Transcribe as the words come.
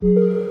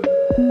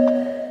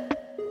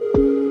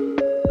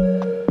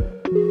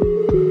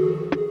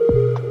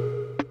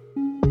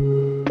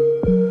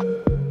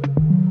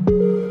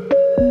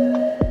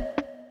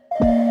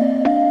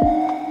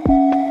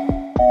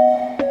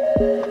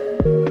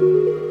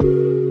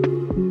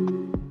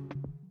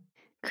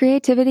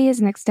Creativity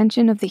is an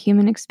extension of the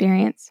human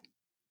experience.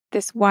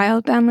 This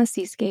wild, boundless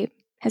seascape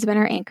has been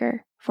our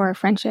anchor for our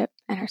friendship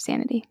and our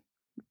sanity.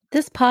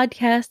 This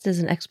podcast is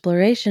an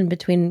exploration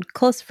between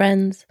close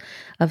friends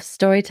of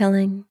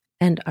storytelling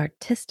and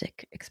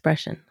artistic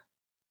expression.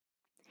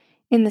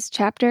 In this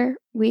chapter,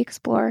 we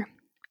explore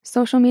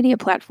social media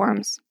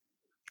platforms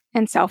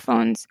and cell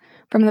phones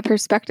from the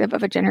perspective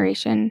of a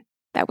generation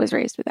that was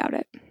raised without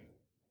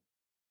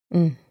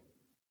it.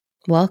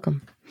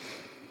 Welcome.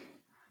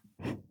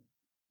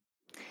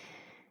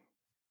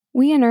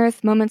 We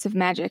unearth moments of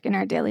magic in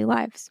our daily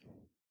lives.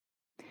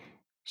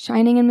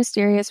 Shining and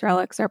mysterious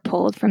relics are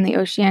pulled from the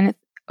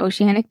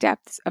oceanic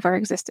depths of our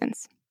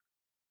existence.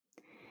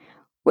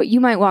 What you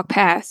might walk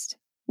past,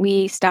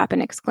 we stop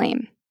and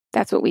exclaim.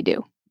 That's what we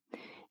do.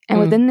 And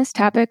within this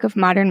topic of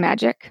modern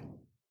magic,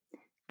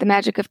 the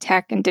magic of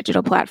tech and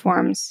digital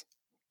platforms,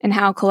 and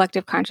how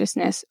collective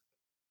consciousness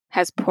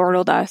has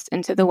portaled us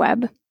into the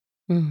web,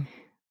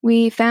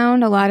 we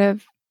found a lot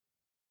of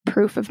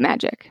proof of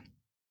magic.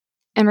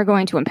 And we're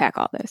going to unpack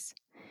all this.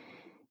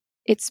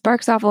 It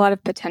sparks off a lot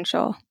of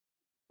potential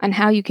on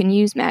how you can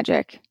use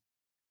magic.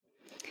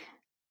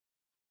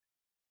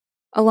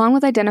 Along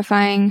with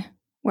identifying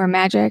where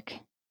magic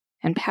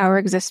and power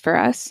exist for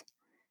us,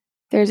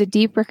 there's a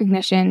deep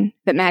recognition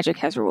that magic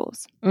has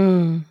rules.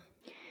 There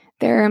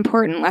are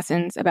important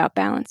lessons about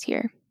balance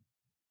here.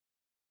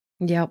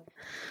 Yep.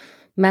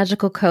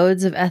 Magical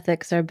codes of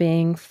ethics are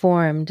being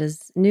formed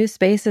as new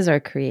spaces are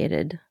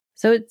created.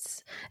 So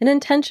it's an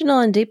intentional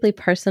and deeply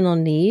personal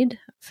need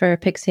for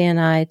Pixie and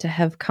I to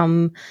have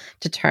come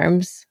to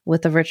terms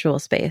with a virtual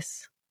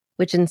space,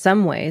 which in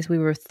some ways we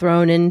were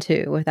thrown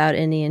into without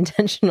any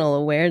intentional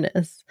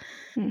awareness.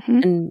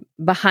 And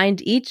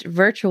behind each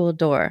virtual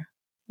door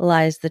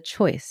lies the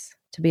choice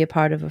to be a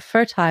part of a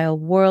fertile,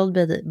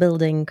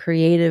 world-building,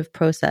 creative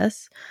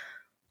process,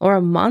 or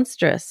a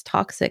monstrous,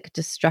 toxic,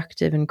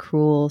 destructive, and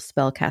cruel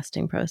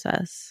spellcasting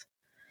process.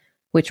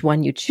 Which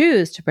one you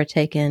choose to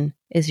partake in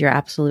is your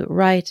absolute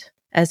right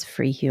as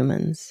free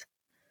humans.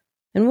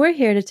 And we're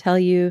here to tell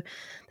you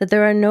that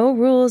there are no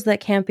rules that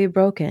can't be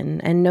broken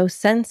and no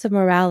sense of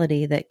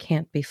morality that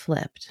can't be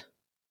flipped.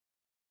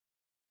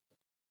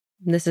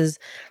 This is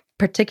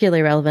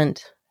particularly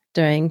relevant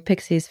during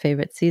Pixie's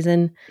favorite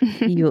season,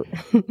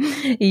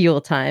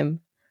 Yule time.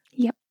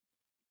 Yep.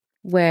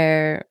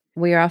 Where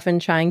we are often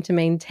trying to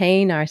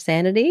maintain our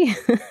sanity.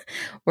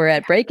 We're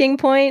at breaking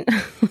point.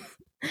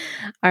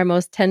 Our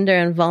most tender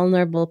and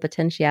vulnerable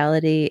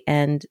potentiality,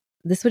 and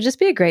this would just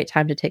be a great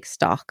time to take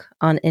stock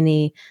on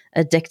any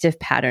addictive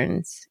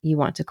patterns you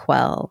want to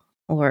quell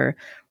or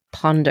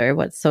ponder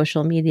what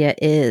social media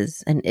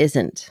is and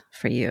isn't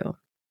for you.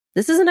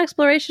 This is an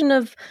exploration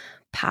of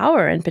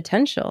power and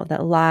potential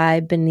that lie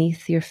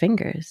beneath your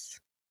fingers.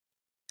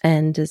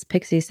 And as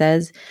Pixie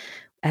says,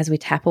 as we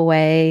tap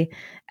away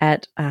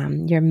at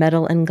your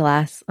metal and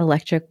glass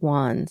electric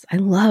wands. I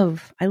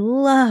love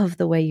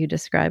the way you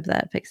describe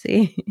that,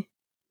 Pixie.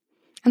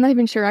 I'm not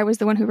even sure I was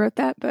the one who wrote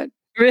that, but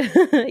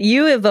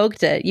you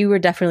evoked it. You were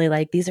definitely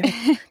like, these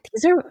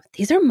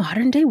are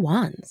modern day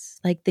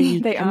wands. Like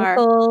the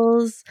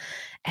chemicals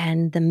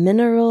and the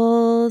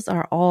minerals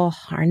are all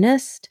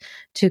harnessed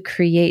to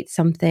create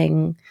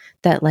something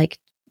that like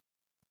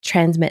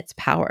transmits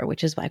power,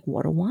 which is like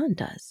what a wand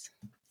does.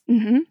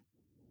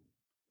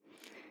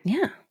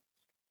 Yeah.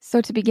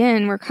 So to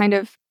begin, we're kind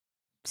of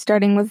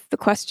starting with the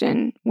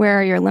question, where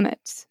are your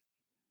limits?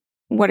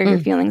 What are your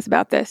feelings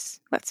about this?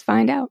 Let's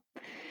find out.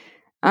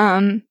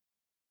 And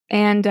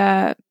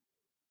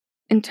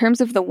in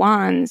terms of the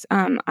wands,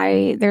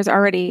 there's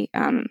already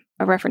a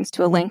reference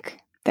to a link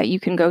that you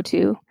can go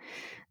to.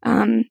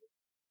 The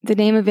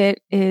name of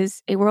it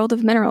is A World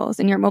of Minerals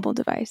in Your Mobile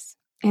Device.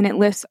 And it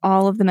lists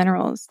all of the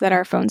minerals that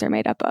our phones are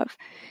made up of.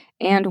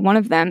 And one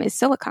of them is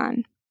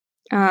silicon.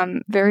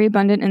 Very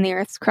abundant in the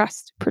Earth's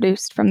crust,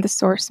 produced from the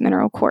source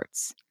mineral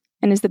quartz,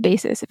 and is the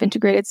basis of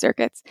integrated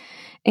circuits.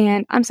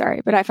 And I'm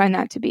sorry, but I find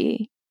that to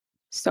be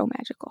so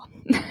magical.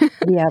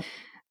 Yep.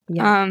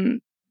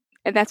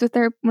 That's what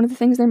one of the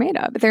things they're made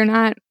of. They're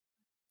not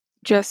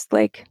just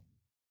like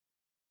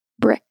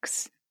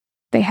bricks.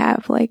 They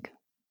have like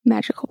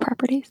magical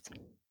properties.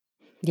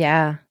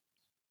 Yeah.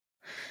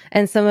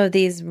 And some of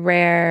these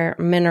rare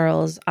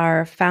minerals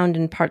are found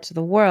in parts of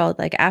the world,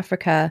 like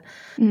Africa,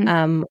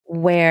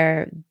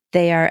 where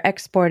they are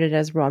exported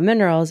as raw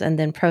minerals and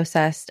then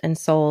processed and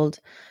sold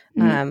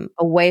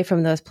away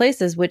from those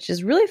places, which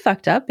is really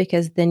fucked up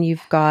because then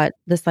you've got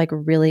this like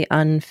really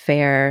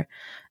unfair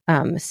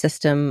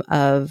system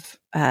of,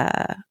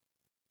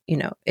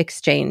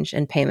 exchange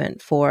and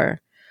payment for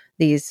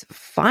these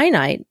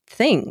finite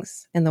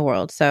things in the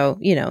world. So,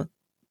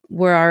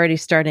 we're already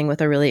starting with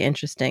a really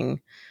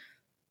interesting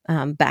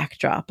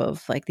backdrop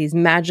of like these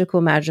magical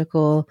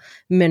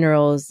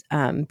minerals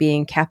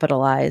being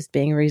capitalized,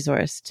 being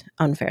resourced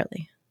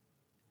unfairly.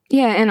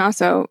 Yeah, and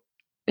also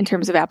in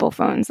terms of Apple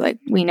phones, like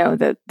we know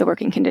that the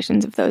working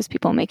conditions of those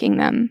people making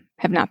them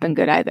have not been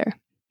good either.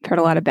 I've heard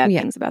a lot of bad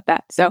things about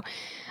that. So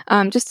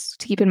just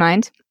to keep in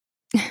mind,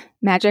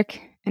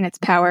 magic and its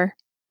power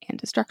and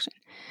destruction.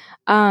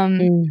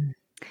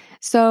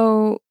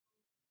 So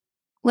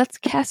let's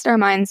cast our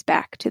minds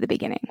back to the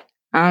beginning.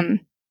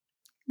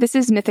 This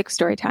is mythic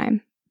story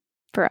time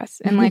for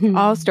us. And like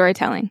all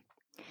storytelling,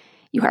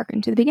 you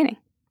hearken to the beginning.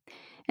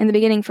 And the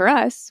beginning for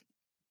us,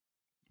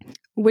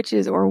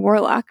 witches or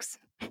warlocks,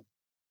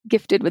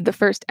 gifted with the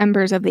first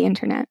embers of the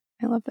internet.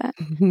 I love that.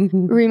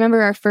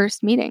 Remember our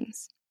first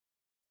meetings,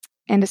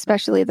 and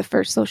especially the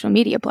first social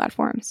media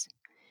platforms,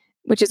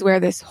 which is where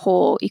this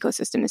whole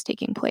ecosystem is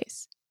taking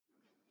place.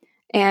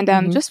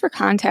 And just for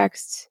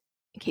context,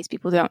 in case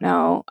people don't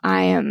know,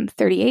 I am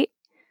 38.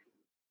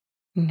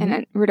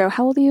 And Rudo,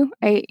 how old are you?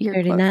 You're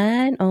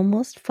 39, close.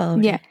 Almost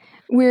 40. Yeah.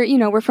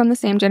 We're from the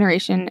same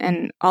generation,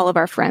 and all of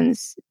our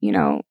friends,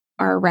 are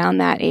around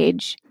that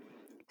age.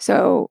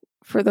 So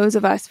for those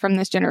of us from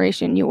this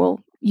generation, you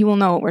will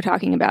know what we're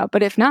talking about.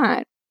 But if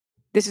not,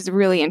 this is a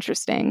really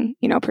interesting,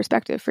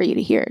 perspective for you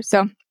to hear.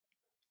 So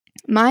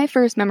my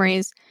first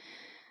memories,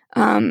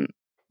 ours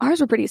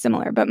were pretty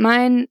similar, but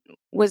mine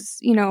was,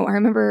 I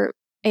remember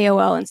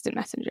AOL Instant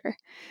Messenger.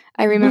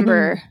 I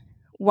remember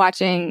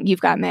watching You've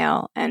Got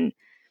Mail and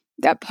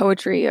that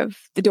poetry of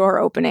the door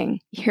opening,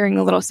 hearing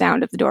the little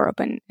sound of the door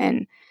open,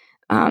 and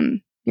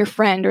your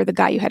friend or the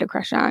guy you had a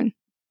crush on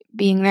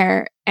being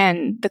there,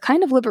 and the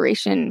kind of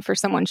liberation for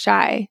someone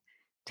shy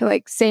to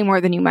like say more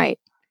than you might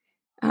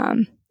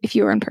if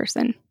you were in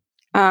person.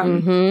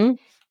 And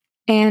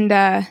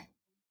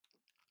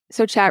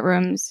so chat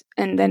rooms,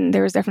 and then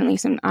there was definitely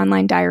some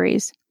online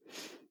diaries.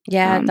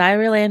 Yeah,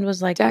 Diaryland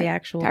was like the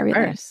actual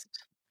first.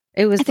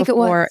 It was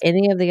before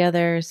any of the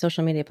other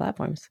social media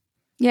platforms.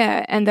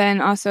 Yeah, and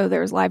then also there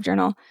was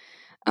LiveJournal.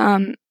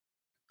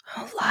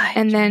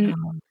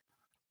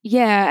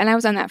 Yeah, and I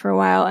was on that for a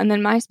while. And then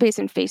MySpace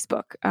and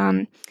Facebook.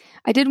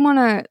 I did want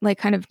to like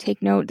kind of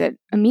take note that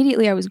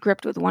immediately I was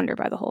gripped with wonder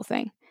by the whole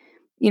thing.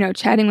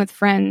 Chatting with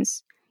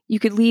friends, you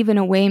could leave an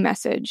away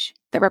message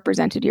that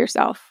represented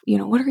yourself.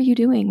 What are you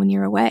doing when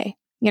you're away?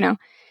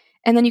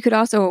 And then you could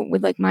also,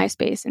 with like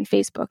MySpace and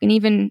Facebook and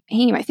even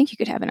AIM, I think you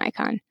could have an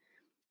icon.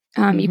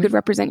 You could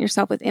represent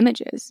yourself with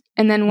images.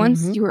 And then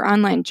once you were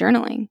online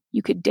journaling,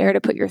 you could dare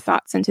to put your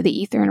thoughts into the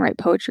ether and write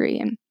poetry.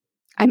 And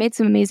I made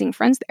some amazing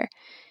friends there.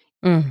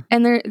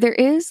 And there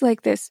is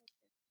like this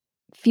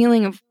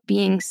feeling of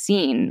being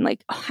seen.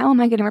 Like, how am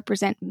I going to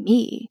represent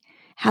me?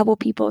 How will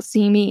people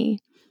see me?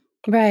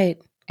 Right.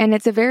 And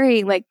it's a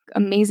very like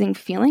amazing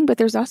feeling, but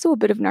there's also a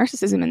bit of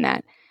narcissism in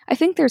that. I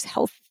think there's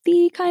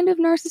healthy kind of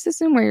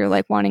narcissism where you're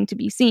like wanting to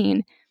be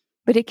seen,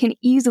 but it can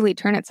easily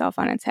turn itself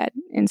on its head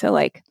into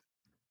like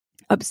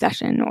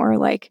obsession or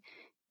like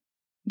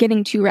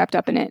getting too wrapped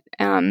up in it.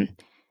 But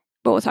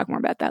we'll talk more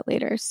about that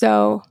later.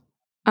 So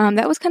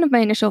that was kind of my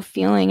initial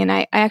feeling. And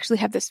I actually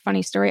have this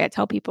funny story I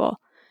tell people.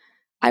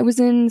 I was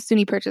in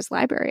SUNY Purchase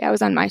Library. I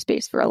was on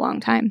MySpace for a long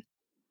time.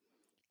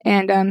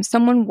 And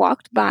someone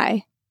walked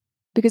by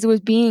because it was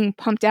being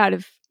pumped out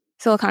of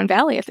Silicon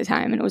Valley at the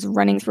time, and it was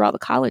running through all the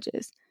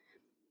colleges.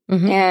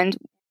 And,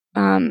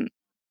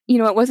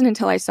 it wasn't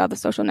until I saw The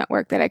Social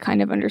Network that I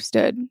kind of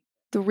understood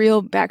the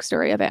real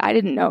backstory of it. I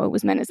didn't know it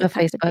was meant as a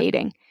kind of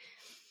dating.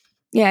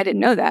 Yeah, I didn't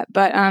know that.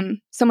 But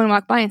someone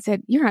walked by and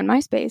said, "You're on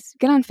MySpace.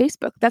 Get on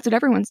Facebook. That's what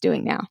everyone's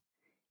doing now."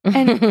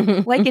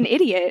 And like an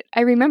idiot,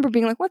 I remember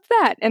being like, "What's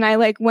that?" And I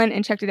like went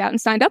and checked it out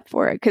and signed up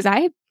for it because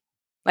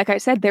like I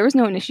said, there was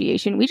no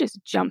initiation. We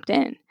just jumped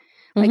in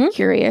like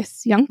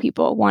curious young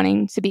people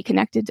wanting to be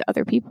connected to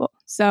other people.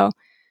 So,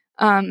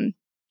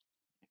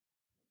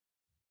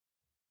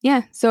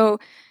 so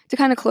to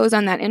kind of close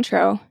on that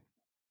intro,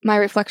 my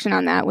reflection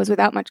on that was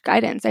without much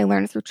guidance. I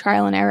learned through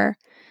trial and error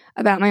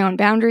about my own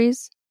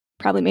boundaries,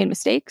 probably made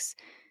mistakes,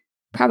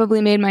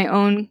 probably made my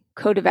own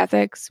code of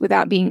ethics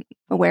without being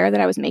aware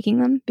that I was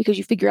making them, because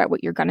you figure out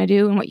what you're going to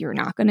do and what you're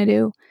not going to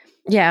do.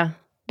 Yeah.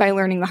 By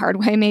learning the hard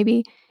way,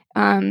 maybe.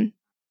 And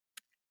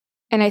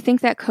I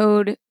think that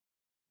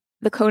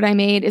the code I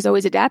made is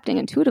always adapting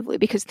intuitively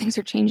because things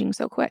are changing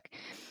so quick.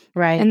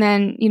 Right. And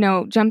then,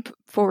 jump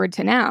forward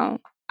to now,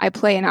 I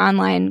play an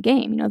online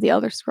game, The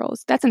Elder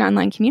Scrolls. That's an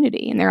online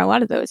community. And there are a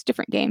lot of those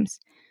different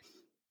games.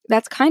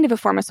 That's kind of a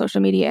form of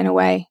social media in a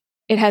way.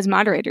 It has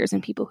moderators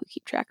and people who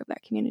keep track of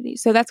that community.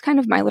 So that's kind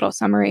of my little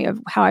summary of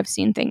how I've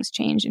seen things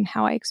change and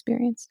how I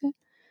experienced it.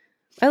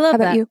 I love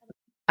that. How about you?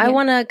 I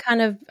want to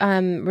kind of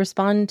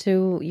respond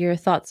to your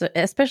thoughts.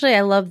 Especially,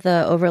 I love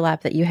the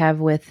overlap that you have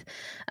with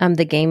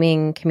the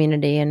gaming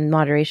community and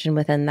moderation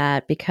within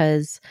that,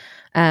 because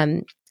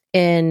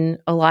in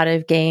a lot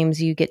of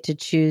games, you get to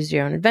choose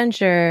your own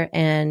adventure,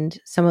 and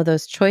some of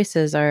those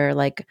choices are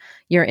like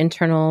your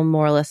internal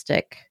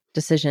moralistic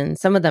decisions.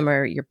 Some of them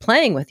are you're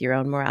playing with your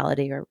own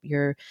morality, or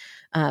you're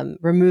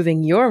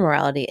removing your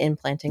morality,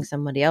 implanting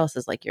somebody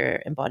else's, like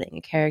you're embodying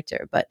a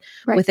character. But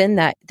within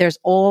that, there's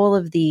all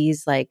of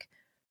these like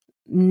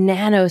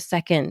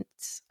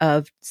nanoseconds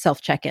of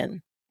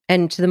self-check-in,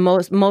 and to the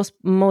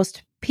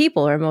most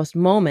people or most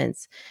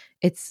moments,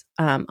 it's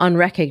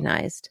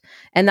unrecognized.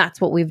 And that's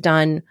what we've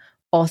done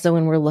also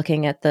when we're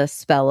looking at the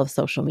spell of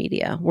social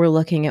media. We're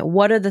looking at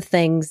what are the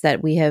things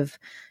that we have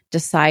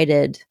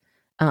decided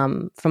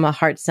from a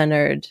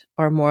heart-centered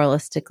or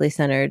moralistically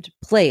centered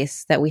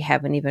place that we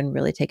haven't even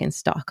really taken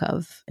stock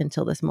of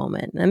until this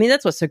moment. I mean,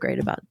 that's what's so great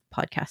about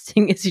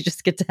podcasting is you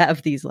just get to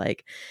have these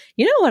like,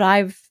 you know what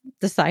I've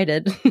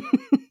decided.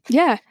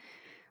 Yeah.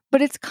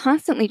 But it's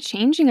constantly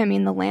changing. I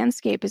mean, the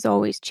landscape is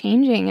always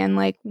changing. And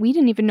like, we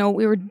didn't even know what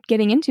we were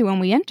getting into when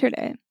we entered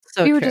it.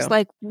 So we were true. just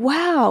like,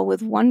 wow,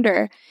 with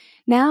wonder.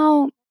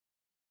 Now,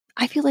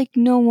 I feel like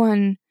no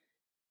one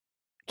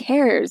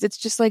cares. It's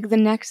just like the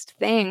next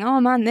thing. Oh,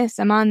 I'm on this,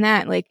 I'm on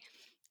that. Like,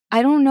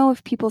 I don't know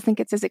if people think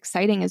it's as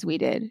exciting as we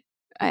did.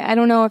 I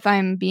don't know if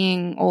I'm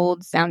being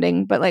old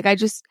sounding, but like,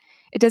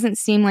 it doesn't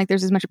seem like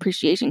there's as much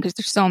appreciation because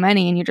there's so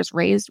many and you're just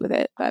raised with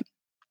it. But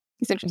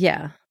it's interesting.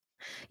 Yeah.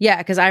 Yeah,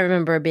 because I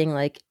remember being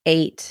like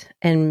 8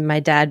 and my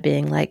dad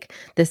being like,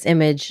 this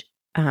image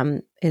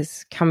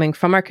is coming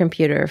from our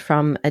computer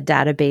from a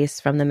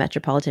database from the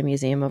Metropolitan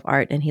Museum of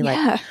Art. And he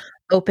like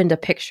opened a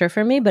picture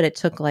for me, but it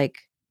took like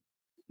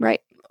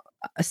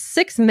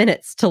 6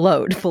 minutes to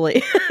load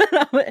fully.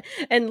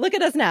 And look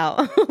at us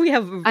now. We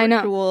have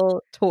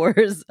virtual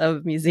tours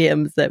of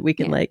museums that we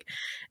can like,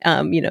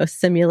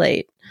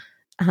 simulate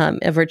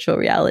a virtual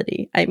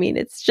reality. I mean,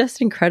 it's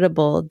just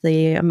incredible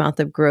the amount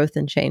of growth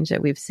and change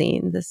that we've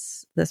seen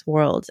this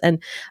world.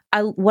 And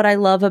what I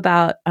love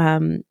about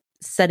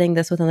setting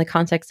this within the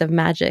context of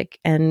magic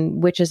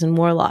and witches and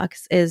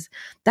warlocks is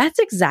that's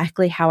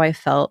exactly how I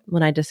felt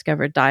when I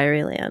discovered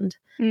Diaryland.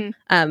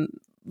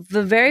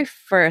 The very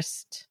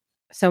first,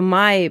 so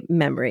my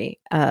memory,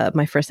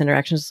 my first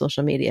interactions with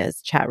social media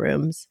is chat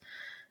rooms,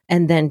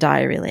 and then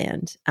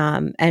Diaryland,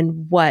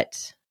 and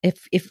what.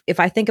 If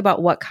I think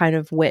about what kind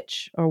of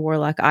witch or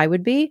warlock I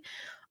would be,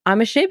 I'm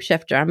a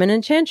shapeshifter. I'm an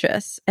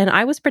enchantress. And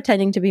I was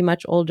pretending to be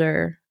much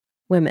older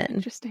women.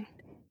 Interesting.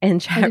 In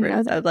chat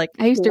rooms. I was like,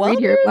 I used to read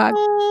your blog.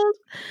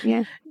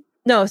 Yeah.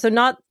 No, so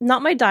not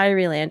my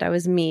Diaryland. I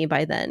was me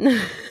by then.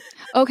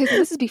 Okay, so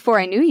this is before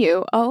I knew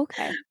you. Oh,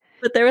 okay.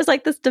 But there was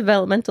like this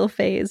developmental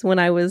phase when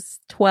I was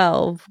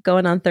 12,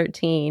 going on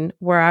 13,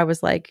 where I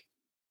was like,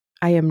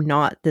 I am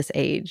not this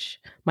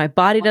age. My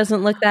body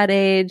doesn't look that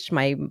age.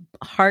 My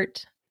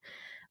heart,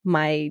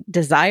 my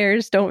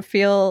desires don't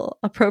feel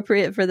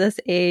appropriate for this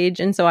age.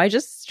 And so I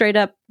just straight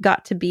up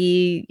got to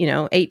be,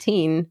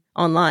 18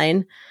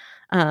 online.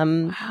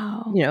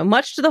 Wow.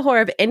 Much to the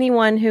horror of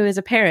anyone who is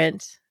a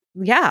parent.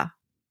 Yeah.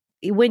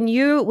 When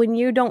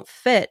you don't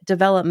fit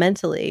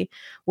developmentally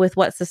with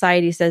what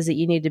society says that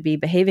you need to be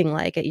behaving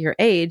like at your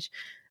age,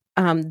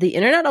 the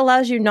internet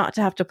allows you not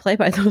to have to play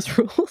by those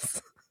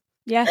rules.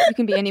 Yeah. You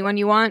can be anyone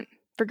you want,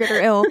 for good or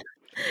ill.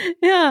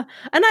 Yeah.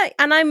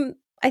 And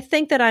I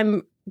think that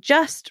I'm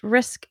just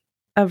risk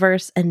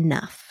averse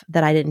enough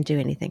that I didn't do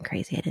anything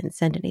crazy. I didn't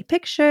send any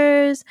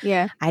pictures.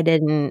 Yeah. I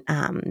didn't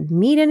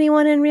meet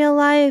anyone in real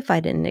life. I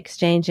didn't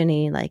exchange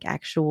any like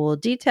actual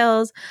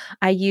details.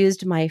 I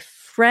used my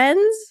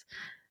friend's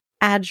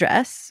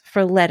address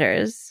for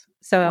letters.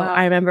 So wow.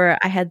 I remember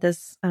I had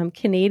this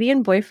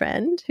Canadian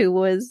boyfriend who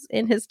was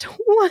in his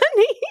 20s.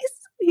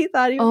 He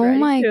thought he was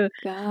ready to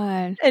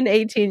God. An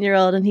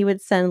 18-year-old, and he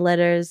would send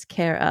letters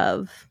care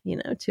of,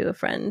 to a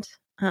friend.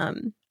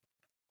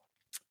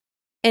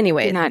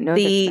 Anyways, did not know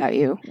this about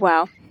you.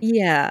 Wow.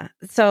 Yeah.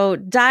 So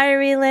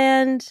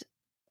Diaryland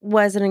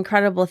was an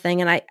incredible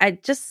thing. And I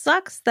just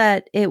sucks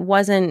that it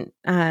wasn't,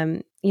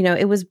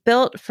 it was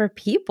built for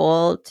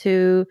people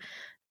to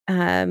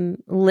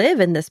live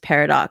in this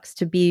paradox,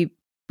 to be,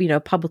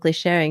 publicly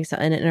sharing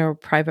in a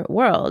private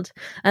world.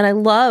 And I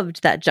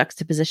loved that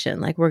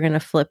juxtaposition. Like, we're going to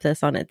flip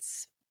this on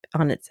its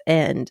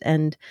end.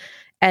 And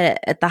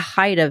at the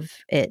height of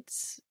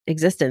its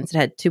existence, it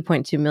had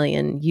 2.2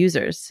 million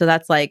users. So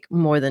that's like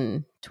more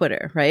than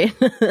Twitter, right?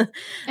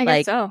 I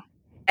guess so.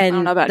 And I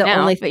don't know about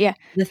now, but yeah.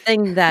 The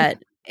thing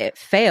that it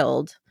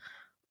failed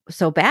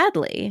so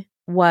badly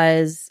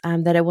was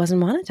that it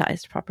wasn't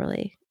monetized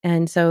properly.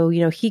 And so,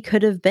 he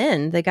could have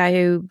been the guy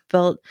who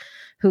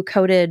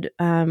coded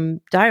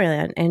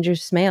Diaryland, Andrew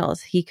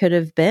Smales. He could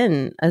have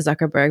been a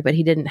Zuckerberg, but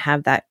he didn't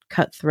have that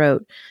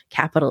cutthroat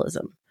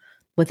capitalism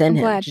within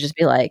him to just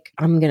be like,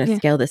 I'm going to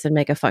scale this and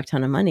make a fuck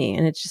ton of money.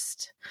 And it's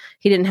just,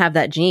 he didn't have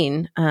that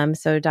gene.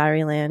 So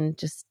Diaryland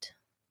just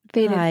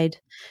died.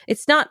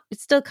 It's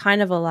still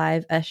kind of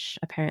alive-ish,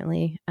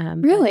 apparently.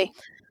 Really?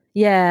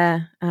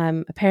 Yeah.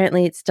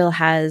 Apparently it still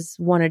has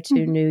 1 or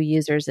 2 new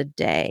users a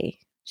day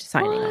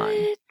signing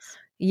on.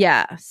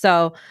 Yeah.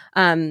 So,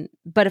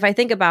 but if I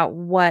think about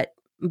what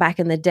back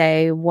in the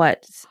day,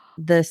 what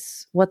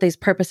these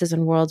purposes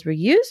and worlds were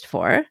used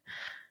for,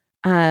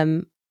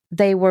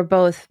 they were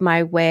both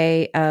my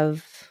way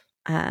of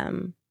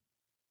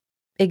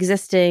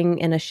existing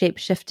in a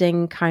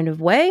shape-shifting kind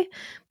of way,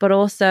 but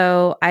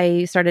also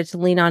I started to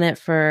lean on it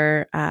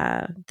for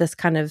this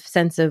kind of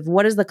sense of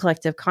what is the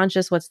collective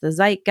conscious, what's the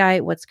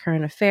zeitgeist, what's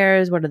current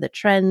affairs, what are the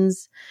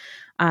trends.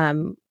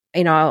 I'm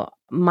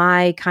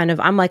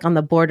like on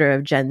the border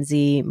of Gen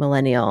Z,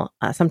 millennial.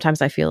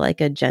 Sometimes I feel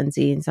like a Gen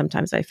Z and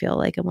sometimes I feel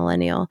like a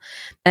millennial.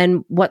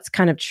 And what's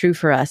kind of true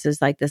for us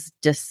is like this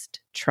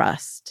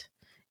distrust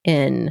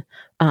in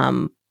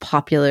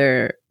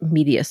popular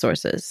media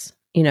sources.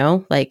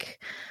 like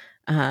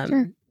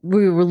Sure.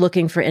 we were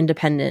looking for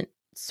independent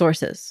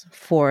sources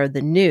for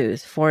the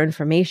news, for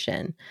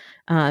information.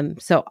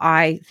 So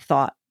I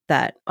thought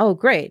that, oh,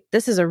 great,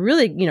 this is a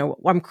really,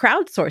 I'm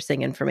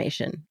crowdsourcing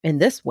information in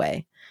this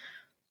way.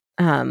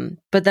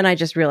 But then I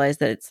just realized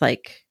that it's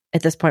like,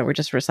 at this point, we're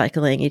just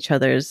recycling each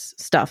other's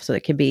stuff. So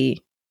it could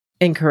be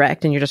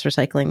incorrect and you're just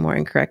recycling more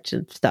incorrect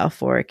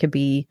stuff, or it could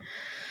be,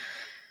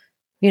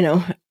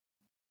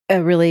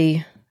 a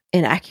really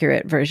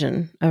inaccurate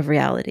version of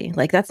reality.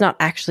 Like, that's not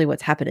actually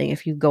what's happening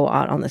if you go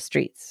out on the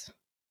streets.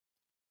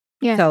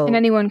 Yeah. So and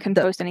anyone can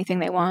post anything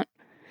they want.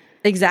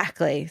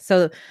 Exactly.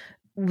 So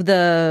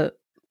the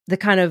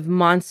kind of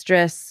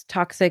monstrous,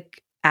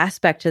 toxic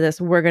aspect to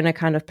this, we're going to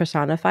kind of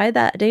personify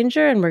that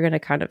danger, and we're going to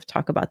kind of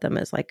talk about them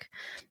as like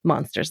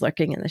monsters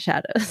lurking in the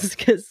shadows,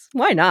 because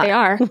why not? They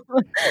are.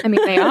 I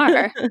mean, they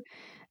are.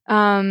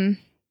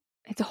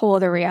 It's a whole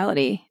other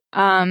reality.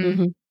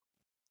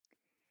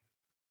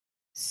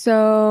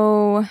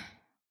 So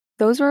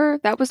that was our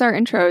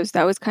intros.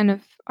 That was kind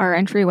of our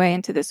entryway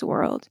into this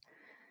world.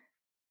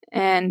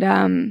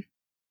 And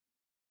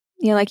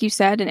like you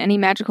said, in any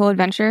magical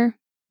adventure,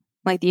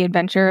 like the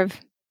adventure of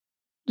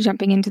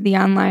jumping into the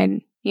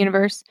online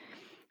universe,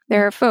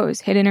 there are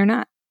foes, hidden or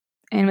not.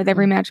 And with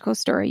every magical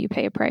story, you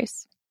pay a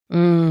price.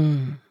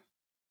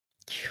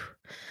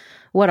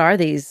 What are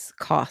these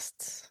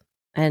costs?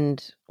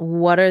 And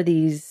what are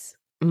these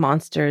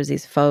monsters,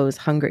 these foes,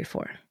 hungry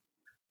for?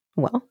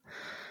 Well,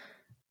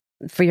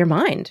 for your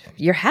mind,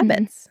 your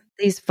habits.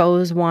 These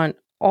foes want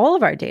all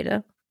of our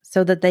data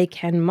so that they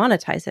can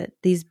monetize it.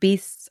 These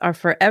beasts are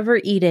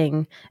forever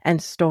eating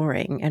and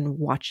storing and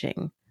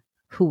watching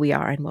who we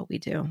are and what we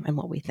do and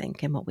what we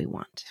think and what we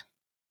want.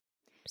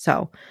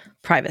 So,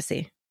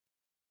 privacy,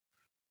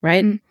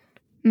 right?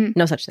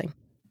 No such thing.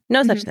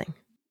 No such thing.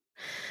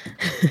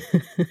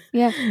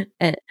 Yeah.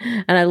 And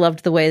I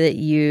loved the way that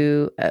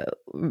you,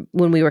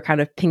 when we were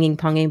kind of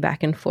pinging-ponging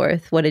back and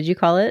forth, what did you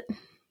call it?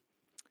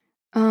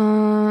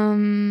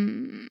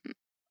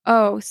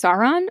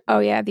 Sauron? Oh,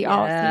 yeah, the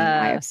all-seeing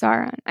eye of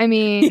Sauron. I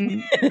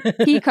mean,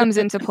 he comes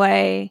into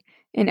play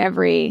in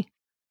every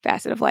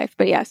facet of life,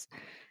 but yes,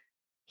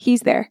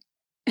 he's there.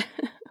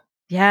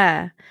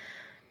 Yeah.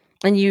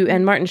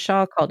 And Martin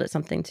Shaw called it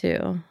something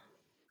too.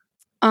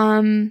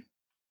 Yeah,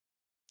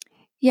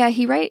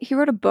 he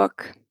wrote a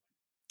book,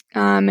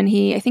 and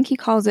I think he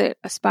calls it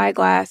a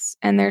spyglass,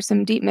 and there's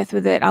some deep myth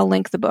with it. I'll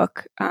link the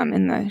book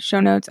in the show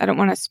notes. I don't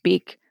want to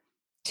speak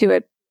to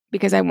it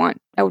because I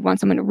would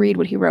want someone to read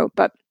what he wrote,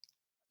 but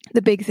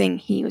the big thing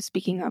he was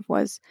speaking of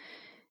was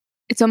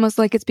it's almost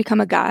like it's become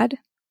a god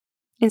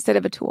instead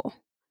of a tool.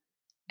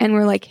 And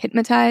we're like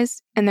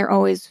hypnotized, and they're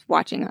always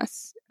watching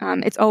us.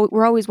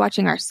 We're always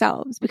watching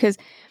ourselves, because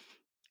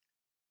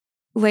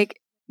like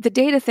the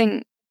data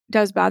thing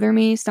does bother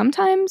me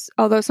sometimes,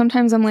 although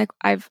sometimes I'm like,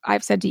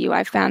 I've said to you,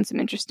 I've found some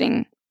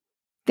interesting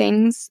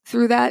things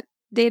through that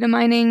data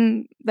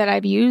mining that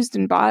I've used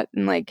and bought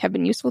and like have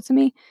been useful to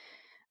me.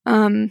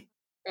 I'm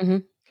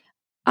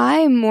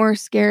more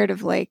scared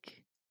of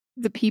like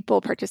the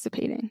people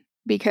participating,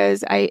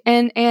 because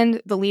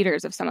and the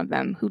leaders of some of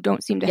them who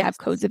don't seem to have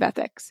codes of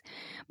ethics.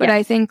 But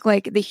I think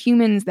like the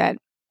humans that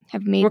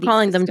have made, we're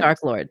calling them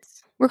Dark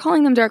Lords. We're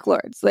calling them Dark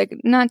Lords. Like,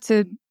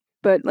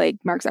 but like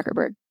Mark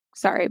Zuckerberg,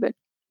 sorry, but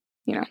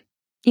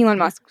Elon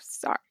Musk,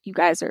 sorry, you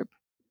guys are,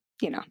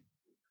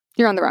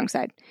 you're on the wrong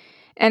side.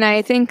 And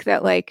I think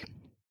that like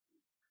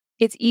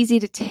it's easy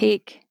to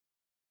take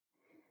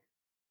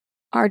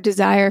our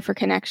desire for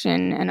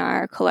connection and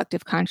our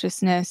collective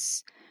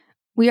consciousness.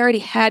 We already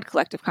had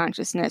collective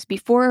consciousness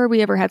before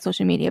we ever had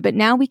social media, but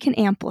now we can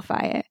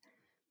amplify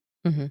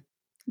it.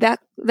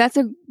 That's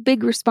a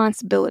big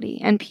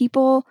responsibility, and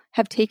people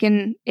have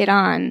taken it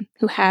on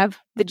who have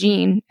the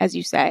gene, as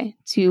you say,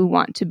 to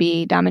want to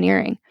be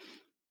domineering.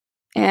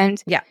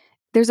 And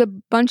there's a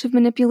bunch of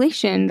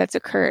manipulation that's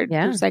occurred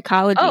through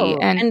psychology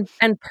and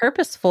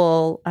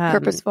purposeful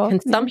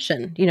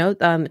consumption.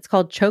 It's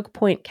called choke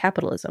point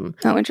capitalism.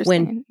 Oh,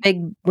 interesting.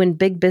 When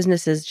big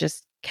businesses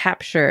just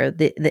capture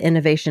the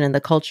innovation and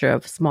the culture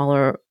of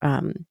smaller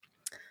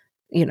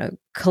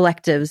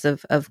collectives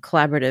of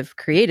collaborative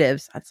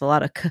creatives. That's a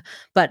lot of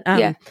but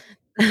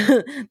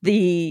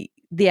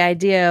the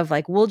idea of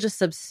like, we'll just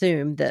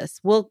subsume this,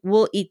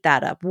 we'll eat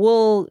that up,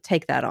 we'll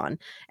take that on.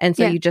 And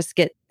so you just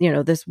get,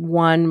 this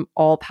one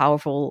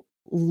all-powerful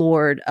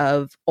lord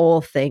of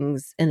all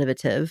things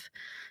innovative.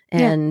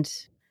 And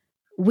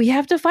we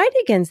have to fight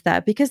against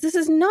that, because this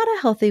is not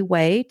a healthy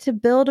way to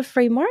build a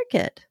free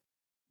market.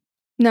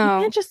 No.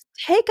 You can't just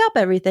take up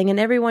everything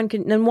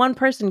and one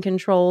person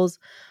controls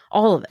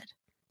all of it.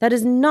 That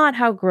is not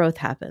how growth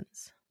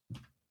happens.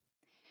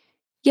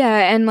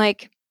 Yeah, and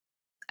like,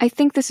 I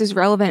think this is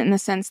relevant in the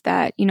sense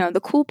that,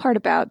 the cool part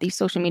about these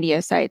social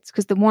media sites,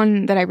 because the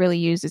one that I really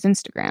use is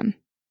Instagram,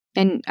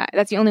 and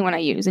that's the only one I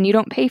use, and you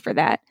don't pay for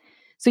that.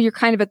 So you're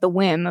kind of at the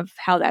whim of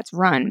how that's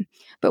run.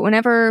 But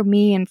whenever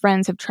me and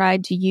friends have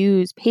tried to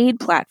use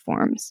paid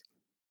platforms,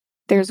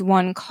 there's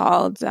one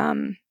called,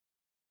 I'm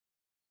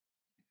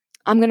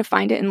going to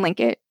find it and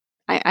link it.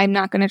 I'm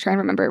not going to try and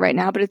remember it right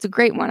now, but it's a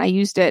great one. I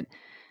used it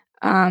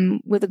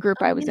with a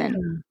group I was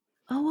in.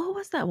 Oh, what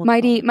was that one?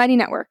 Mighty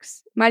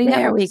Networks. Mighty There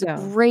Networks we is a go.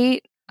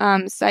 great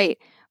site.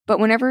 But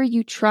whenever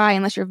you try,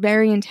 unless you're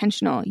very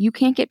intentional, you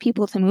can't get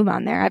people to move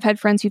on there. I've had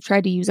friends who've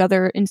tried to use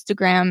other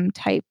Instagram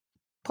type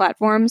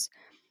platforms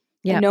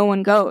and no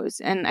one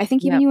goes. And I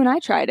think even you and I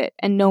tried it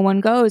and no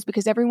one goes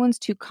because everyone's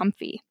too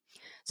comfy.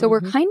 So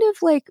we're kind of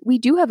like, we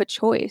do have a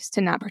choice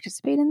to not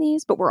participate in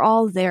these, but we're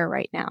all there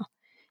right now.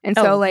 And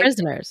so like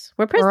prisoners.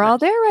 We're prisoners. We're all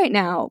there right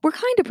now. We're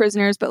kind of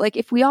prisoners, but like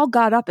if we all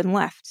got up and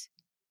left,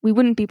 we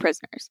wouldn't be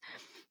prisoners.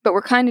 But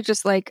we're kind of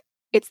just like,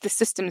 it's the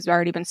system's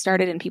already been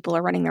started and people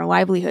are running their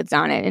livelihoods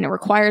on it and it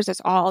requires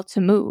us all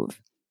to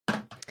move.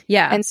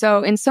 Yeah. And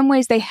so in some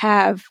ways they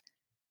have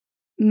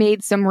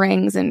made some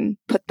rings and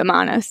put them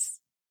on us,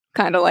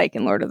 kind of like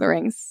in Lord of the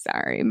Rings.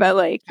 Sorry. But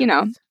like, you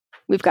know,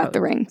 we've got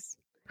the rings.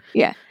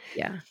 Yeah.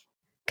 Yeah.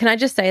 Can I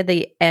just say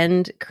the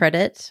end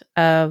credit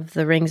of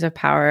the Rings of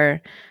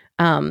Power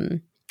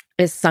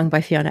is sung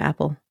by Fiona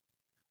Apple.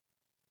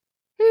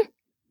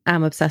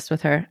 I'm obsessed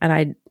with her. And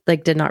I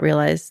like did not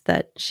realize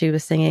that she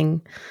was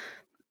singing.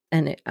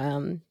 And it,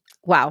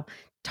 wow,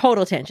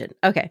 total tangent.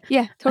 Okay.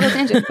 Yeah, total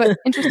tangent, but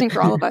interesting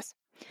for all of us.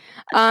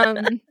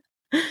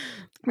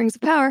 Rings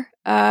of Power.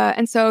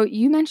 And so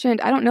you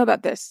mentioned, I don't know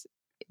about this,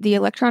 the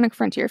Electronic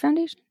Frontier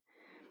Foundation?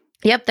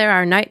 Yep, there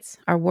are knights,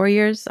 our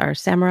warriors, our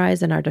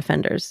samurais, and our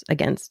defenders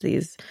against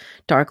these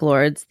dark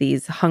lords,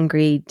 these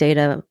hungry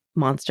data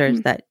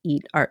monsters that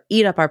eat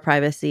up our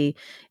privacy,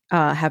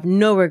 have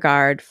no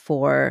regard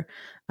for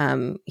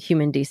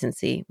human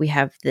decency. We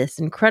have this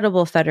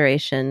incredible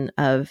federation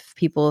of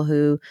people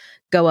who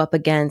go up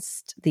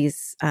against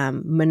these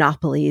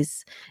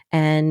monopolies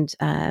and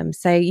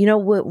say, you know,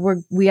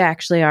 we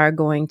actually are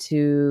going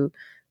to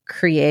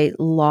create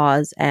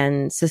laws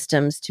and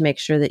systems to make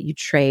sure that you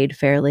trade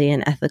fairly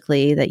and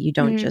ethically, that you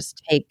don't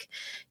just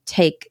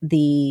take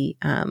the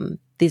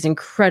these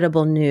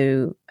incredible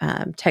new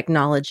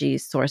technology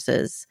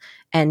sources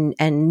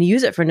and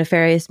use it for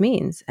nefarious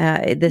means.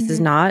 This is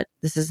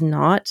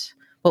not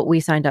what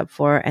we signed up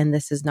for, and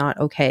this is not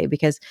okay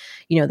because,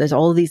 you know, there's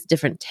all these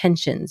different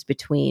tensions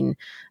between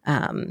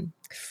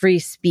free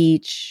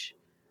speech,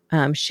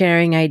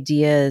 sharing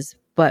ideas,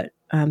 but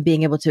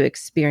being able to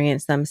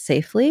experience them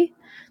safely.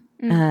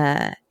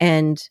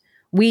 And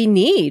we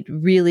need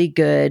really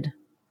good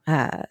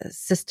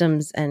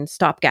systems and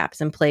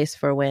stopgaps in place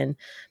for when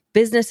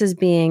business is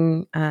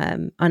being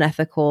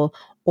unethical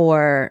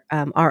or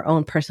our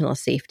own personal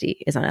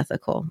safety is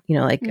unethical. You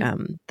know, like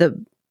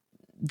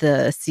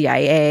the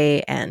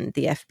CIA and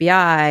the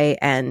FBI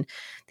and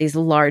these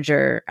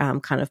larger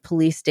kind of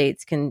police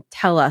states can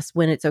tell us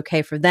when it's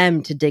okay for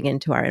them to dig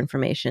into our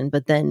information.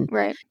 But then,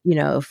 you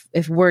know,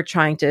 if we're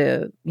trying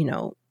to,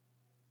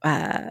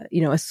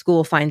 a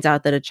school finds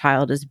out that a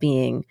child is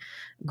being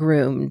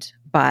groomed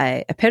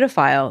by a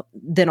pedophile,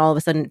 then all of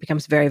a sudden it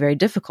becomes very, very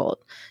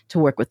difficult to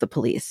work with the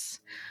police.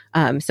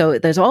 So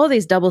there's all of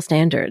these double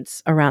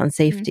standards around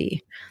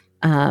safety.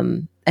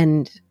 And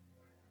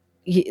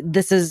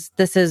this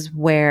is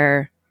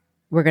where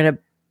we're going to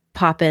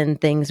pop in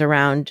things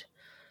around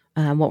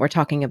what we're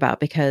talking about,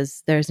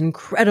 because there's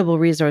incredible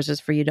resources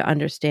for you to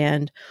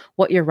understand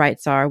what your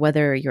rights are,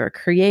 whether you're a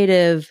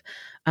creative,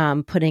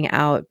 putting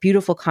out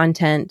beautiful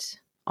content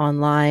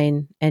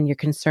online and you're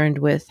concerned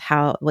with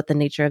what the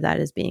nature of that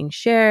is being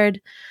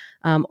shared,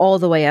 all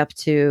the way up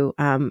to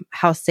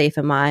how safe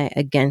am I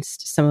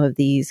against some of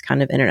these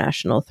kind of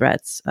international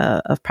threats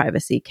of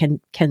privacy? Can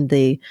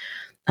the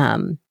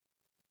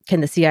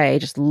CIA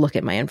just look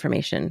at my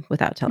information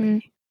without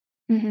telling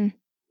me?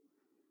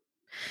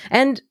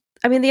 And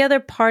I mean, the other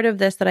part of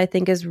this that I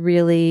think is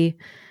really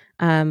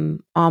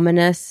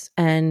ominous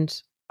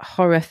and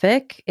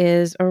horrific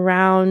is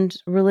around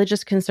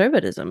religious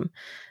conservatism.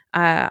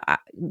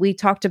 We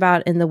talked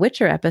about in the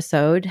Witcher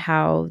episode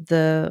how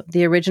the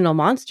original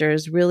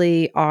monsters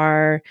really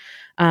are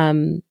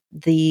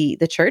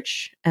the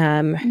church,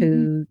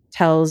 who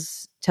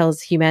tells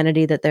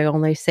humanity that they're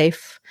only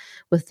safe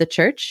with the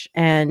church,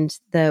 and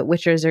the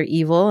Witchers are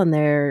evil and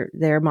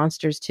they're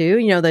monsters too.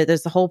 You know,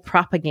 there's the whole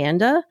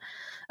propaganda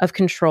of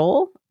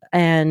control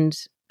and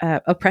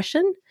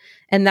oppression.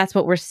 And that's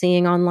what we're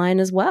seeing online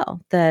as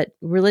well, that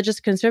religious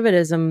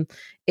conservatism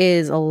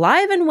is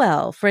alive and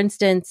well. For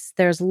instance,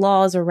 there's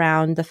laws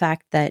around the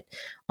fact that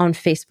on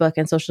Facebook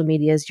and social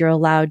medias, you're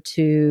allowed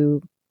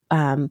to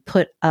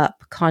put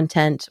up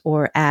content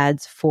or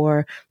ads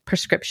for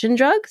prescription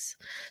drugs.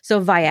 So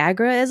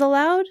Viagra is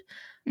allowed,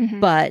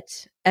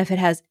 but if it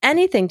has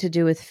anything to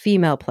do with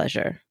female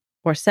pleasure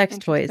or sex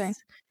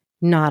toys,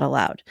 not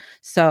allowed.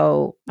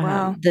 So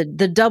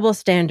the double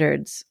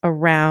standards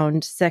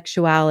around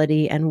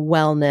sexuality and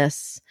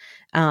wellness,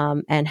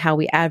 and how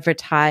we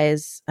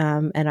advertise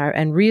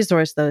and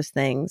resource those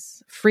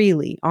things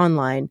freely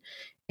online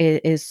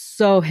is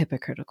so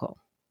hypocritical.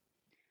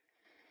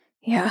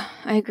 Yeah,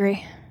 I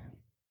agree.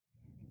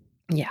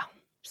 Yeah.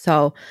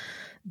 So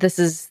this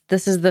is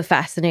the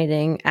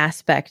fascinating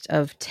aspect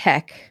of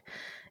tech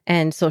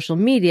and social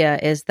media,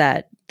 is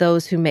that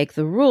those who make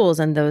the rules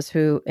and those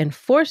who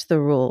enforce the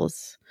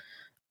rules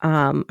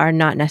are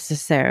not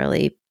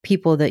necessarily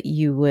people that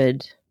you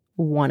would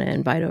want to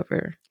invite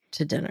over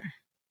to dinner.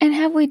 And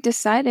have we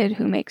decided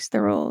who makes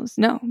the rules?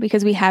 No,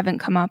 because we haven't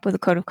come up with a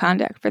code of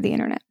conduct for the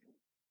internet.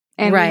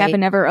 And we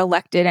haven't ever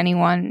elected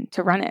anyone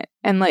to run it.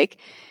 And like,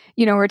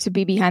 or to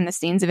be behind the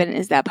scenes of it,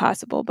 is that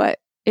possible? But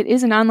it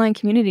is an online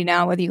community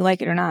now, whether you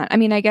like it or not. I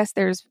mean, I guess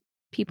there's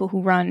people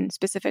who run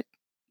specific,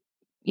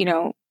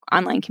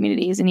 online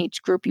communities in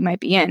each group you might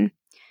be in.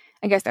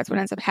 I guess that's what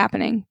ends up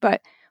happening.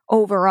 But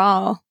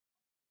overall,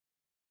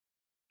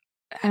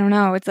 I don't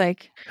know. It's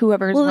like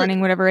whoever's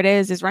running whatever it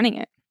is running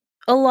it.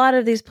 A lot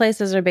of these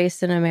places are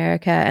based in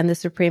America, and the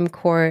Supreme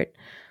Court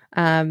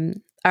are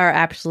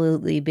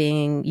absolutely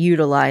being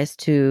utilized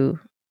to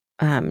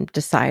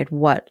decide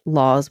what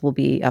laws will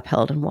be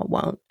upheld and what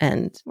won't.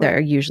 And they're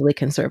usually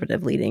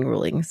conservative leading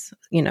rulings,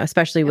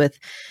 especially with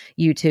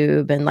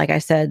YouTube. And like I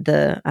said,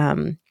 the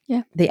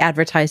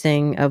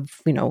advertising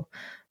of,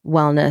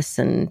 wellness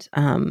and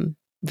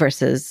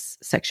versus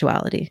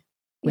sexuality,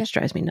 which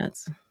drives me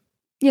nuts.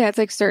 Yeah, it's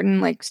like certain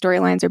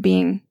storylines are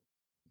being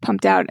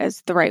pumped out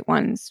as the right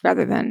ones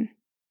rather than,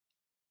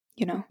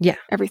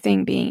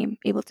 everything being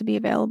able to be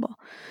available.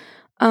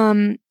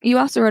 You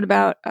also wrote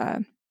about,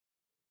 the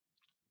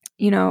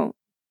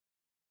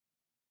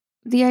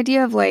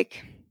idea of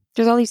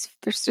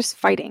there's just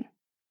fighting,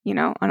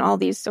 on all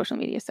these social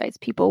media sites.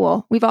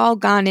 We've all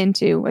gone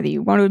into, whether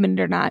you want to admit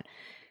it or not,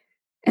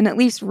 and at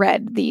least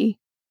read the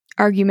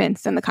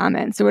arguments and the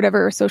comments or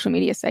whatever social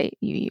media site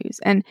you use.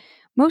 And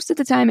most of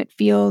the time it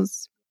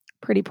feels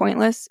pretty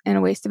pointless and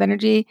a waste of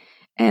energy.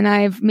 And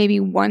I've maybe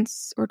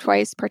once or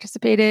twice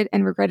participated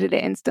and regretted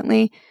it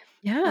instantly.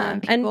 Yeah.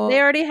 And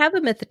they already have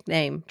a mythic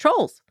name.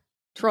 Trolls.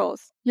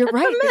 You're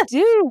right. They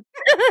do.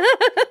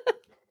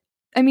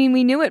 I mean,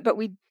 we knew it, but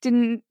we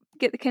didn't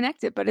get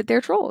connected. But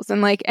they're trolls.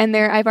 And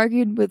I've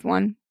argued with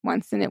one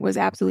once and it was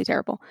absolutely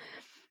terrible.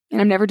 And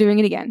I'm never doing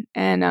it again.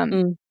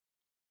 And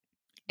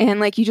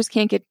you just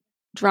can't get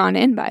drawn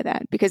in by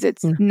that because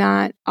it's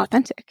not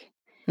authentic.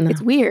 No.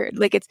 It's weird.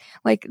 It's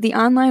like the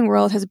online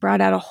world has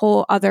brought out a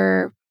whole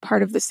other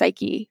part of the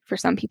psyche for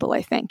some people,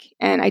 I think.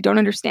 And I don't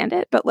understand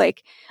it, but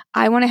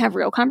I want to have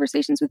real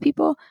conversations with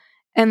people.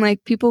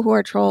 And people who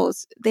are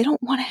trolls, they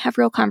don't want to have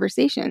real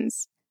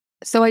conversations.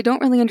 So I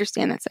don't really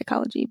understand that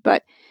psychology,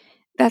 but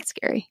that's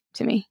scary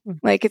to me.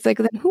 It's then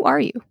who are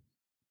you?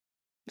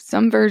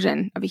 Some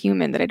version of a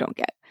human that I don't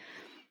get.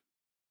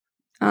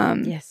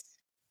 Yes.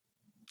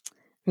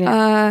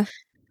 Yeah.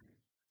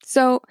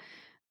 So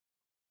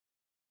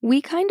we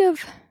kind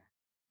of,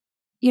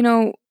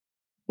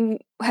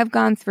 have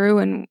gone through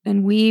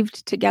and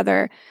weaved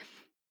together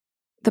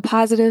the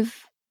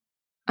positive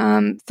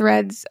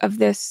threads of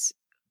this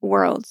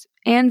world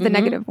and the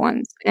negative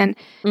ones. And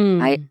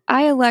I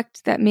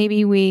elect that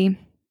maybe we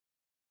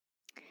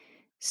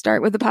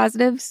start with the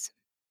positives.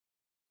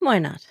 Why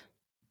not?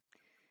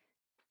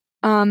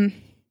 And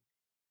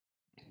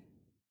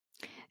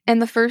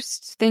the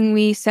first thing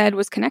we said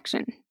was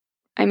connection.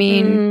 I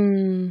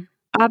mean,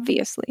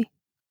 obviously.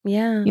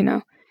 Yeah.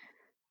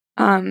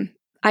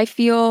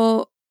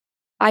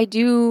 I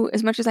do,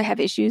 as much as I have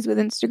issues with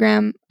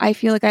Instagram, I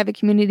feel like I have a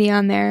community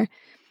on there.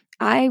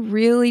 I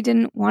really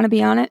didn't want to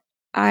be on it.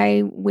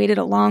 I waited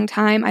a long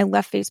time. I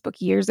left Facebook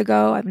years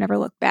ago. I've never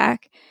looked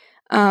back.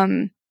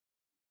 But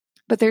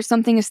there's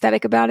something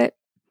aesthetic about it.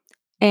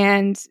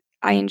 And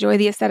I enjoy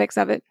the aesthetics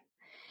of it.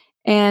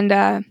 And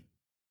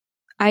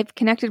I've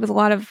connected with a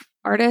lot of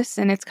artists,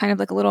 and it's kind of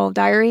like a little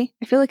diary.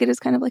 I feel like it is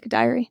kind of like a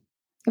diary,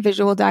 a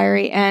visual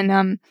diary.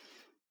 And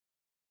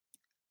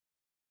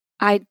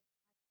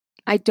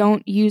I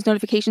don't use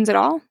notifications at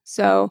all.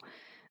 So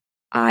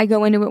I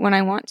go into it when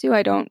I want to.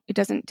 It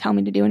doesn't tell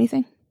me to do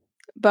anything.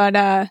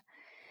 But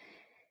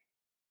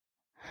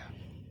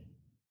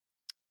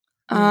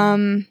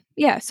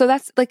so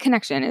that's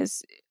connection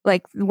is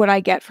what I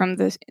get from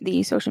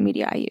the social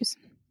media I use.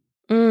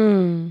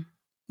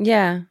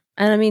 Yeah.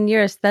 And I mean,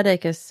 your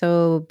aesthetic is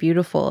so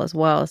beautiful as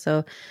well.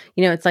 So,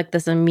 it's like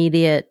this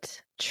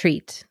immediate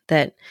treat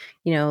that,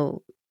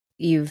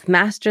 you've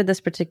mastered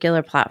this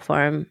particular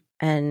platform.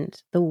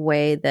 And the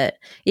way that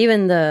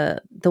even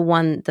the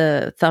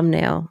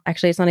thumbnail,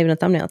 actually, it's not even a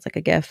thumbnail. It's like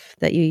a GIF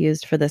that you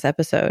used for this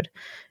episode.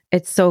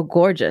 It's so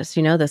gorgeous.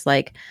 This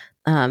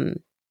kind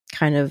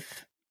of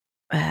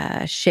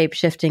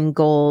shape-shifting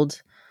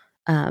gold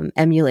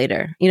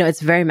emulator.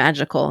 It's very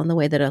magical in the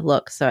way that it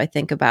looks. So I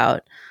think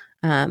about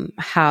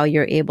how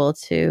you're able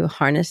to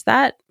harness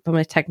that from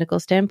a technical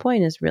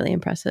standpoint is really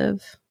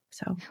impressive.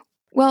 So,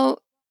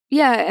 well,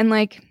 yeah. And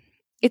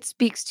it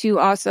speaks to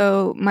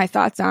also my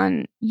thoughts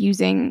on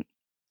using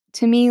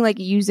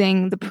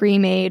the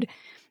pre-made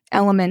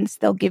elements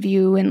they'll give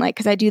you. And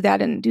because I do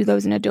that and do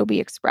those in Adobe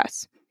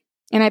Express.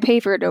 And I pay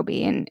for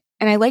Adobe. And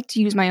I like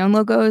to use my own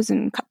logos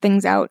and cut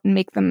things out and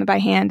make them by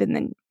hand and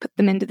then put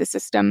them into the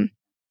system.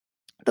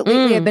 But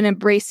lately I've been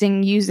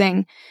embracing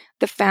using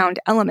the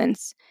found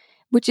elements.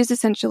 which is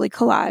essentially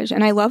collage.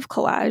 And I love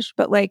collage,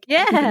 but like,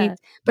 Yeah.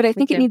 I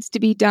think it needs to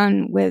be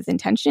done with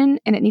intention,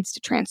 and it needs to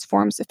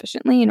transform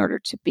sufficiently in order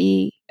to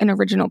be an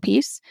original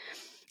piece.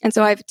 And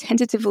so I've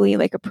tentatively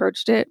like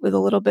approached it with a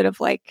little bit of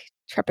like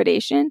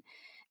trepidation,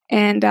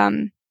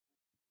 and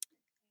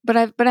but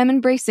I'm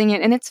embracing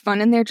it, and it's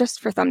fun, and they're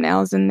just for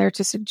thumbnails, and they're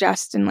to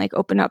suggest and like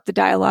open up the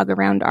dialogue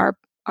around our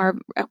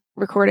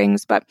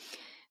recordings. But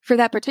for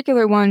that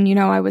particular one, you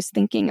know, I was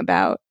thinking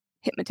about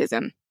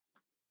hypnotism.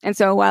 And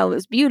so while it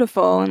was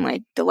beautiful and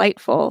like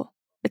delightful,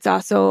 it's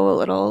also a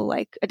little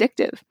like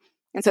addictive.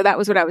 And so that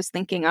was what I was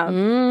thinking of.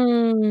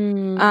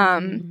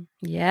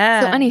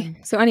 Yeah.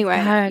 So anyway,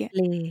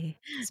 sparkly,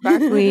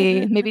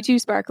 sparkly, maybe too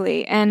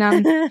sparkly, and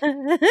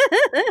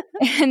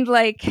and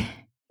like,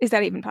 is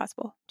that even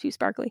possible? Too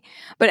sparkly?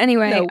 But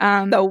anyway,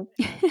 no.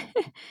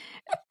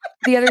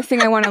 The other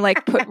thing I want to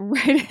like put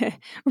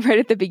right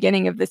at the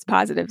beginning of this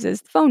positives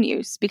is phone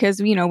use, because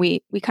you know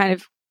we kind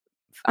of,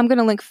 I'm going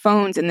to link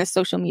phones in this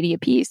social media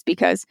piece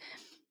because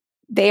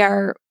they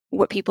are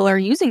what people are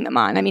using them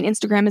on. I mean,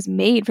 Instagram is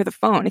made for the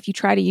phone. If you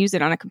try to use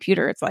it on a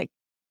computer, it's like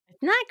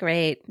not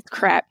great. It's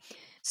crap.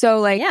 So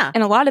like,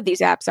 and a lot of these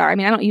apps are. I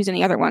mean, I don't use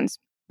any other ones,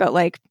 but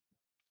like,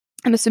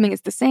 I'm assuming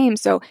it's the same.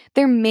 So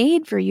they're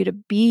made for you to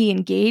be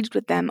engaged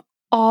with them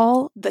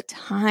all the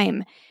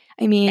time.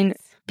 I mean,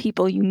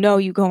 people, you know,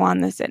 you go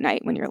on this at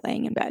night when you're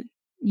laying in bed.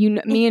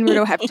 Me and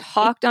Rudo have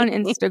talked on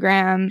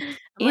Instagram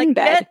in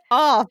bed. Get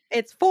off.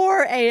 It's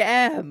 4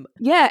 a.m.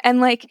 Yeah.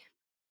 And like,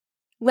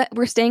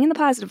 we're staying in the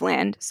positive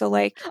land. So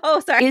like,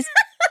 sorry.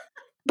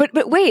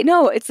 But wait,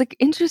 no, it's like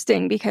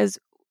interesting because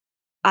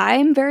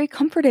I'm very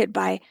comforted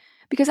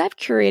because I've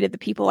curated the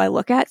people I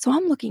look at. So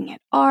I'm looking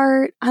at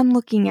art. I'm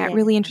looking at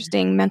really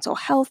interesting mental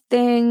health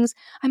things.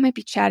 I might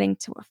be chatting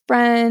to a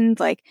friend.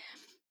 Like,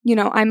 you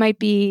know, I might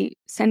be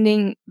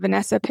sending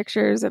Vanessa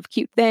pictures of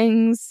cute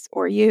things,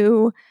 or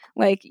you.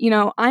 Like, you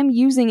know, I'm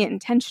using it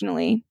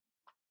intentionally.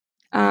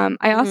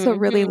 I also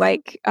really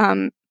like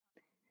ASMR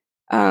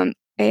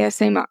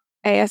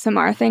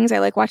things. I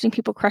like watching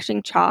people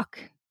crushing chalk.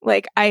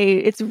 Like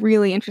it's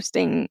really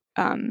interesting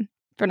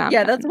phenomenon.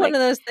 Yeah, that's one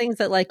of those things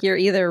that like you're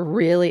either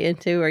really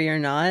into or you're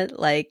not.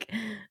 Like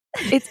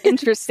it's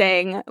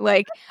interesting.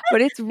 Like,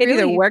 but it's really, it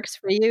either works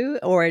for you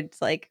or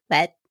it's like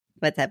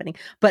what's happening.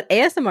 But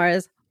ASMR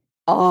is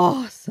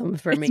awesome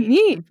for me.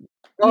 Me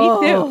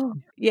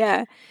too.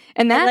 Yeah.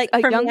 And that's I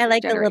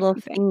like the little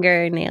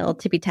fingernail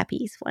tippy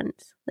tappies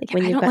ones. Like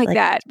when I don't like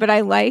that, but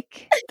I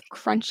like the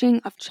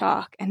crunching of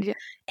chalk and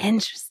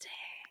interesting.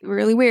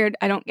 Really weird.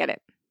 I don't get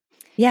it.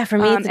 Yeah, for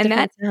me it's a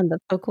different sound.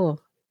 That's so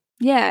cool.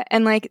 Yeah,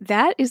 and like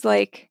that is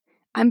like,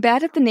 I'm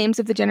bad at the names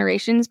of the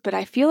generations, but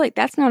I feel like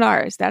that's not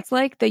ours. That's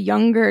like the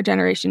younger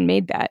generation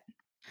made that.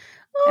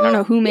 I don't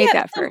know who made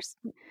that first.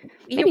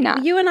 Maybe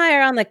not. You and I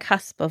are on the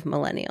cusp of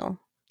millennial.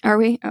 Are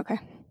we? Okay.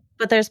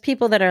 But there's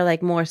people that are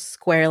like more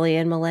squarely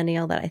in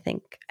millennial that I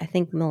think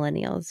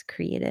millennials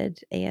created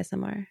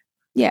ASMR.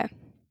 Yeah.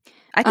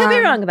 I could be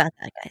wrong about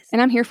that, guys.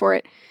 And I'm here for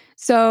it.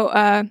 So,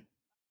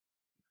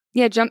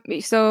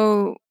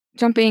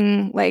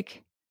 jumping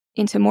like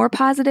into more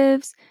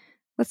positives,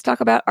 let's talk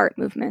about art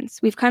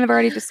movements. We've kind of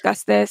already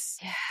discussed this.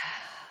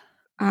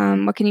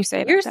 Yeah. What can you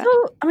say about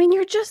that?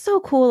 You're just so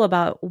cool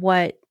about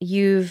what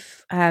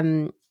you've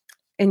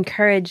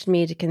encouraged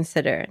me to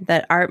consider,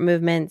 that art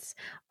movements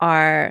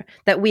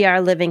that we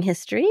are living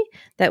history,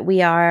 that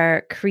we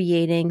are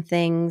creating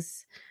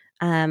things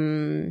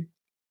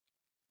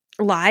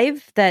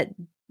live, that,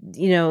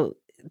 you know,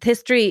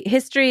 history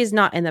is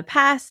not in the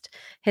past.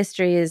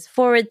 History is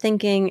forward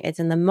thinking. It's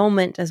in the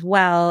moment as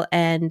well.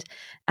 And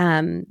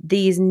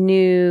these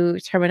new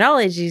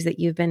terminologies that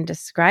you've been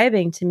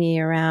describing to me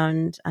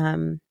around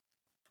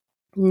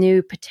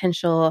new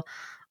potential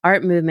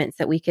art movements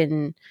that we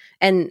can,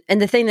 and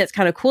the thing that's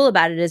kind of cool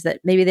about it is that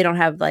maybe they don't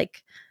have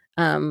like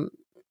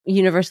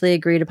universally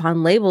agreed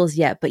upon labels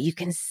yet, but you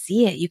can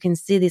see it. You can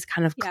see these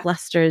kind of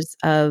clusters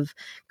of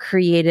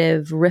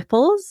creative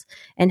ripples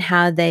and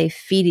how they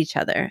feed each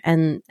other.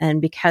 And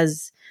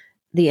because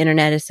the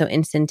internet is so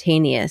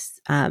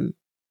instantaneous,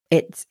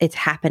 it's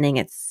happening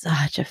at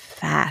such a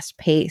fast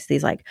pace,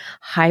 these like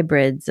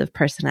hybrids of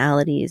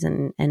personalities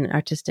and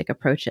artistic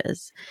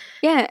approaches.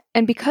 Yeah.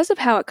 And because of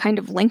how it kind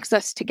of links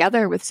us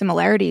together with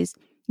similarities,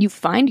 you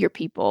find your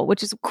people,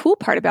 which is a cool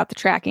part about the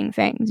tracking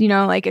things, you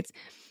know, like it's,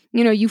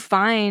 you know, you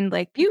find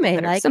like you may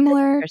like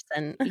similar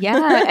person.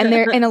 Yeah.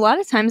 And a lot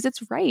of times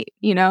it's right,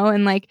 you know,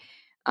 and like,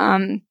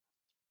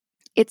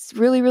 it's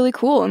really, really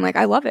cool. And like,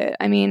 I love it.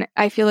 I mean,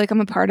 I feel like I'm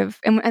a part of,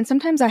 and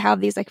sometimes I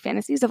have these like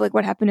fantasies of like,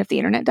 what happened if the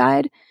internet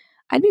died?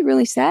 I'd be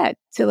really sad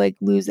to like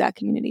lose that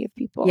community of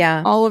people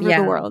all over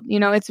the world. You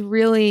know, it's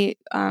really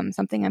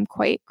something I'm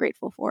quite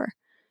grateful for.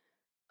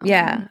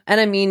 Yeah.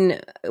 And I mean,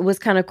 it was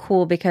kind of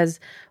cool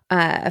because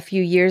a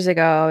few years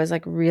ago, I was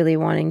like really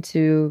wanting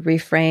to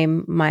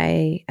reframe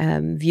my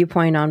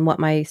viewpoint on what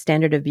my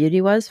standard of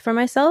beauty was for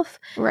myself.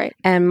 Right.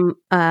 And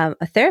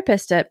a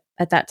therapist at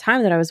that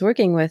time that I was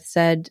working with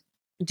said,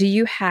 do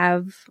you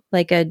have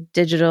like a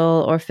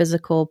digital or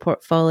physical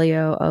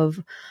portfolio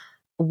of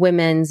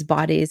women's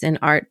bodies in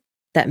art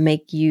that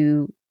make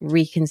you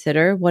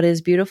reconsider what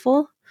is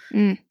beautiful.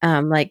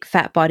 Like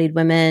fat-bodied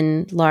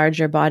women,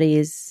 larger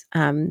bodies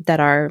that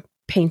are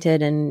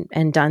painted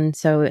and done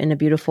so in a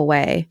beautiful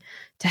way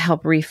to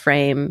help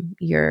reframe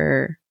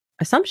your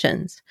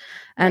assumptions.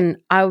 And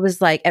I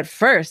was like, at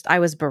first, I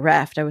was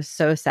bereft. I was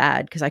so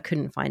sad because I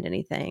couldn't find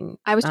anything.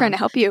 I was trying to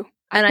help you.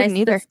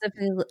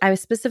 I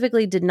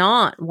specifically did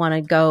not want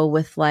to go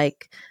with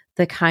like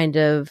the kind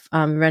of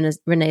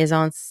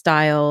Renaissance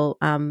style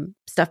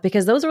stuff,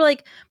 because those were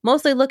like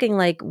mostly looking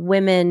like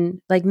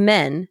women, like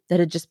men that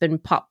had just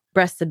been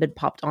breasts had been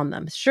popped on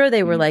them. Sure,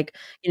 they were like,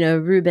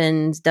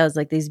 Rubens does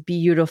like these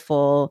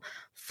beautiful,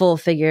 full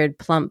figured,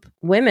 plump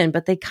women,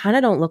 but they kind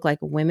of don't look like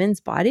women's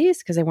bodies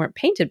because they weren't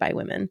painted by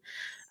women.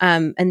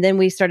 And then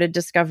we started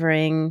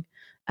discovering,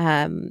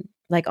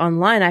 like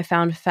online, I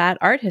found fat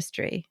art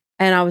history.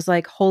 And I was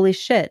like, holy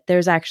shit,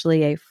 there's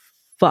actually a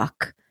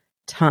fuck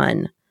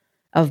ton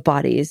of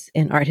bodies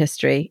in art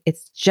history.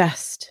 It's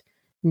just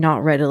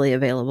not readily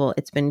available.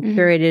 It's been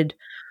curated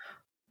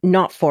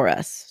not for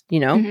us,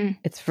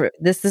 It's for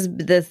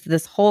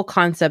this whole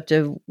concept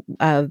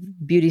of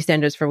beauty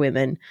standards for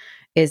women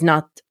is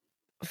not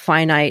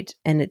finite,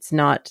 and it's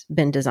not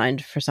been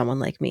designed for someone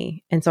like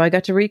me. And so I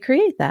got to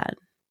recreate that.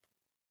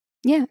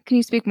 Yeah. Can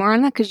you speak more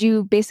on that? Because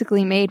you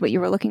basically made what you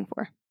were looking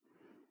for.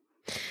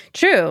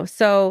 True.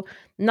 So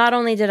not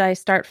only did I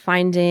start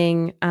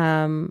finding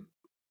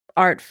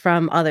art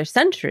from other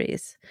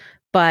centuries,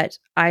 but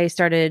I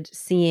started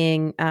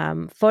seeing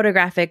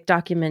photographic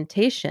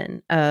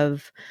documentation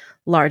of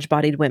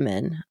large-bodied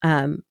women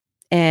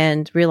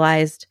and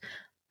realized,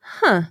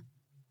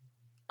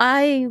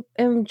 I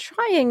am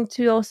trying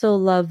to also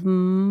love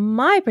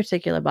my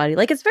particular body.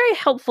 Like, it's very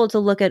helpful to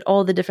look at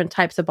all the different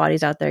types of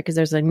bodies out there because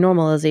there's a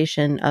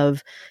normalization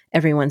of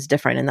everyone's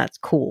different, and that's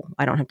cool.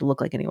 I don't have to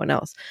look like anyone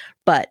else.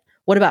 But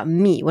what about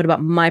me? What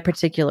about my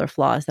particular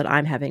flaws that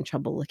I'm having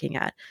trouble looking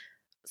at?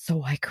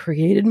 So I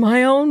created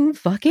my own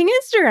fucking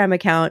Instagram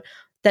account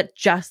that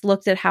just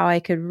looked at how I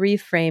could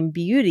reframe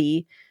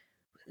beauty,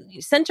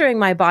 centering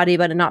my body,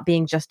 but it not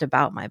being just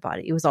about my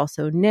body. It was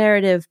also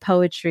narrative,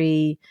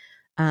 poetry,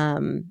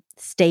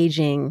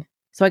 staging.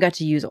 So I got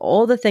to use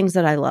all the things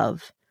that I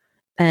love.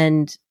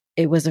 And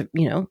it was,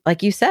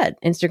 like you said,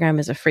 Instagram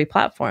is a free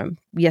platform.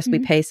 Yes, we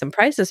pay some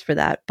prices for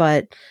that,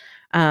 but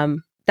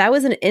that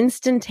was an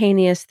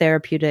instantaneous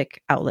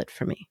therapeutic outlet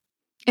for me.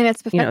 And it's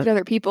affected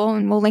other people,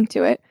 and we'll link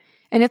to it.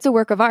 And it's a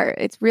work of art.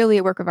 It's really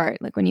a work of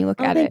art. Like when you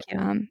look at it,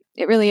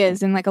 it really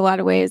is. In like a lot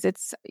of ways,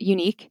 it's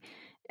unique.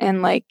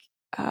 And like,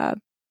 I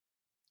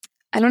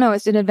don't know,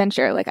 it's an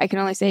adventure. Like I can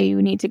only say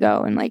you need to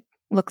go and like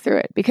look through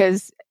it,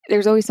 because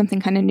there's always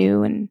something kind of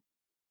new and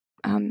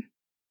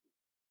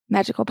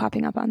magical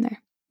popping up on there.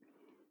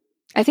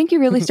 I think you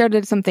really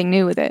started something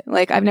new with it.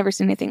 Like I've never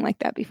seen anything like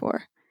that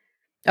before.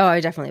 Oh, I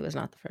definitely was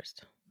not the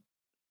first.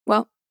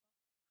 Well,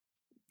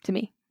 to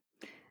me.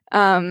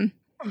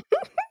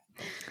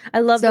 I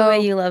love the way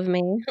you love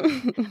me.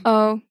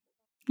 Oh,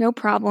 no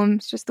problem.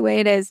 It's just the way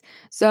it is.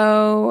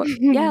 So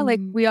yeah, like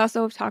we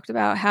also have talked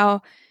about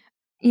how,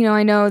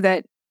 I know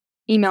that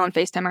email and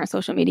FaceTime are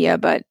social media,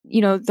 but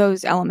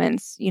those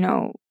elements,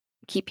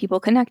 keep people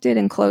connected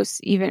and close,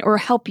 even, or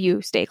help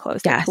you stay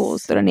close. Yes.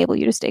 Tools that enable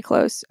you to stay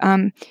close.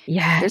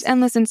 There's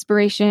endless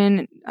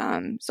inspiration.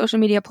 Social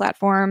media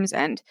platforms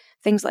and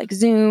things like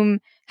Zoom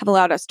have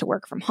allowed us to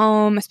work from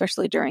home,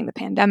 especially during the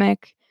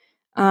pandemic.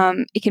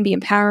 It can be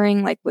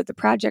empowering, like with the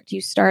project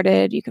you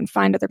started. You can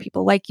find other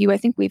people like you. I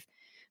think we've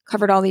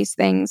covered all these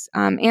things.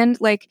 And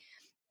like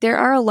there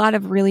are a lot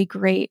of really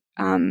great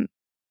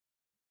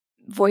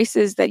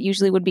voices that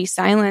usually would be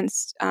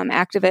silenced,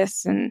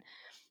 activists. And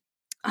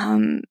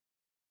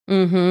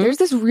there's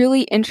this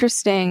really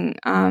interesting,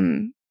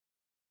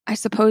 I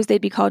suppose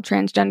they'd be called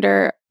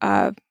transgender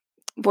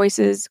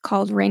voices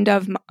called Rain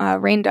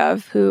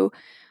Dove, who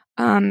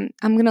I'm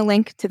going to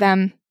link to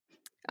them,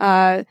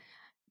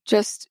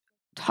 just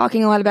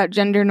talking a lot about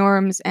gender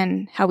norms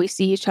and how we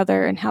see each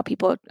other and how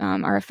people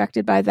are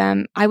affected by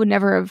them. I would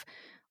never have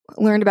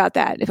learned about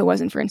that if it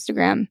wasn't for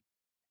Instagram.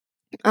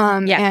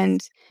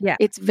 And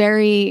it's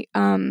very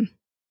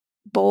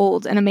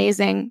bold and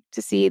amazing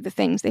to see the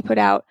things they put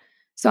out.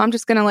 So I'm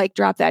just going to like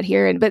drop that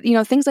here. But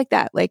things like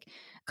that, like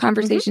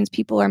conversations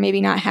people are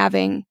maybe not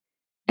having,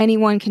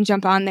 anyone can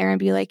jump on there and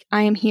be like,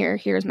 I am here.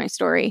 Here's my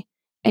story.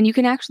 And you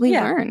can actually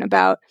learn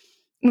about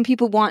when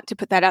people want to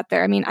put that out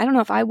there. I mean, I don't know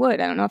if I would.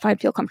 I don't know if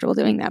I'd feel comfortable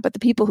doing that. But the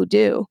people who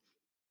do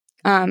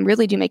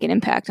really do make an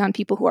impact on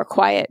people who are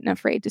quiet and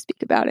afraid to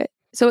speak about it.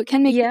 So it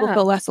can make people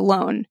feel less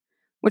alone,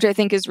 which I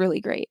think is really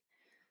great.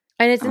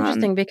 And it's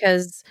interesting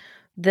because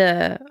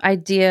the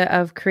idea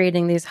of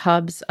creating these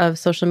hubs of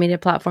social media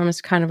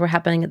platforms kind of were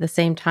happening at the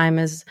same time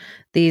as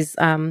these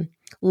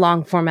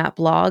long format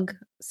blog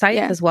sites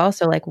as well.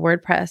 So like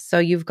WordPress. So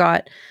you've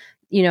got,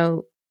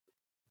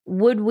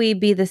 would we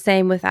be the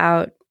same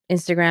without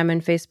Instagram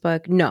and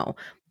Facebook? No.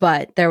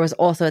 But there was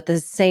also at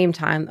the same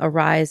time a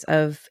rise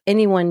of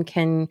anyone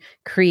can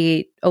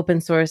create open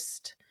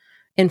sourced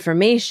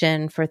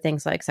information for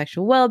things like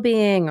sexual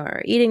well-being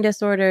or eating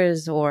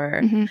disorders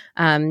or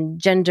Mm-hmm.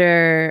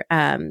 gender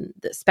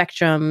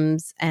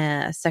spectrums,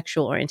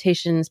 sexual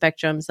orientation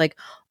spectrums, like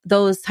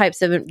those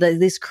types of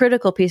these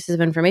critical pieces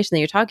of information that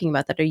you're talking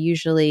about that are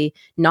usually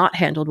not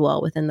handled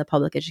well within the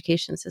public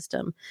education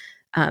system.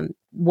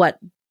 What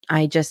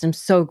I just am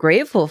so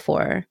grateful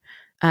for,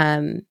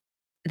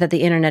 that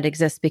the internet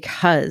exists,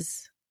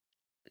 because,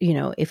 you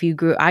know,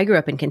 I grew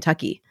up in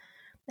Kentucky,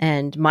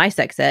 and my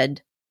sex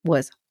ed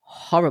was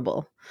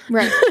horrible.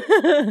 Right.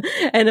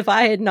 And if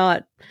I had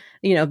not,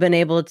 you know, been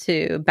able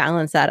to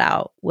balance that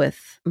out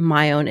with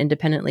my own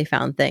independently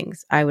found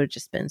things, I would have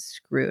just been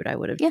screwed. I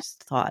would have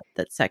just thought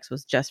that sex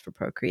was just for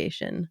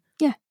procreation.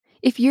 Yeah.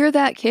 If you're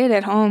that kid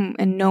at home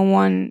and no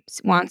one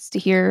wants to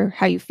hear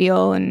how you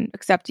feel and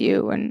accept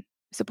you and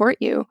support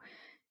you,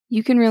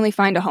 you can really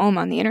find a home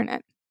on the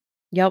internet.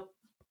 Yep.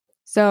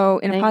 So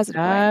in a Thank positive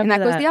way. God And that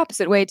for goes that. the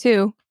opposite way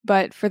too.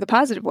 But for the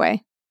positive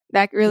way,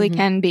 that really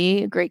can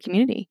be a great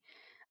community.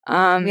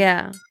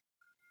 Yeah.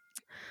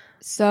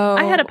 So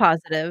I had a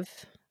positive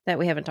that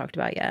we haven't talked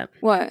about yet.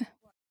 What?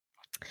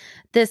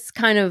 This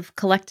kind of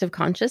collective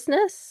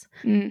consciousness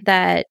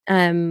that,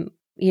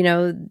 you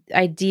know,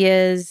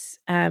 ideas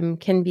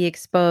can be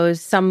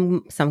exposed.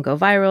 Some go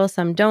viral,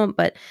 some don't.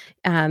 But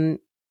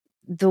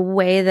the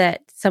way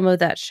that some of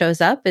that shows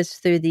up is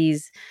through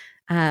these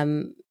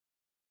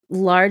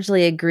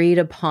largely agreed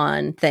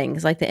upon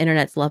things, like the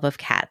internet's love of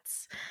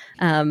cats.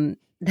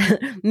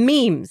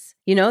 Memes,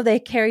 you know, they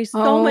carry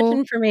so much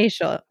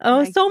information.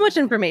 So much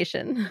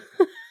information.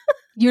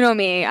 You know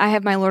me. I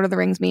have my Lord of the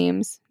Rings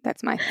memes.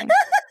 That's my thing.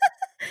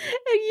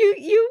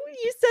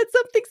 You said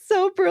something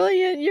so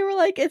brilliant. You were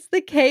like, it's the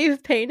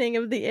cave painting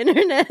of the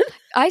internet.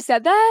 I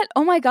said that?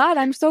 Oh my God,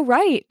 I'm so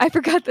right. I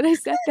forgot that I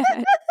said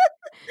that.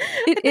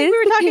 I think we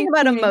were talking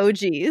about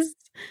emojis.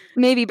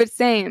 Maybe, but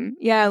same.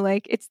 Yeah,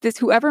 like it's this,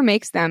 whoever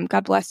makes them,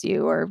 God bless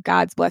you, or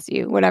God's bless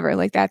you, whatever.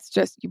 Like that's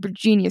just, you're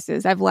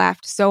geniuses. I've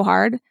laughed so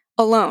hard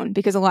alone,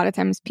 because a lot of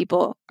times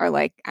people are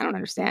like, I don't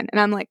understand. And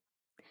I'm like,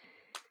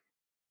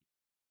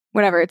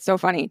 whatever, it's so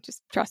funny.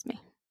 Just trust me.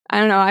 I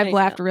don't know. I've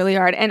laughed really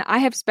hard. And I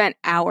have spent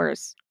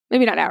hours,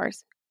 maybe not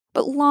hours,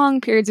 but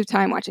long periods of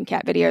time watching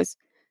cat videos.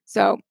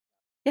 So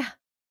yeah.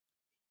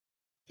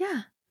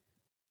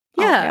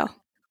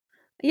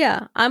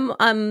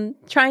 I'm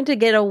trying to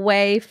get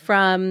away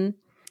from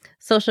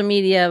social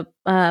media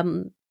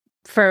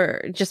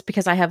for just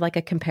because I have like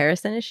a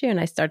comparison issue and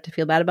I start to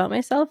feel bad about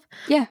myself.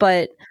 Yeah.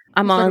 But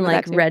I'm on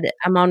like Reddit.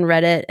 I'm on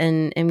Reddit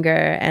and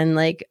Imgur, and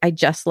like I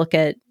just look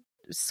at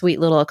sweet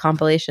little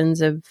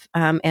compilations of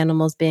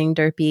animals being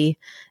derpy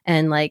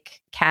and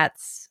like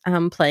cats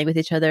playing with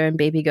each other and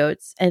baby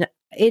goats, and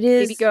it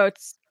is baby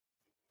goats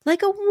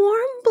like a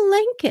warm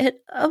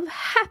blanket of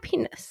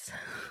happiness.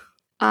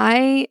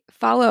 I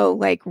follow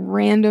like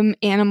random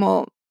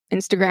animal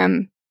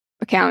Instagram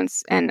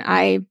accounts, and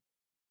I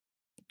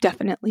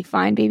definitely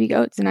find baby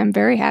goats, and I'm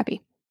very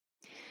happy.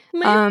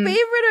 My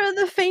favorite are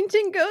the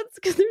fainting goats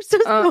because they're so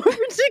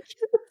ridiculous.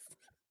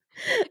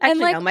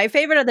 Actually, like, no, my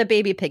favorite are the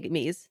baby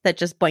pygmies that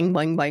just boing,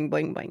 boing, boing,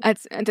 boing, boing.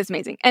 That's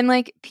amazing. And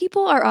like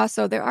people are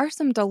also, there are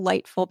some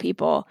delightful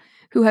people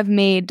who have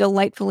made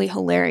delightfully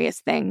hilarious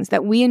things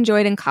that we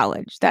enjoyed in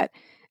college that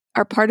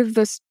are part of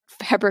this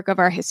fabric of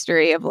our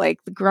history of like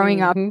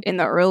growing up in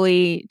the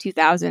early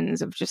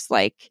 2000s of just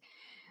like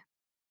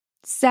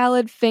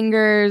salad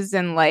fingers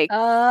and like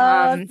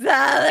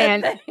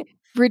and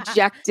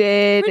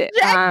rejected.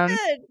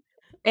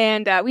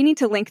 And we need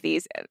to link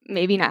these,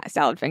 maybe not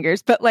salad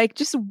fingers, but like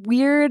just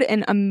weird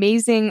and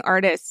amazing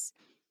artists.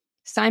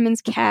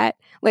 Simon's Cat,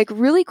 like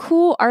really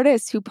cool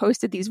artists who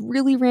posted these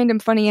really random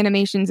funny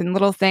animations and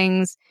little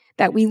things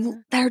that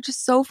are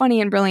just so funny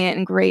and brilliant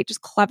and great,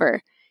 just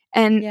clever.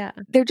 And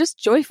they're just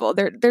joyful.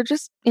 They're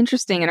just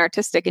interesting and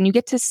artistic. And you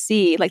get to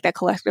see like that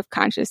collective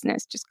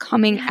consciousness just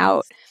coming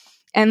out.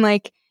 And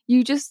like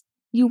you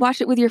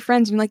watch it with your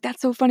friends and you're like,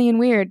 that's so funny and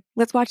weird.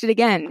 Let's watch it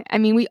again. I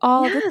mean, we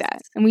all did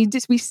that. And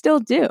we still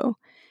do.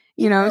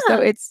 You know,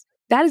 so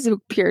that is a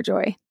pure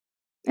joy.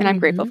 And I'm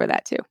grateful for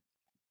that too.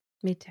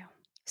 Me too.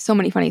 So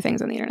many funny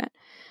things on the internet.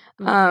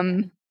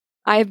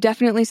 I have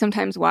definitely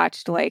sometimes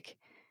watched like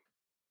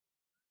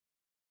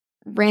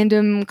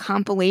random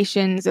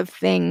compilations of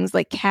things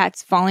like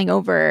cats falling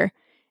over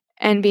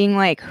and being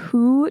like,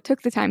 who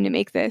took the time to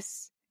make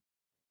this?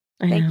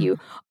 Thank you.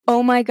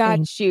 Oh my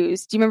God,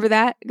 shoes. Do you remember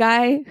that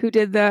guy who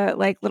did the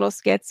like little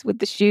skits with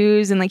the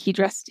shoes and like he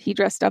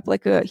dressed up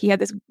like he had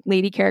this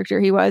lady character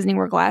and he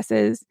wore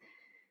glasses?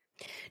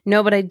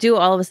 No, but I do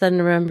all of a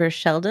sudden remember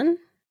Shelly,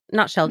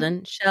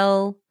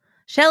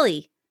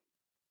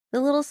 the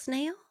little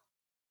snail.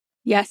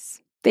 Yes.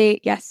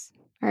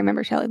 I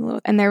remember Shelly the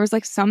little, and there was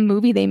like some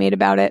movie they made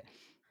about it.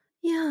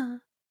 Yeah.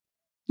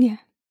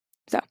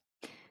 So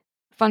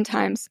fun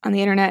times on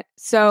the internet.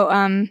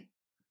 So,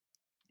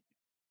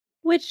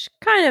 which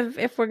kind of,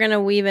 if we're going to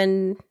weave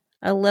in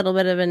a little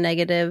bit of a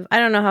negative, I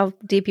don't know how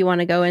deep you want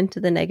to go into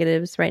the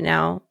negatives right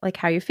now, like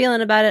how you're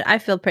feeling about it. I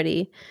feel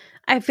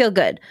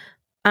good.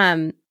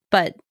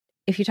 But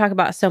if you talk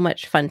about so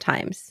much fun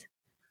times,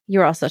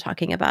 you're also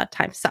talking about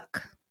time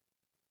suck.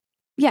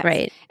 Yes.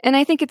 Right. And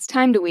I think it's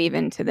time to weave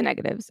into the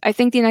negatives. I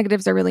think the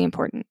negatives are really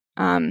important.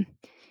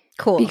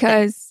 Cool.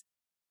 Because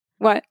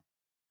what?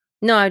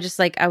 No, I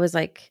was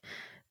like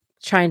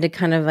trying to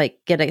kind of like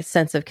get a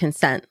sense of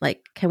consent.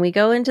 Like, can we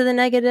go into the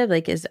negative?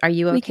 Like, are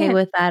you okay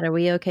with that? Are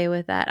we okay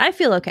with that? I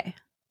feel okay.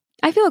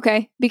 I feel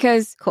okay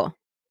because cool.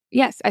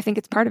 Yes, I think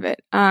it's part of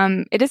it.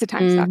 It is a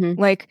time suck.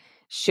 Like,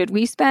 should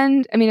we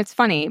spend, I mean, it's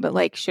funny, but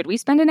like, should we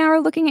spend an hour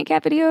looking at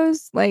cat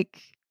videos?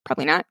 Like,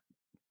 probably not.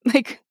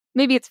 Like,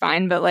 maybe it's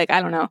fine, but like,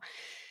 I don't know.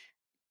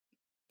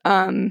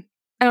 I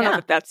don't know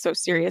if that's so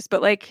serious,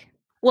 but like,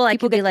 well, I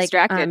could be like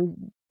distracted.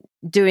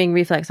 Doing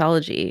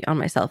reflexology on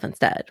myself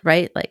instead,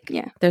 right? Like,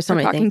 there's so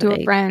many talking things.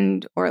 To a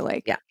friend or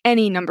like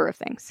any number of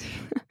things.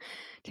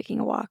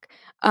 Taking a walk.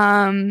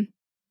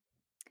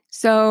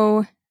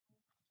 So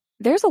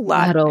there's a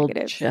lot that of old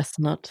negatives.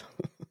 chestnut.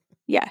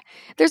 Yeah.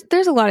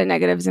 There's a lot of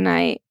negatives. And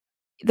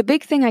the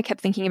big thing I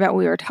kept thinking about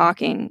when we were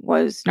talking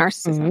was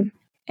narcissism.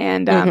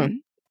 And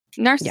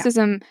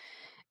narcissism,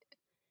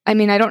 I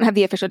mean, I don't have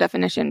the official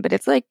definition, but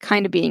it's like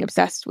kind of being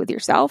obsessed with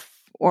yourself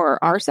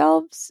or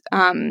ourselves.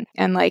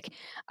 And like,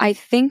 I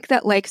think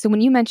that like, so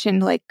when you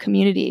mentioned like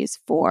communities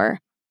for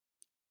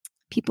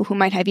people who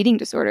might have eating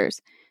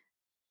disorders,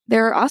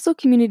 there are also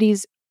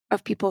communities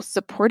of people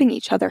supporting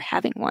each other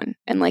having one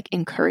and like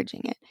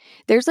encouraging it.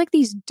 There's like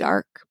these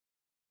dark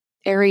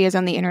areas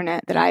on the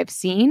internet that I've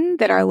seen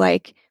that are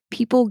like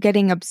people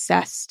getting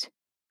obsessed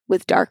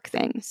with dark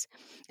things.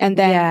 And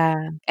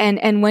then,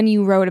 and when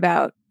you wrote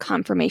about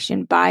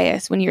confirmation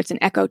bias, when it's an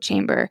echo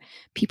chamber,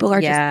 people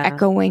are just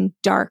echoing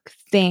dark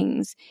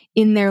things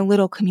in their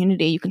little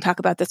community. You can talk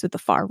about this with the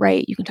far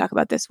right. You can talk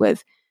about this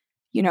with,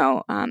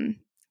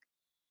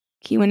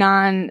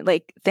 QAnon,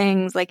 like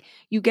things like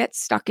you get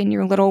stuck in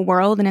your little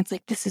world and it's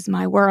like, this is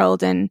my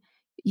world. And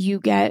you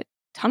get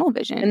tunnel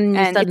vision. And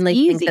you suddenly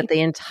think that the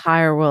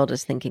entire world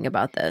is thinking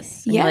about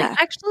this. And you're like,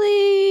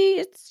 actually,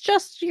 it's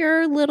just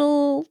your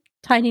little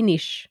tiny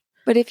niche.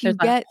 But if you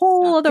get a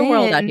whole other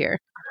world out here.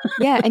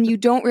 And you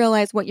don't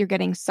realize what you're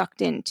getting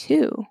sucked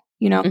into,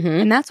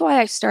 And that's why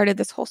I started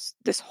this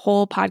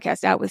whole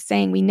podcast out with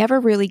saying we never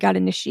really got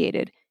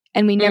initiated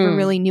and we never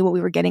really knew what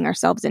we were getting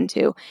ourselves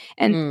into.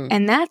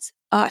 And that's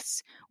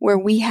us, where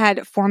we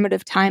had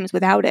formative times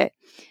without it.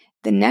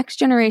 The next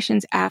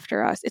generations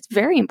after us, it's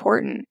very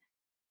important,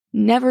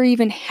 never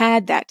even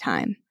had that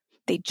time.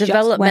 They just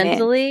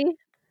developmentally, went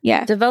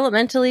in.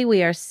 Developmentally,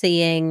 we are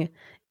seeing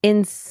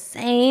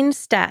insane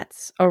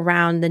stats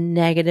around the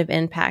negative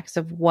impacts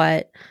of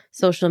what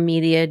social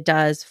media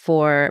does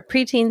for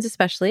preteens,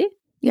 especially.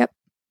 Yep.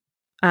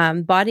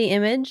 Body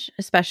image,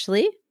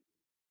 especially.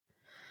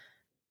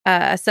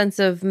 A sense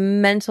of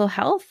mental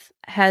health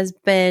has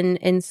been,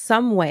 in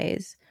some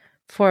ways,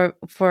 for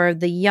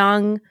the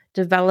young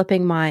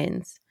developing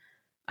minds,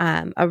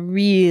 a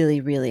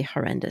really, really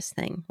horrendous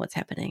thing. What's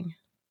happening?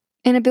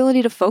 An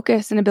ability to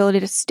focus, an ability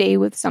to stay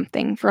with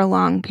something for a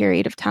long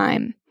period of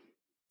time.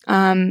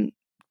 To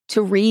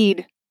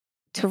read,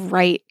 to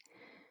write,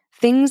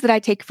 things that I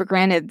take for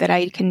granted that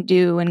I can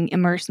do and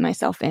immerse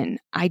myself in.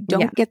 I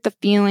don't get the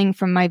feeling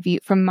from my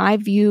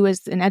view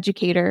as an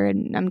educator,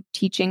 and I'm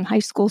teaching high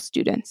school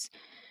students.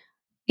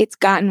 It's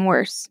gotten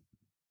worse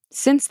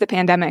since the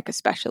pandemic,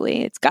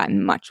 especially. It's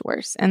gotten much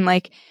worse, and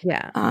like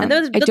and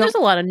there's a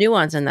lot of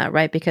nuance in that,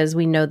 right? Because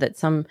we know that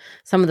some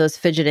of those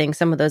fidgeting,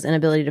 some of those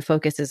inability to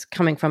focus is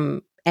coming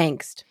from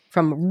angst.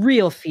 From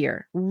real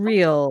fear,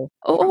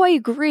 I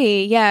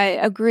agree. Yeah, I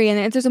agree.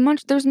 And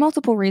there's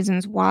multiple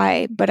reasons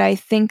why, but I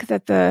think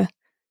that the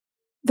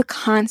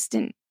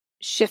constant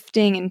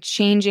shifting and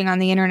changing on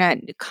the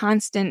internet,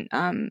 constant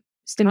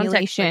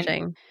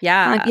stimulation,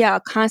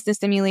 constant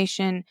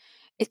stimulation.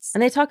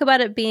 And they talk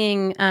about it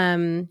being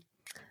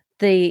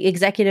the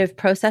executive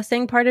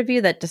processing part of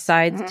you that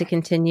decides to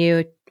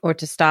continue or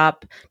to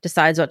stop,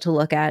 decides what to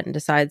look at and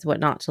decides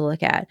what not to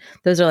look at.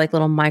 Those are like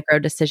little micro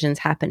decisions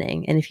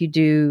happening. And if you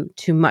do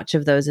too much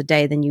of those a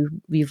day, then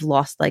you've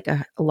lost like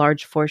a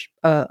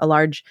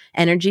large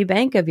energy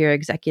bank of your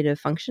executive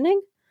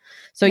functioning.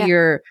 So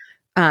you're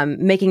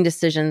making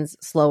decisions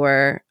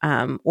slower,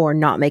 or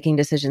not making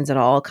decisions at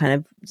all, kind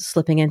of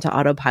slipping into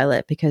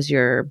autopilot because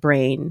your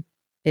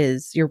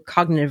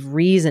cognitive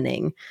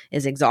reasoning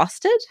is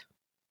exhausted.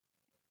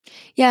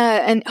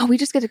 Yeah, and we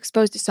just get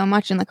exposed to so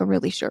much in like a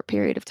really short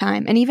period of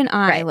time. And even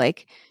I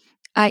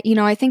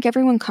think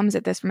everyone comes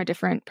at this from a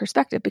different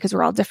perspective because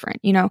we're all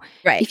different,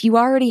 Right. If you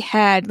already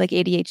had like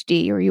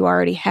ADHD or you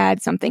already had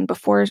something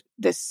before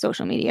this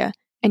social media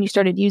and you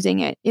started using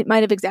it, it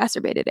might have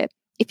exacerbated it.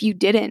 If you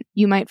didn't,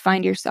 you might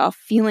find yourself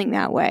feeling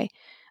that way.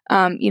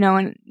 And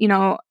then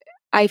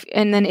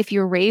if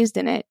you're raised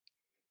in it,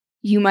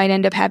 you might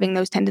end up having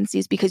those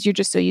tendencies because you're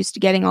just so used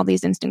to getting all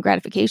these instant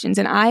gratifications.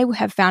 And I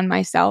have found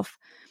myself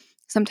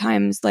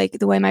sometimes, like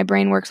the way my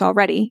brain works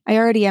already, I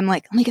already am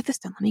like, let me get this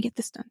done.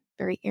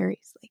 Very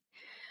Aries. Like,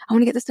 I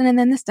want to get this done and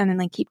then this done and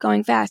like keep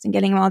going fast and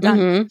getting them all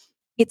done.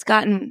 It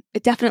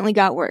definitely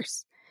got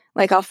worse.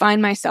 Like I'll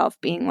find myself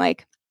being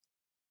like,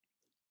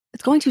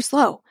 it's going too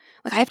slow.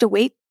 Like I have to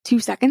wait 2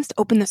 seconds to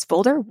open this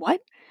folder?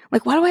 What?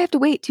 Like, why do I have to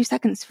wait 2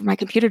 seconds for my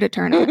computer to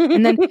turn on?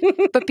 And then,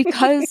 but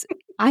because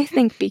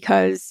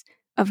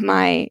of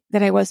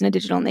that I wasn't a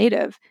digital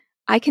native,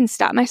 I can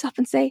stop myself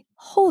and say,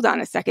 hold on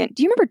a second.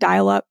 Do you remember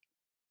dial-up?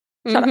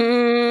 Shut up.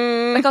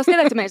 Like, I'll say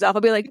that to myself.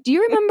 I'll be like, do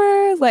you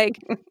remember like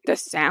the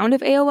sound of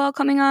AOL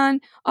coming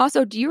on?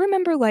 Also, do you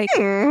remember like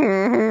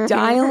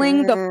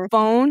dialing the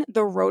phone,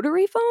 the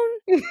rotary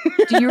phone?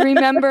 Do you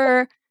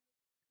remember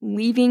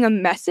leaving a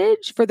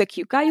message for the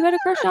cute guy you had a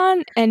crush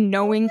on and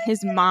knowing his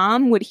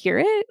mom would hear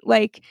it?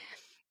 Like,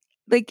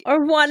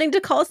 or wanting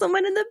to call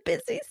someone in the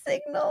busy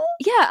signal.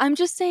 Yeah, I'm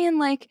just saying,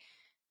 like,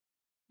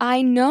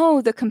 I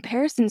know the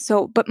comparison.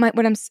 So, but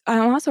what I'm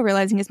also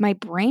realizing is my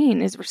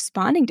brain is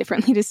responding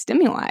differently to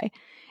stimuli.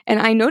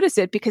 And I notice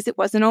it because it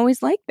wasn't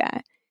always like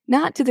that.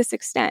 Not to this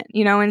extent,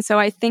 you know? And so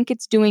I think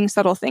it's doing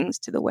subtle things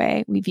to the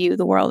way we view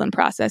the world and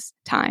process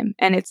time.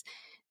 And it's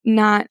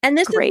not And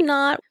this great. is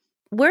not,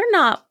 we're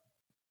not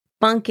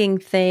bunking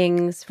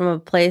things from a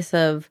place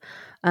of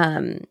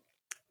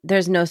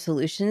there's no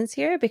solutions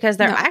here, because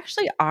there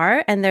actually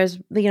are. And there's,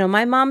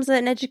 my mom's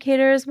an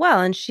educator as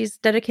well, and she's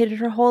dedicated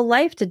her whole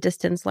life to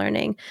distance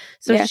learning.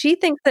 So she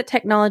thinks that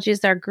technology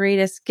is our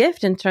greatest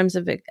gift in terms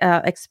of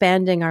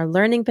expanding our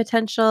learning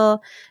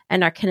potential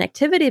and our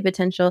connectivity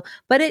potential.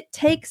 But it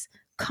takes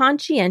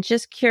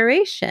conscientious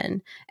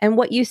curation. And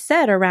what you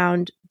said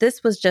around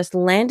this was just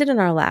landed in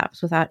our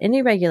laps without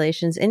any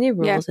regulations, any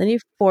rules, any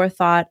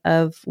forethought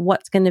of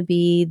what's going to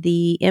be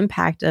the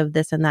impact of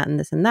this and that and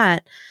this and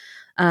that.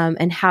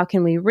 And how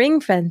can we ring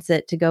fence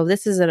it to go,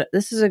 this is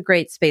a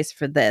great space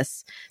for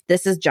this.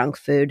 This is junk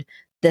food.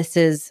 This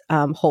is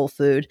whole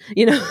food,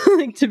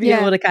 like to be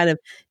able to kind of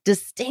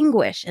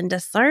distinguish and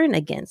discern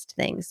against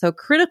things. So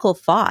critical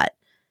thought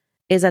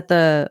is at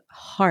the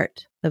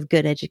heart of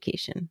good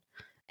education.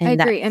 And I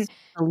agree. That's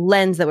the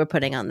lens that we're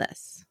putting on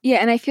this. Yeah.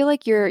 And I feel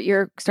like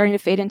you're starting to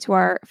fade into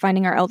our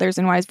finding our elders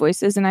and wise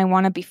voices. And I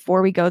want to,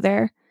 before we go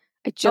there,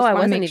 I just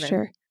want to make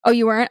sure. Oh,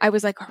 you weren't? I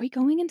was like, are we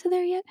going into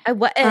there yet?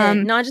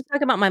 No, I just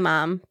talk about my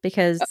mom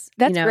because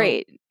that's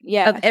great.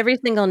 Yeah. Of every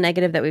single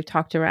negative that we've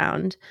talked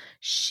around,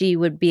 she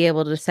would be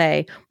able to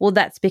say, well,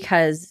 that's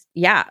because,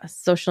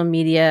 social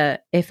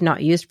media, if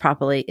not used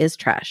properly, is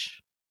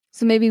trash.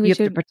 So maybe we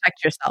should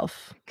protect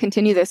yourself.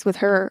 Continue this with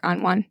her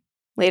on one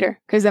later,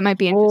 because that might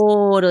be interesting.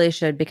 Totally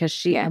should, because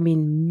she,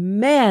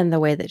 the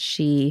way that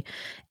she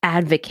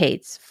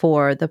advocates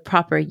for the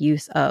proper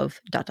use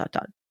of ...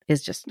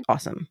 is just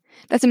awesome.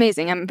 That's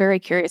amazing. I'm very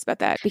curious about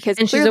that, because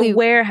she's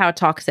aware how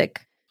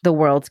toxic the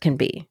world can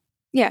be.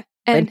 Yeah.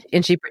 And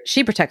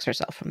she protects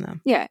herself from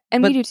them. Yeah.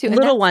 And we do too.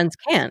 Little ones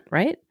can't,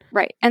 right?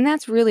 Right. And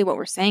that's really what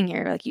we're saying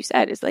here. Like you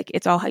said, is like,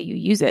 it's all how you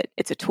use it.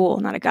 It's a tool,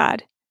 not a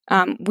god.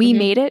 We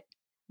made it.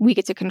 We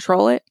get to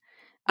control it.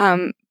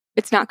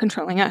 It's not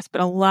controlling us,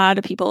 but a lot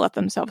of people let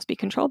themselves be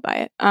controlled by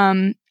it.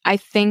 I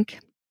think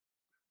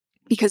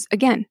because,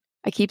 again,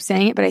 I keep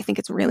saying it, but I think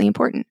it's really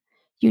important.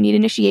 You need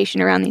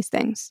initiation around these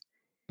things.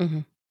 Mm-hmm.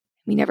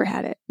 We never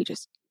had it. We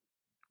just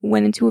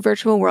went into a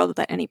virtual world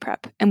without any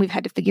prep, and we've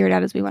had to figure it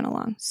out as we went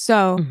along.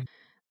 So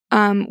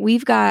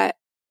we've got,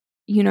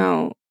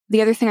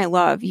 the other thing I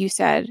love, you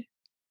said,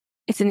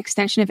 it's an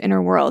extension of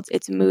inner worlds.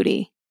 It's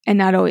moody and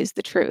not always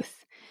the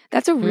truth.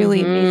 That's a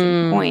really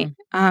amazing point.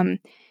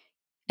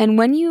 And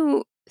when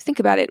you think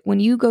about it, when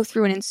you go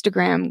through an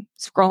Instagram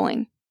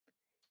scrolling,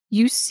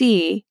 you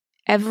see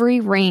every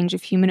range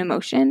of human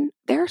emotion.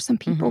 There are some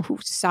people who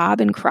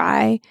sob and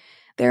cry.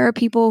 There are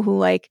people who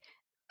like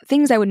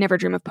things I would never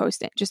dream of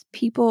posting. Just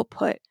people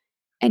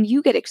and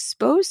you get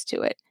exposed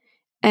to it.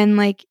 And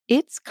like,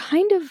 it's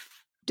kind of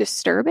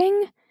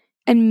disturbing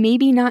and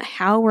maybe not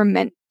how we're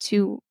meant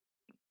to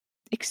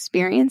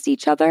experience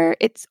each other.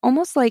 It's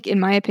almost like, in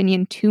my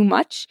opinion, too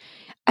much.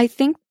 I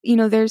think,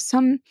 there's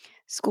some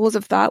schools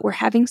of thought where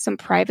having some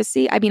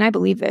privacy, I mean, I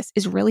believe this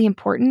is really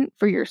important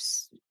for your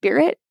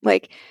spirit,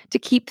 like to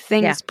keep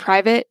things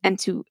private and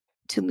to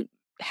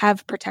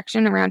have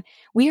protection around.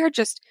 We are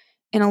just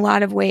in a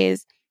lot of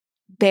ways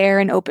bare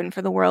and open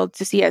for the world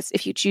to see us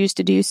if you choose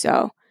to do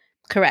so.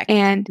 Correct.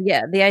 And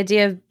the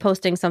idea of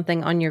posting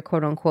something on your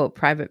quote unquote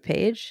private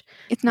page,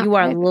 it's not you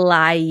private. Are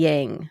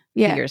lying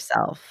to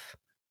yourself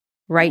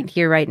right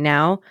here, right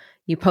now.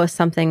 You post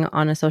something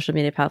on a social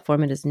media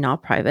platform, it is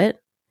not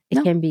private.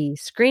 It can be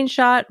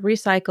screenshot,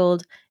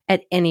 recycled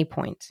at any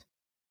point.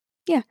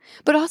 Yeah.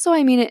 But also,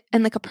 I mean it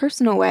in like a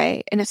personal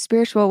way, in a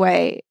spiritual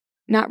way,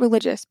 not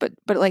religious, but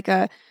like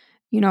a,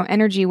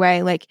 energy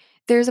way. Like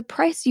there's a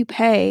price you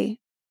pay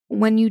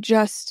when you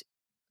just,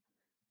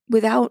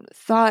 without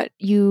thought,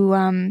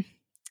 you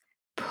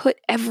put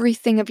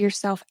everything of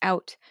yourself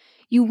out.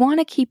 You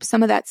want to keep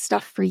some of that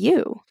stuff for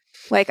you.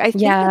 Like I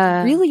think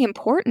that's really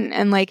important.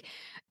 And like,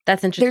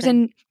 that's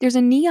interesting. There's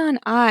a neon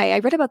eye. I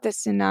read about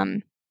this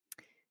in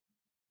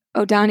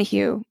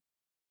O'Donohue,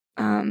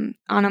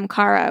 Anam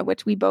Cara,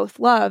 which we both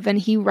love. And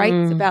he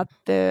writes about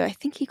I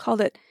think he called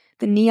it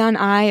the neon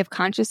eye of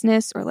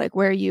consciousness, or like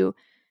where you're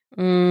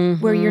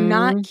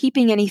not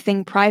keeping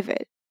anything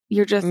private.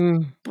 You're just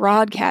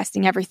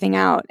broadcasting everything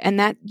out, and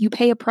that you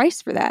pay a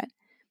price for that.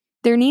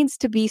 there needs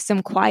to be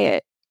some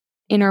quiet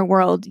inner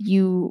world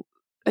you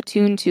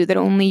attune to that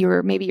only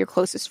maybe your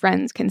closest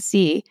friends can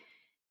see.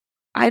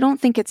 I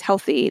don't think it's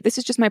healthy. This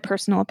is just my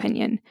personal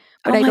opinion.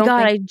 But oh my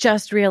God, I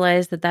just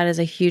realized that is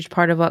a huge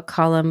part of what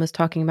Colin was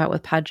talking about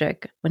with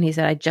Patrick when he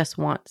said, I just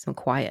want some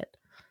quiet.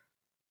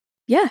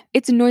 Yeah,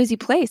 it's a noisy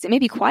place. It may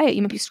be quiet.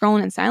 You might be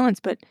scrolling in silence,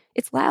 but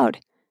it's loud.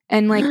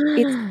 And like,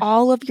 it's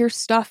all of your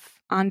stuff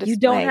on display. You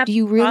don't have do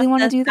you really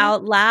want to do that?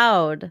 Out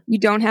loud. You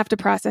don't have to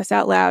process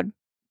out loud.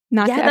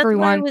 Not to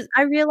everyone.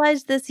 I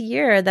realized this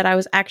year that I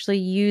was actually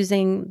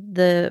using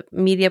the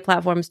media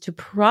platforms to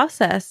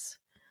process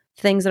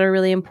things that are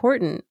really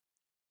important.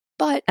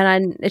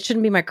 And it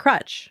shouldn't be my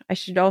crutch. I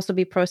should also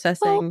be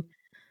processing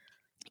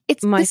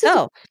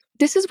myself.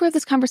 This is where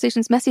this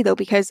conversation's messy, though,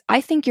 because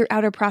I think your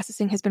outer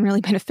processing has been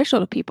really beneficial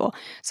to people.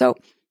 So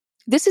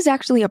this is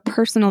actually a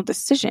personal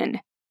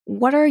decision.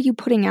 What are you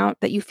putting out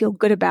that you feel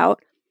good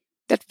about,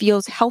 that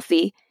feels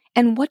healthy?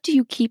 And what do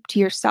you keep to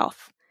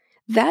yourself?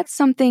 That's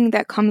something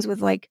that comes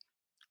with like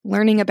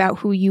learning about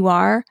who you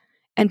are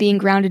and being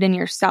grounded in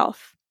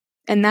yourself.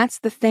 And that's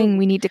the thing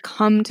we need to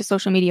come to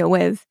social media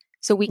with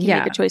so we can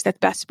make a choice that's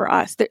best for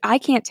us. I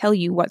can't tell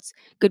you what's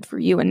good for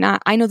you and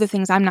not. I know the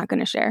things I'm not going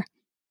to share.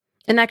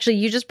 And actually,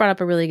 you just brought up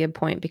a really good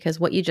point, because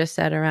what you just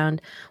said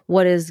around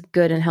what is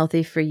good and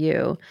healthy for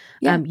you,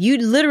 you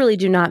literally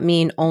do not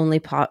mean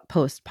only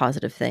post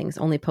positive things,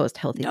 only post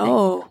healthy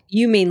things.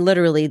 You mean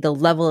literally the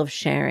level of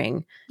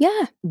sharing.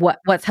 Yeah.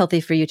 What's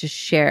healthy for you to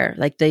share,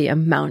 like the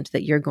amount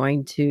that you're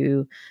going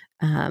to,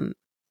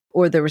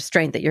 or the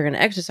restraint that you're going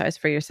to exercise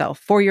for yourself,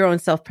 for your own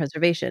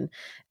self-preservation.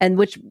 And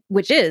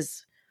which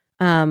is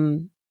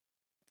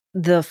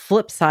the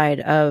flip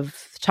side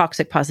of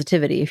toxic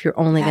positivity. If you're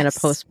only going to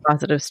post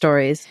positive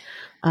stories.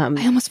 I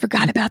almost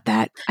forgot about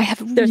that. I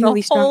have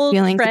really strong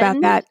feelings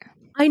about that.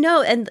 I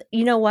know. And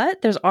you know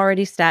what? There's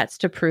already stats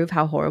to prove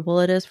how horrible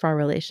it is for our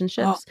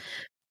relationships.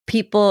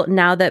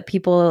 Now that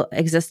people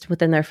exist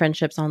within their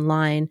friendships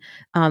online,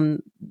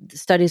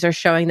 studies are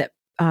showing that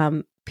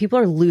people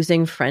are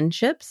losing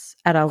friendships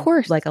at a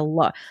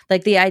lot.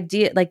 Like the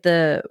idea, like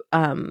the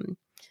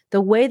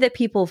way that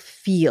people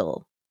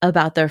feel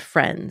about their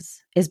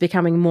friends is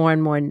becoming more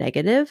and more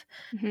negative.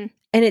 Mm-hmm.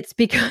 And it's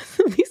because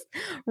of these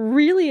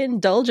really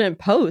indulgent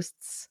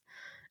posts.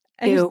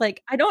 And it's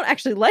like, I don't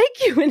actually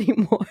like you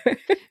anymore.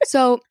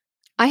 So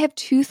I have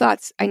two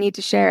thoughts I need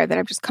to share that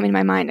have just come in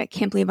my mind. I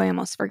can't believe I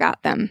almost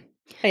forgot them.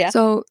 Oh, yeah.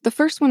 So the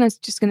first one is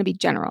just going to be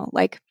general.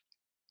 Like,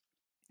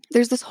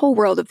 there's this whole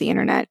world of the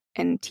internet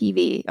and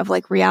TV of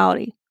like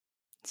reality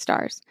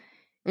stars.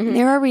 Mm-hmm. And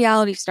there are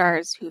reality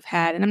stars who've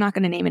had, and I'm not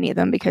going to name any of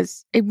them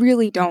because I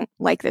really don't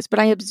like this, but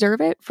I observe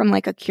it from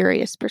like a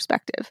curious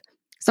perspective.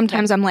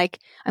 Sometimes I'm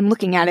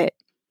looking at it.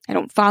 I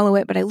don't follow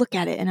it, but I look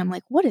at it and I'm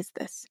like, what is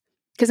this?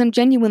 Because I'm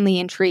genuinely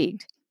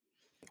intrigued.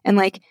 And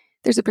like,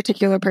 there's a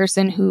particular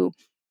person who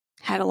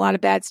had a lot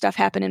of bad stuff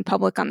happen in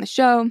public on the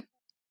show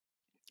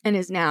and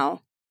is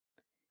now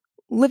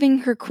living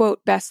her,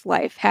 quote, best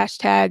life.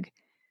 Hashtag,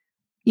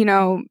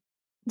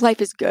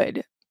 life is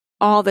good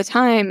all the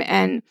time,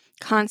 and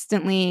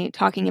constantly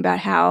talking about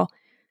how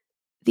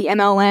the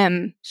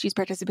MLM she's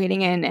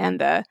participating in and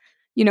the,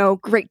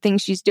 great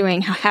things she's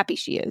doing, how happy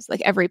she is,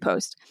 like every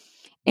post.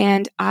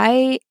 And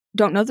I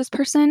don't know this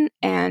person,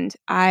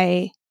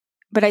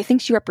 but I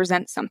think she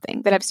represents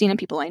something that I've seen in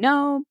people I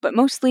know, but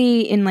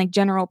mostly in like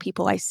general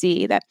people I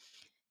see, that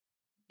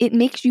it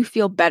makes you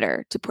feel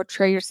better to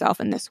portray yourself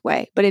in this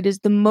way, but it is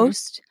the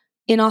most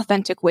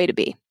inauthentic way to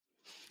be.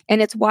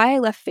 And it's why I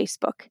left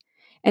Facebook.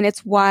 And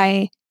it's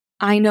why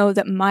I know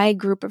that my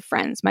group of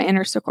friends, my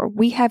inner circle,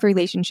 we have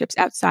relationships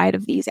outside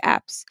of these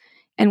apps,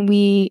 and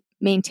we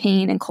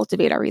maintain and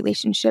cultivate our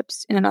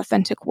relationships in an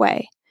authentic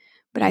way.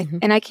 But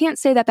I can't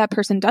say that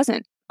person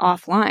doesn't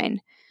offline,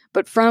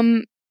 but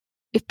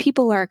if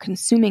people are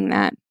consuming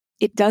that,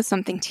 it does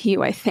something to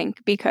you, I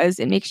think, because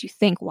it makes you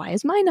think, why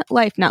is my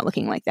life not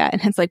looking like that?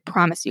 And it's like,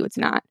 promise you it's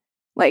not.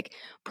 Like,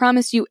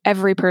 promise you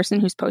every person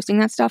who's posting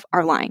that stuff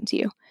are lying to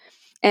you.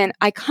 And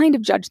I kind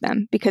of judge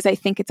them because I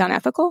think it's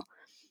unethical.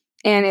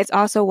 And it's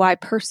also why,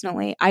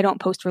 personally, I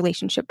don't post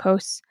relationship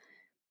posts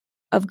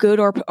of good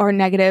or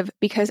negative,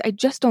 because I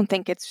just don't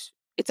think it's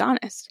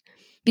honest.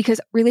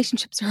 Because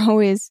relationships are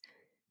always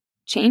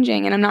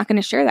changing, and I'm not going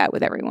to share that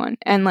with everyone.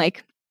 And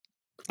like,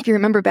 if you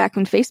remember back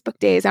when Facebook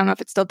days, I don't know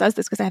if it still does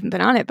this because I haven't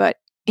been on it, but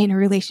in a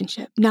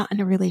relationship, not in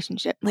a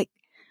relationship. Like,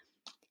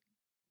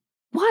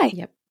 why?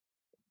 Yep.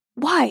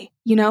 Why?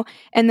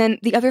 And then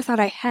the other thought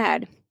I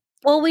had.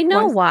 Well, we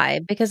know why,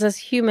 because as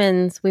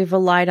humans, we've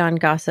relied on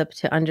gossip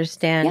to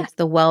understand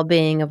the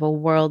well-being of a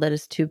world that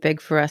is too big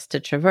for us to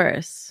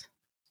traverse.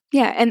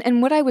 Yeah.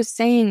 And what I was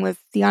saying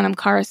with the Anam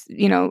Karas,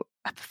 I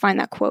have to find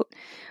that quote,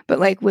 but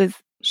like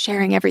with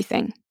sharing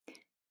everything,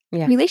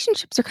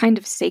 relationships are kind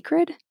of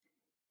sacred.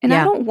 And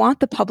I don't want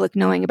the public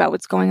knowing about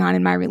what's going on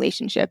in my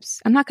relationships.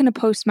 I'm not going to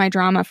post my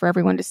drama for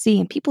everyone to see.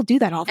 And people do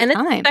that all the time.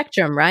 And it's a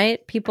spectrum,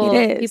 right? People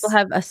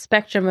have a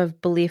spectrum of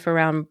belief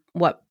around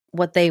what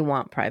they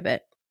want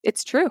private.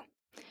 It's true.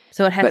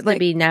 So it has But, to like,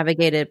 be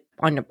navigated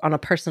on a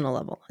personal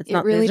level. It's it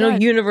not, really there's no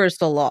does.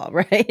 universal law,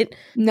 right?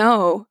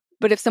 No,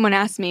 but if someone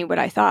asked me what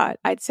I thought,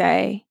 I'd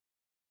say,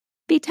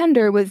 be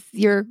tender with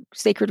your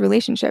sacred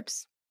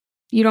relationships.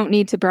 You don't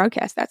need to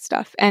broadcast that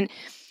stuff. And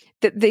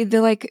the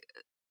like,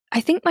 I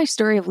think my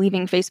story of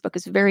leaving Facebook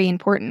is very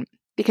important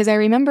because I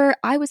remember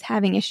I was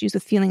having issues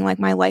with feeling like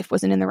my life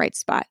wasn't in the right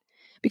spot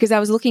because I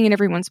was looking at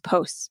everyone's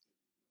posts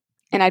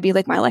and I'd be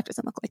like, my life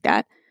doesn't look like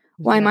that.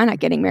 Why am I not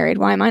getting married?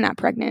 Why am I not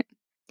pregnant?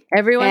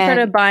 Everyone And-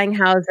 started buying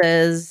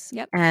houses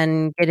Yep.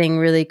 and getting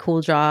really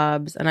cool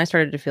jobs. And I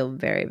started to feel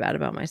very bad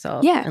about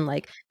myself. Yeah. And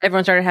like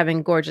everyone started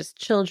having gorgeous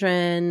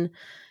children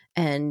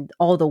and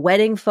all the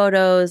wedding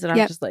photos. And I'm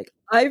Yep. just like,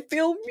 I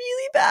feel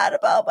really bad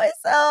about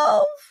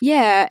myself.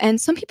 Yeah.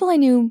 And some people I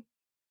knew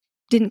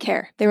didn't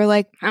care. They were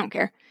like, I don't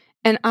care.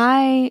 And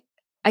I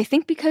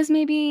think because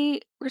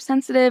maybe we're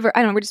sensitive or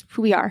I don't know, we're just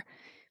who we are.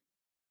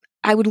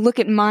 I would look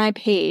at my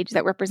page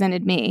that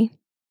represented me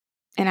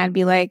and I'd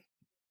be like,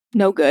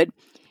 no good.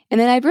 And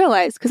then I'd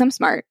realize, because I'm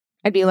smart,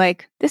 I'd be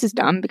like, this is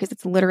dumb because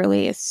it's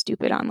literally a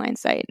stupid online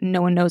site.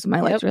 No one knows what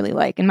my life's really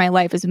like. And my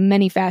life is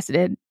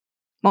many-faceted,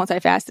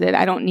 multifaceted.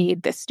 I don't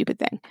need this stupid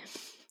thing.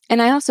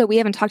 And we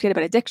haven't talked yet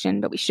about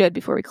addiction, but we should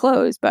before we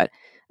close. But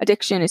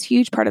addiction is a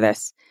huge part of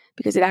this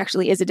because it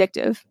actually is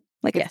addictive.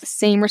 Like it's the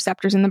same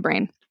receptors in the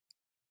brain.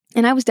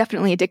 And I was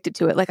definitely addicted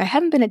to it. Like I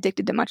haven't been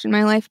addicted to much in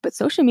my life, but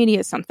social media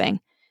is something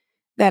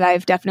that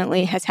I've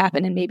definitely has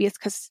happened. And maybe it's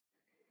because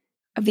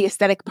of the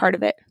aesthetic part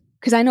of it.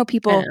 Because I know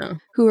people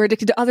who are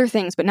addicted to other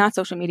things, but not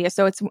social media.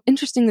 So it's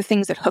interesting the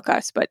things that hook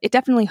us, but it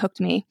definitely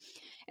hooked me.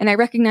 And I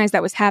recognized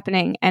that was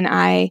happening. And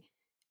I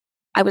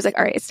was like,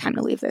 all right, it's time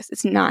to leave this.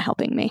 It's not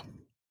helping me.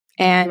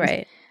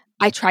 And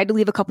I tried to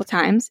leave a couple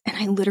times and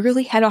I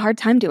literally had a hard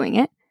time doing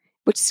it,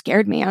 which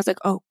scared me. I was like,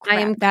 oh, crap.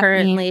 I am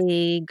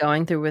currently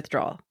going through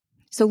withdrawal.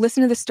 So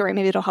listen to this story.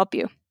 Maybe it'll help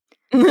you.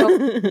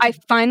 So I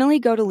finally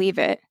go to leave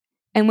it.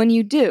 And when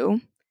you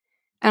do,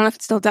 I don't know if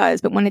it still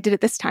does, but when I did it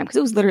this time, because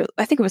it was literally,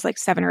 I think it was like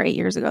 7 or 8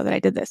 years ago that I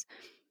did this,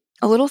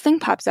 a little thing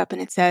pops up and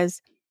it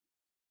says,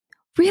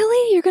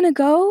 really? You're going to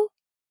go?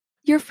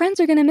 Your friends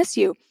are going to miss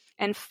you.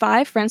 And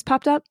 5 friends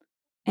popped up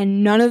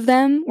and none of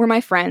them were my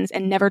friends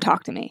and never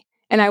talked to me.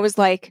 And I was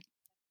like,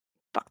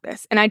 fuck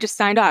this. And I just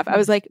signed off. I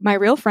was like, my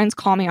real friends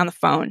call me on the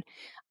phone.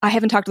 I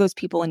haven't talked to those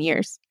people in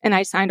years. And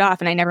I signed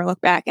off and I never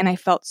looked back. And I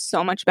felt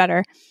so much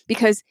better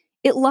because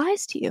it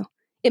lies to you.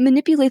 It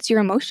manipulates your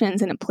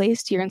emotions and it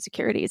plays to your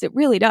insecurities. It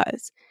really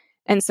does.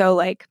 And so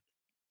like,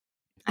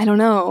 I don't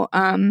know.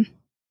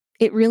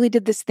 It really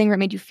did this thing where it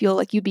made you feel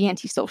like you'd be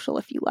antisocial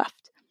if you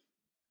left.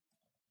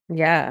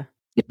 Yeah.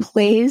 It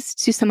plays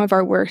to some of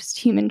our worst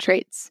human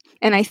traits.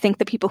 And I think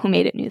the people who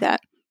made it knew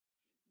that.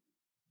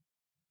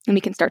 And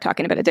we can start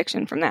talking about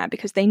addiction from that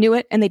because they knew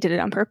it and they did it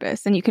on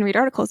purpose. And you can read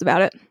articles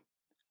about it.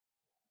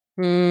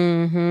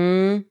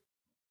 Mm-hmm.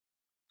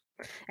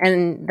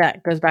 And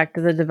that goes back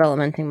to the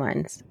developmenting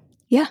minds.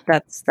 Yeah.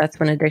 That's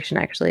when addiction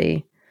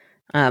actually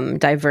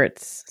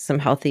diverts some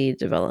healthy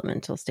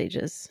developmental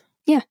stages.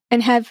 Yeah.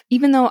 And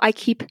even though I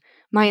keep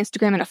my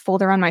Instagram in a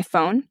folder on my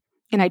phone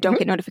and I don't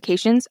get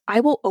notifications,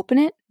 I will open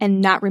it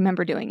and not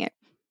remember doing it.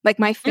 Like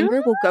my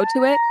finger will go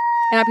to it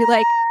and I'll be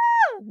like,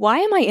 why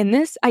am I in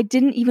this? I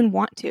didn't even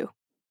want to.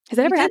 Has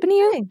that ever happened to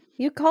you?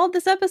 You called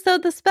this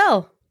episode The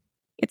Spell.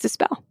 It's a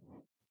spell.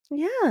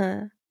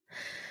 Yeah.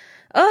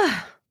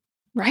 Oh,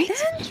 right?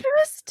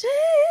 Interesting.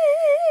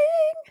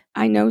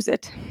 I knows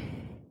it.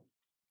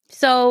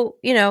 So,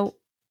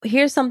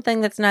 here's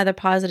something that's neither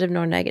positive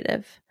nor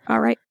negative. All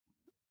right.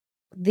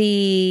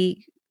 The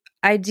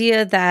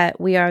idea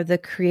that we are the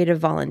creative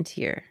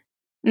volunteer,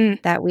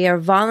 that we are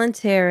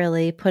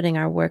voluntarily putting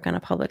our work on a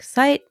public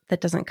site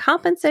that doesn't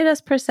compensate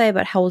us per se,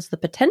 but holds the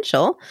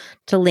potential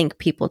to link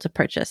people to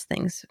purchase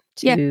things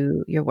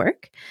to your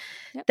work.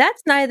 Yep.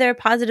 That's neither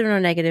positive nor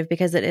negative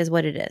because it is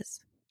what it is.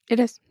 It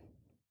is.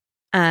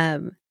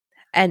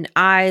 And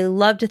I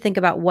love to think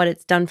about what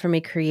it's done for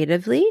me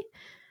creatively.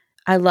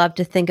 I love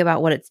to think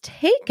about what it's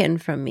taken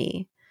from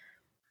me.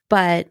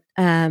 But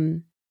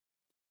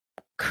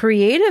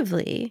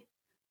creatively,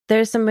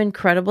 there's some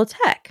incredible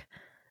tech.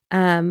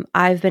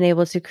 I've been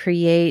able to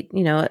create,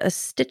 a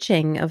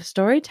stitching of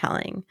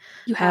storytelling,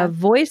 of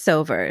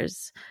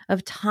voiceovers,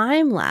 of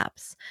time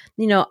lapse.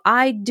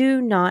 I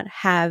do not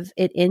have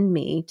it in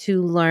me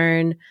to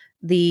learn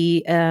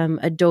the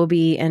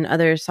Adobe and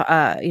other,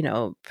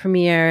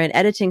 Premiere and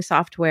editing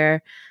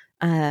software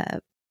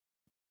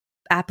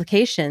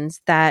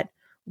applications that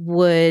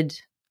would,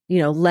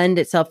 lend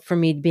itself for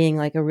me being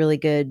like a really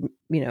good,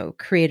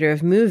 creator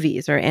of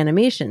movies or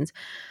animations.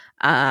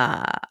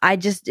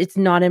 It's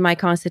not in my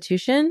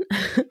constitution.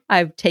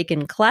 I've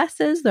taken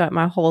classes throughout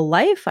my whole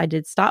life. I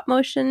did stop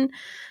motion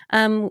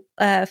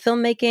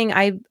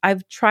filmmaking.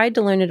 I've tried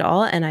to learn it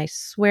all. And I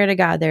swear to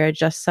God, there are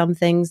just some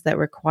things that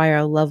require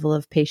a level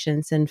of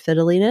patience and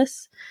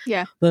fiddliness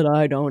that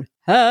I don't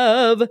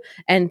have.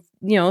 And,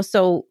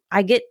 so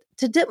I get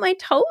to dip my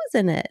toes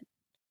in it.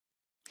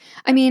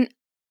 I mean,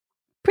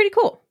 pretty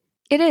cool.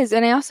 It is.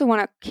 And I also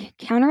want to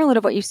counter a little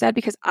of what you said,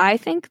 because I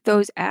think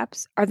those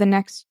apps are the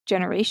next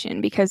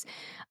generation, because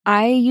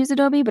I use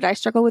Adobe, but I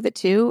struggle with it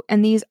too.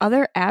 And these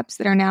other apps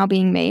that are now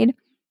being made,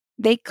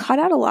 they cut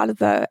out a lot of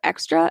the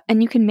extra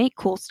and you can make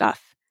cool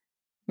stuff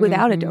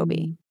without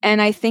Adobe.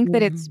 And I think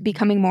that it's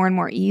becoming more and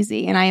more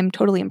easy. And I am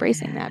totally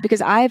embracing that,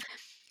 because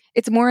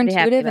it's more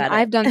intuitive, and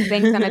I've done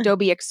things on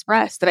Adobe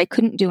Express that I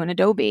couldn't do in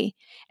Adobe.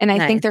 And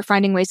I think they're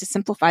finding ways to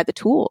simplify the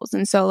tools.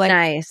 And so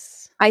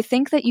I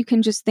think that you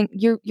can just think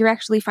you're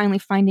actually finally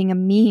finding a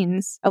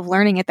means of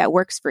learning it that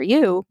works for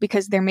you,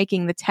 because they're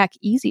making the tech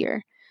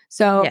easier.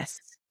 So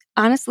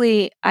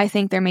honestly, I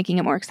think they're making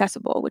it more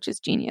accessible, which is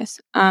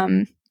genius.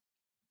 And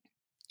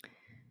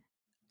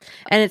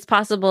it's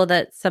possible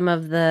that some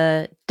of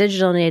the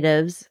digital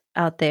natives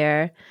out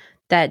there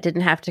that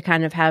didn't have to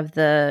kind of have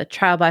the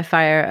trial by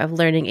fire of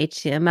learning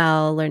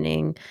HTML,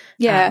 learning.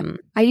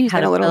 I used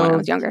it a little when I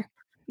was younger.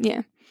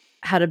 Yeah.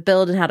 How to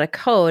build and how to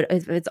code.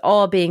 It's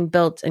all being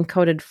built and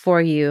coded for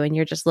you, and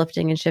you're just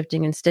lifting and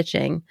shifting and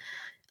stitching.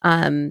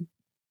 It's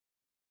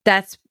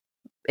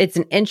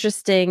an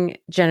interesting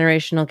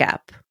generational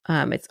gap.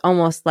 It's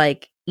almost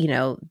like,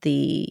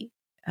 the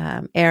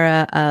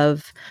era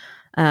of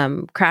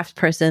craft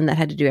person that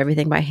had to do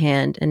everything by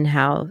hand, and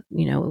how,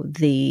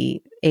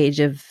 the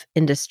age of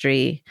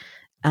industry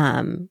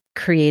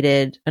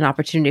created an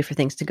opportunity for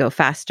things to go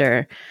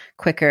faster,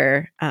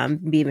 quicker,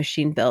 be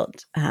machine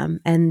built.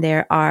 And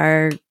there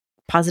are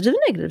positives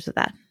and negatives of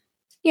that.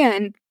 Yeah.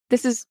 And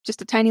this is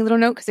just a tiny little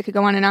note, because it could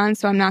go on and on.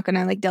 So I'm not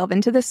going to delve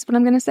into this, what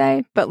I'm going to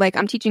say. But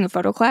I'm teaching a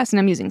photo class and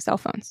I'm using cell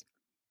phones.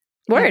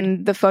 Word.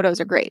 And the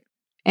photos are great.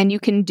 And you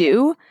can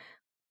do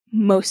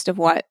most of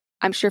what,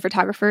 I'm sure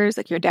photographers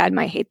like your dad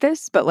might hate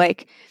this, but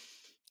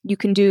you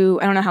can do,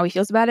 I don't know how he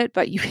feels about it,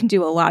 but you can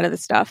do a lot of the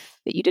stuff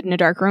that you did in a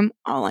darkroom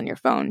all on your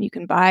phone. You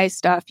can buy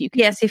stuff.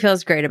 Yes, he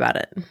feels great about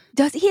it.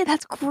 Does he? Yeah,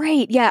 that's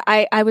great. Yeah,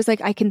 I was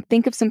I can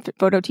think of some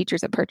photo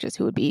teachers at Purchase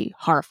who would be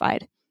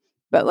horrified.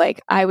 But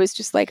I was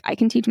just I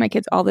can teach my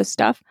kids all this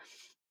stuff.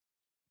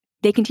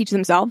 They can teach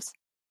themselves.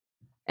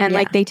 And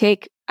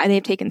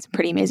they've taken some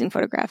pretty amazing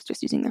photographs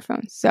just using their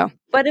phones. So,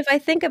 but if I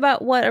think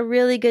about what a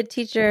really good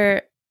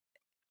teacher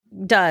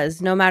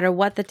does, no matter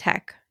what the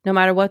tech, no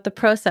matter what the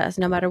process,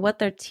 no matter what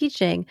they're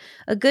teaching,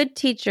 a good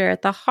teacher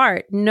at the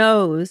heart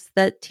knows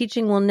that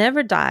teaching will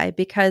never die,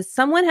 because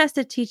someone has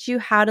to teach you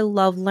how to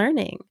love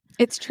learning.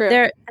 It's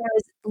true.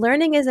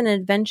 Learning is an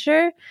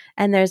adventure,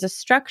 and there's a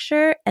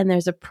structure, and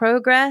there's a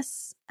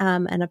progress,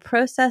 and a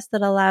process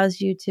that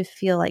allows you to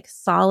feel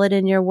solid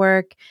in your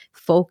work,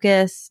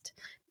 focused,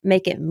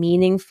 make it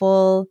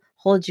meaningful,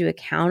 hold you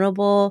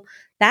accountable.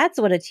 That's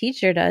what a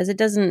teacher does. It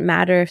doesn't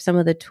matter if some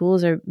of the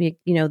tools are,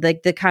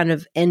 the kind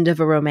of end of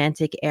a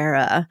romantic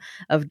era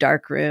of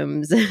dark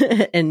rooms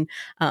and,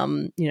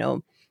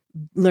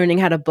 learning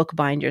how to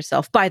bookbind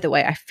yourself. By the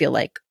way, I feel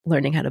like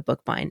learning how to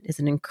bookbind is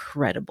an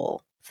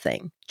incredible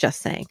thing.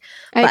 Just saying.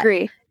 I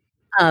agree.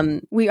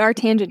 We are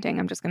tangenting.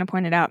 I'm just going to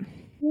point it out.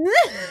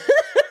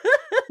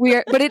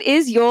 But it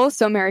is Yule.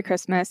 So Merry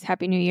Christmas,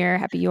 Happy New Year,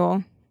 Happy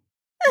Yule.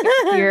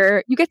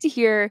 You get to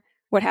hear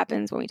what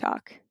happens when we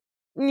talk.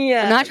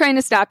 Yeah. I'm not trying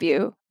to stop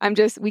you.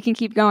 We can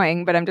keep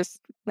going, but I'm just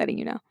letting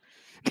you know.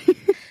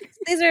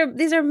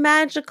 These are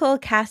magical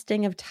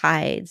casting of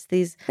tides.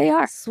 They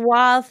are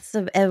swaths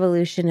of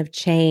evolution, of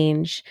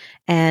change,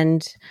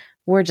 and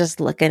we're just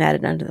looking at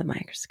it under the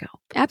microscope.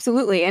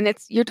 Absolutely. And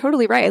you're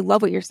totally right. I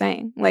love what you're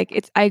saying.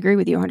 I agree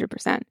with you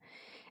 100%.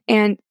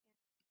 And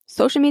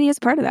social media is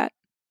part of that.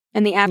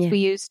 And the apps we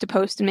use to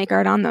post and make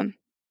art on them.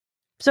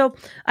 So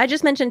I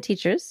just mentioned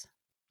teachers.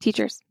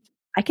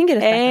 I can get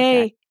a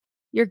Hey.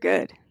 You're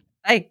good.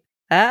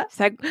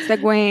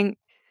 Segueing.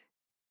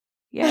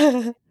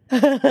 Yeah.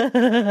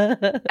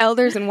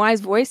 Elders and wise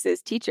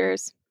voices,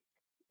 teachers.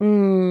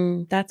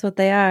 That's what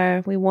they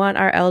are. We want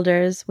our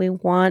elders. We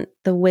want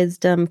the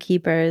wisdom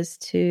keepers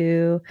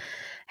to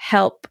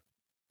help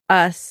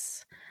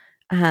us.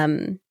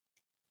 These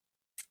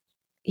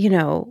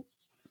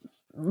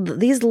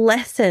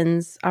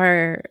lessons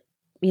are,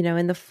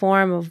 in the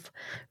form of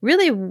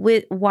really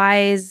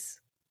wise,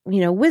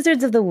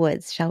 wizards of the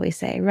woods, shall we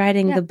say,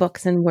 writing the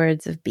books and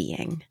words of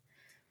being.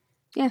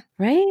 Yeah.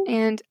 Right?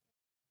 And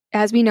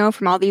as we know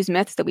from all these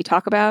myths that we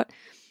talk about,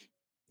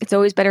 it's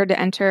always better to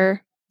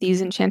enter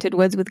these enchanted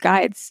woods with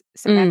guides,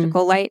 some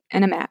magical light,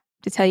 and a map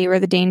to tell you where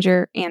the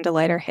danger and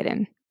delight are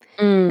hidden.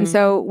 And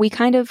so we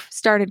kind of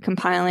started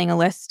compiling a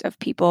list of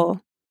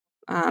people,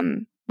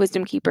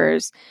 wisdom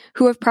keepers,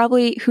 who have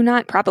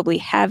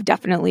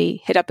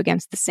definitely hit up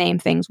against the same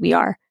things we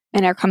are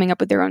and are coming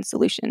up with their own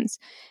solutions.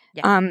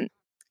 Yeah.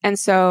 And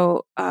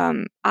so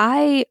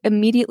I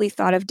immediately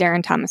thought of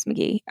Darren Thomas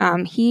McGee.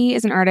 He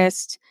is an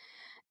artist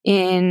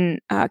in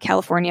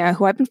California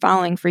who I've been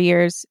following for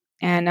years.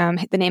 And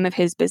the name of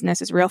his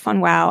business is Real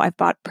Fun Wow. I've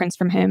bought prints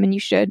from him, and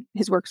you should.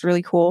 His work's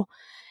really cool.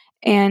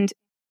 And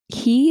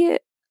you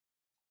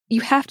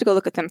have to go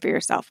look at them for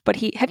yourself. But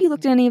have you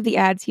looked at any of the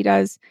ads he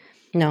does?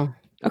 No.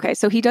 Okay,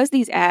 so he does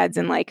these ads,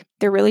 and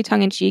they're really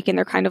tongue in cheek, and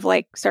they're kind of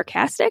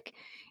sarcastic.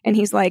 And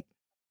he's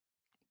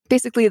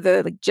basically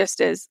the like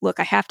gist is, look,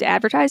 I have to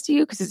advertise to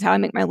you because this is how I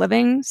make my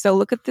living. So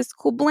look at this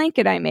cool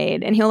blanket I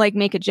made. And he'll like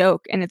make a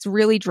joke and it's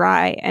really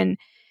dry and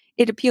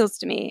it appeals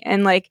to me.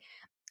 And like,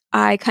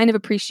 I kind of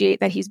appreciate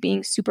that he's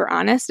being super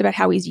honest about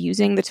how he's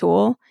using the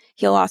tool.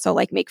 He'll also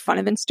like make fun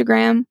of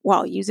Instagram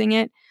while using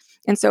it.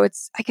 And so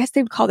it's, I guess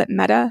they would call it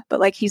meta, but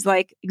like he's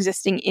like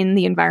existing in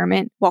the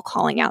environment while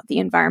calling out the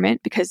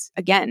environment. Because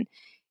again,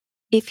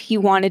 if he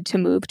wanted to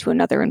move to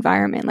another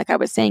environment, like I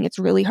was saying, it's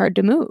really hard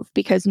to move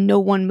because no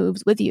one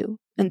moves with you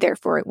and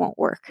therefore it won't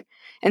work.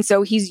 And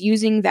so he's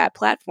using that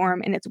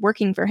platform and it's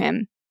working for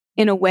him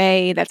in a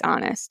way that's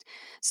honest.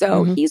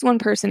 So he's one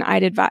person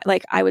I'd advise,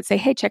 like I would say,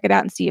 hey, check it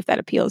out and see if that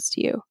appeals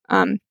to you.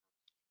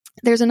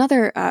 There's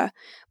another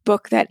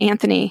book that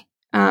Anthony,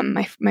 one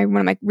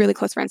of my really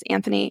close friends,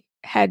 Anthony,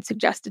 had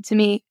suggested to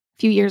me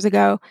a few years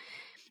ago.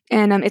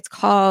 And it's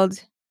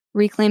called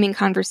Reclaiming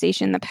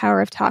Conversation, The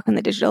Power of Talk in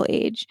the Digital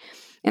Age.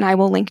 And I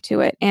will link to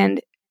it. And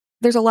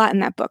there's a lot in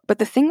that book. But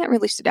the thing that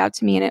really stood out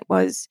to me in it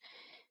was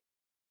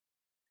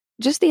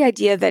just the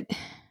idea that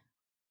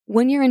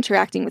when you're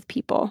interacting with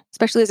people,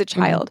 especially as a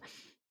child,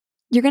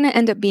 you're going to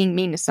end up being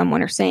mean to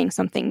someone or saying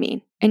something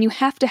mean. And you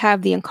have to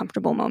have the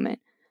uncomfortable moment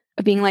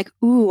of being like,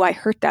 ooh, I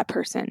hurt that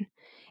person,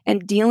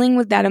 and dealing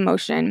with that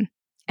emotion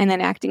and then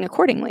acting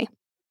accordingly.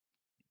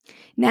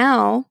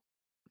 Now,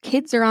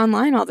 kids are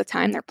online all the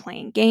time. They're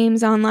playing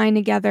games online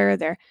together.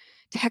 They're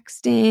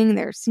texting,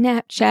 they're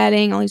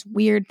Snapchatting, all these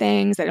weird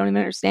things I don't even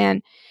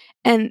understand.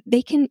 And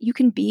you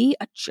can be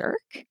a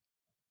jerk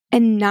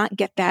and not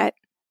get that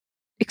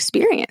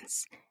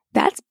experience.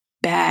 That's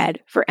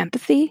bad for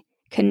empathy,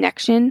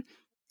 connection,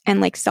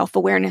 and like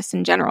self-awareness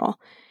in general.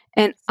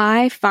 And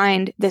I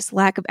find this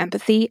lack of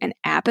empathy and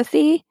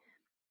apathy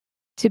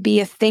to be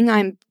a thing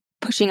I'm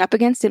pushing up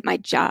against at my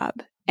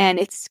job. And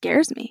it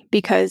scares me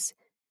because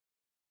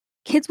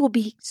kids will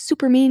be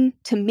super mean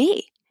to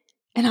me.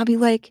 And I'll be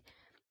like,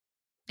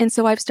 and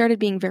so I've started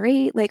being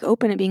very like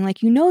open and being like,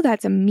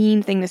 that's a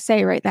mean thing to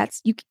say, right?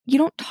 That's you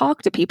don't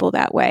talk to people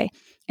that way.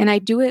 And I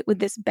do it with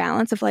this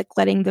balance of like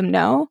letting them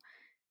know,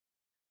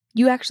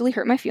 you actually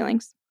hurt my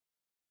feelings.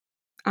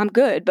 I'm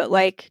good, but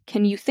like,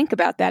 can you think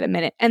about that a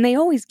minute? And they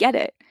always get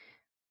it.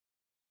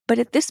 But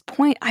at this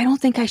point, I don't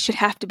think I should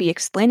have to be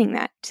explaining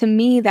that. To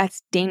me,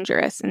 that's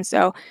dangerous. And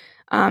so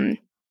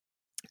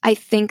I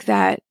think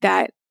that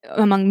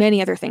among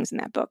many other things in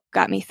that book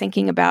got me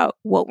thinking about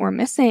what we're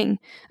missing,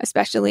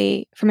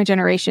 especially from a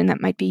generation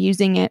that might be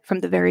using it from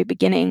the very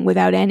beginning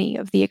without any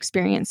of the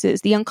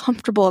experiences, the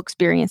uncomfortable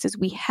experiences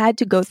we had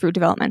to go through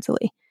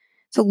developmentally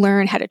to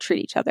learn how to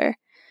treat each other.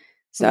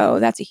 So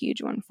that's a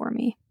huge one for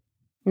me.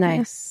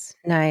 Nice.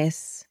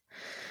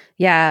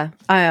 Yeah.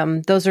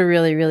 Those are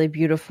really, really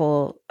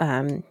beautiful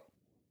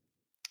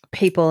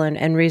people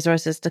and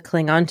resources to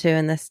cling onto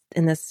in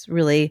this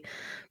really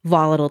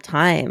volatile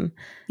time.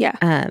 Yeah.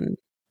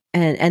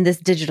 And this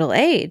digital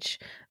age.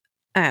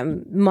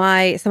 Some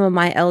of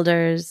my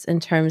elders in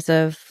terms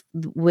of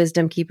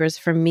wisdom keepers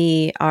for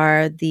me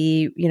are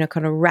the,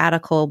 kind of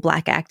radical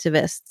Black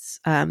activists,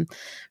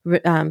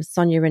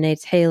 Sonia Renee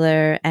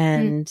Taylor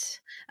and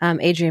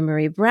Adrienne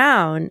Maree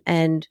Brown.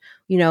 And,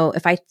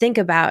 if I think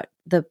about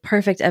the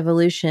perfect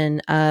evolution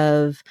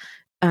of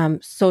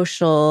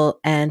social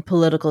and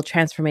political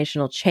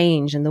transformational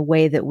change and the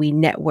way that we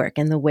network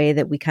and the way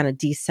that we kind of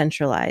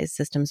decentralize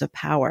systems of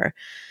power,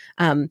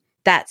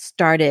 that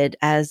started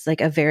as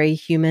like a very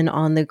human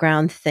on the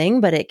ground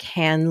thing, but it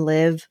can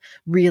live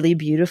really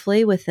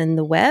beautifully within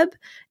the web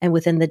and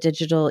within the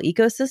digital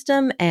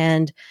ecosystem.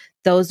 And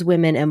those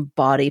women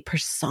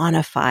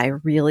personify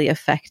really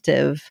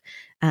effective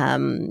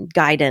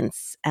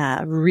guidance,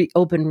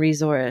 open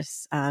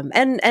resource, and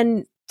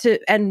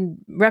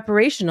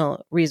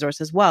reparational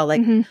resource as well.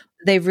 Like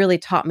they've really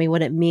taught me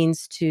what it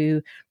means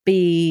to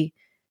be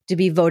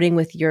voting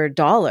with your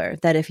dollar,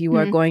 that if you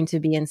are going to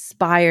be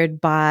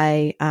inspired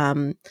by,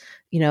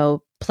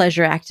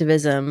 pleasure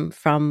activism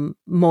from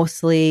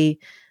mostly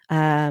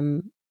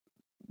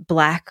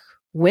Black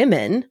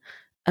women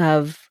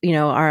of,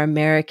 our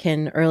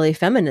American early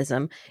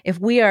feminism, if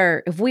we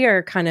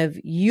are kind of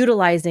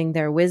utilizing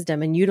their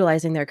wisdom and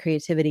utilizing their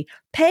creativity,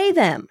 pay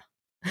them.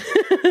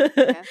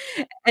 Yeah.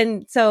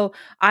 And so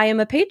I am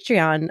a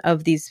Patreon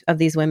of these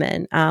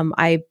women.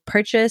 I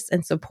purchase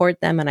and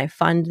support them and I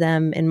fund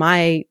them in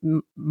my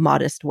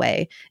modest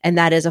way. And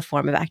that is a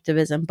form of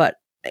activism. But,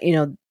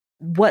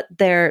 what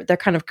their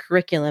kind of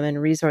curriculum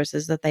and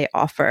resources that they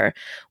offer,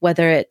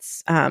 whether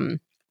it's,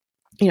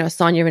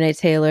 Sonia Renee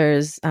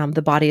Taylor's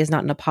The Body Is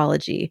Not an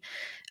Apology.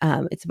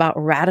 It's about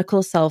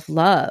radical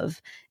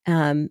self-love.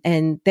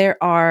 And there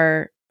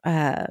are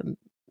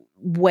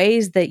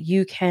ways that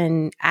you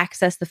can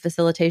access the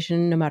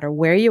facilitation no matter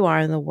where you are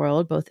in the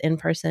world, both in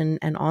person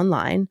and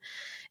online.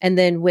 And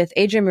then with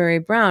Adrienne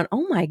Maree Brown,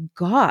 oh my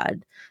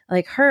God,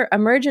 like her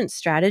emergent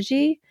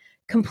strategy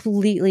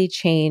completely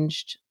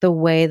changed the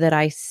way that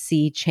I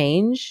see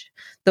change,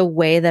 the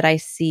way that I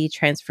see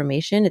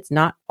transformation. It's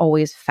not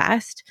always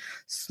fast.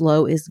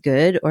 Slow is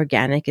good.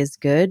 Organic is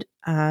good.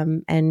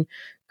 And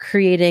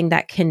creating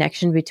that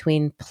connection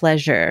between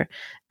pleasure,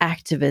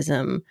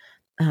 activism,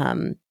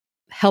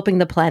 helping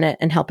the planet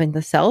and helping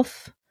the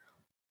self,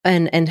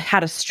 and how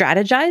to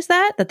strategize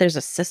that there's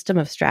a system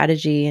of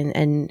strategy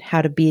and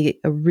how to be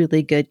a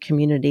really good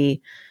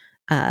community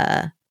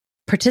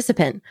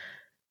participant.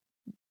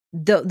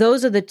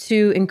 Those are the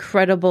two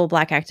incredible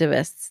Black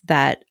activists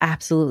that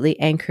absolutely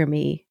anchor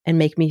me and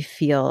make me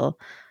feel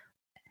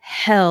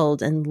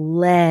held and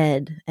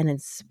led and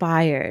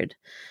inspired.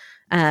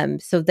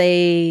 So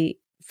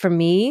for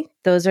me,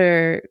 those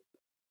are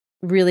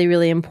really,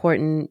 really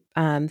important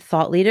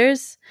thought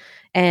leaders.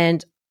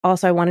 And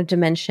also, I wanted to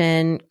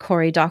mention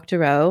Cory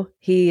Doctorow.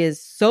 He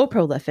is so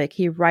prolific.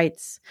 He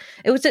writes.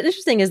 What's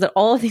interesting is that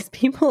all of these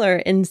people are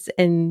in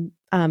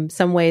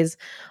some ways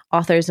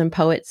authors and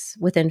poets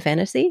within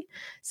fantasy.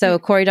 So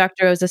Cory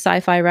Doctorow is a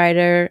sci-fi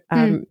writer.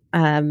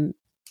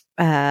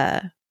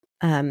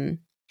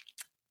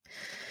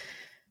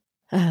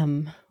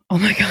 Oh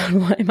my God,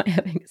 why am I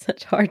having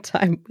such a hard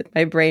time with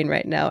my brain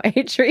right now?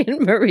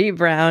 Adrienne Marie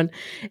Brown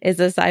is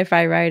a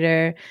sci-fi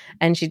writer,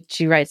 and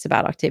she writes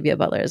about Octavia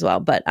Butler as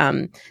well. But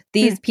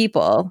these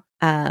people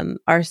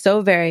are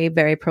so very,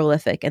 very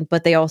prolific,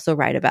 but they also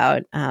write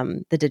about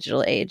the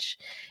digital age.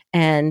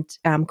 And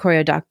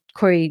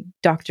Cory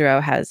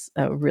Doctorow has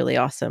a really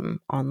awesome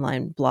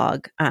online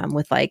blog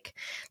with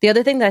the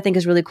other thing that I think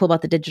is really cool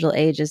about the digital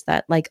age is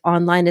that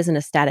online isn't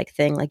a static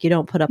thing. You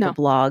don't put up a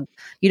blog,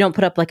 you don't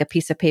put up a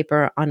piece of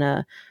paper on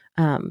a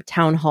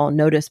town hall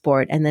notice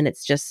board and then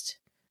it's just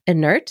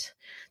inert.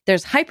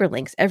 There's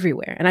hyperlinks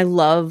everywhere. And I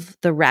love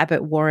the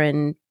rabbit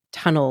warren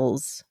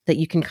tunnels that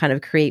you can kind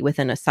of create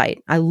within a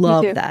site. I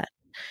love that.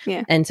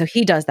 Yeah. And so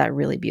he does that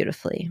really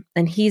beautifully.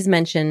 And he's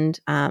mentioned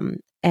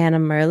Anna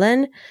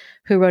Merlan,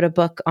 who wrote a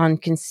book on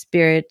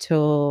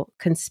conspiratorial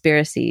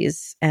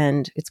conspiracies,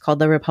 and it's called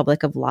The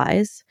Republic of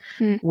Lies,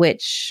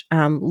 which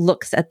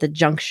looks at the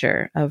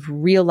juncture of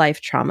real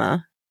life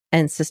trauma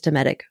and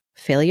systematic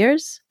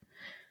failures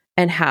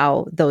and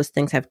how those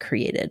things have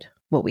created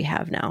what we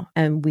have now.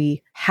 And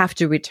we have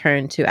to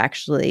return to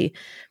actually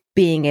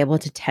being able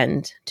to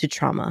tend to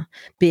trauma,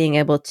 being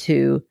able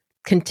to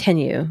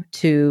continue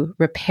to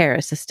repair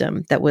a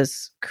system that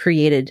was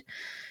created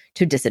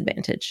to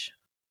disadvantage.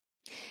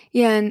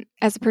 Yeah, and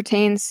as it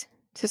pertains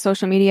to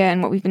social media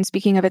and what we've been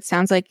speaking of, it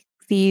sounds like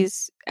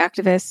these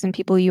activists and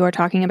people you are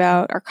talking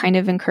about are kind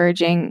of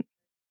encouraging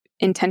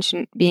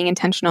being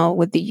intentional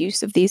with the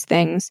use of these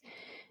things,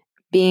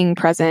 being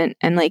present,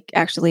 and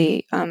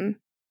actually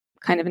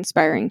kind of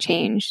inspiring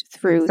change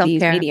through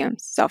these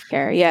mediums.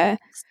 Self-care, yeah.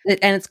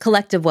 And it's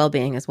collective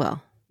well-being as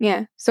well.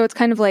 Yeah, so it's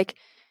kind of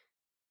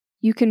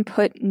you can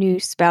put new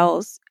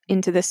spells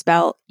into the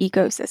spell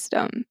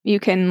ecosystem. You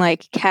can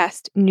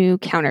cast new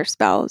counter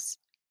spells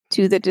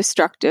to the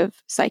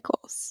destructive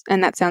cycles.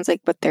 And that sounds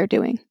like what they're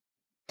doing.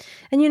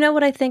 And you know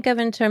what I think of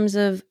in terms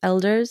of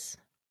elders?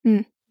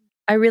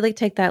 I really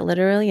take that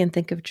literally and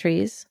think of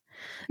trees.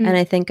 And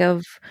I think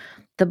of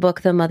the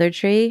book, The Mother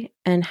Tree,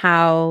 and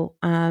how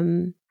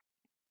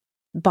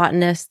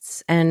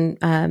botanists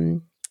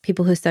and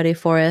people who study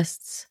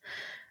forests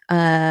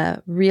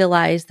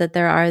realize that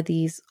there are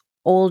these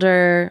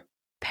older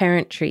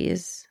parent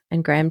trees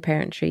and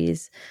grandparent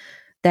trees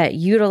that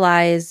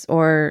utilize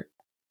or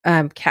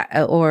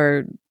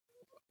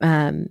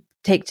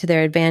take to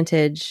their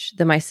advantage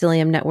the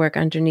mycelium network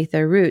underneath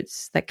their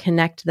roots that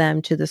connect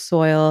them to the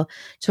soil,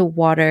 to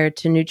water,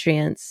 to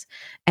nutrients,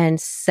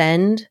 and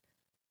send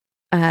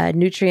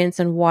nutrients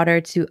and water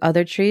to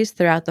other trees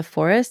throughout the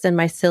forest. And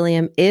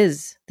mycelium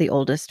is the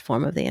oldest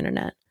form of the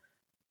internet.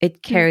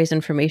 It carries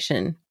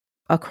information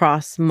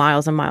across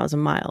miles and miles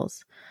and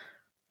miles.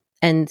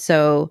 And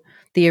so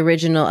the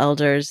original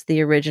elders,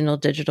 the original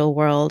digital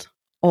world,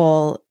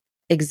 all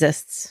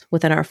exists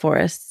within our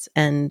forests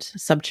and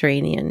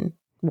subterranean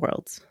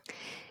worlds.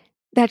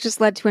 That just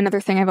led to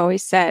another thing I've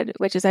always said,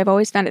 which is I've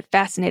always found it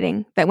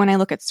fascinating that when I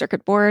look at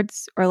circuit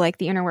boards or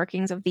the inner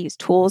workings of these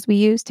tools we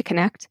use to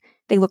connect,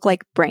 they look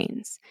like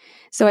brains.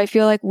 So I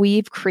feel like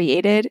we've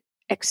created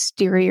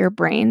exterior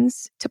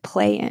brains to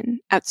play in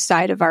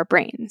outside of our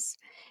brains.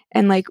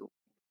 And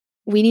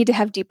we need to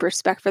have deep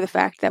respect for the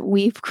fact that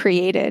we've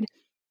created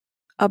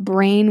a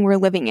brain we're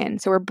living in.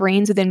 So we're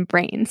brains within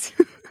brains.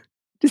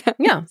 Does that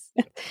make sense?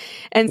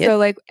 And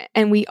so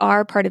and we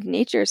are part of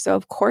nature. So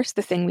of course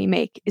the thing we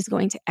make is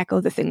going to echo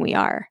the thing we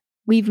are.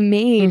 We've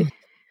made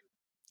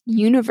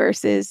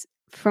universes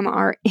from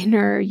our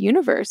inner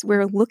universe.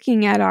 We're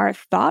looking at our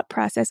thought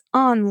process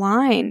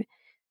online.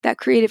 That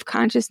creative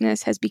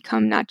consciousness has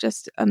become not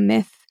just a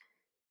myth,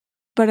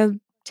 but a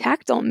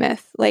tactile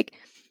myth.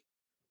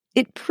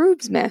 It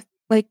proves myth.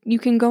 You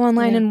can go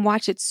online and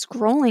watch it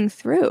scrolling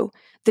through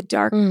the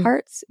dark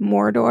parts,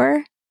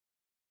 Mordor.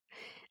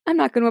 I'm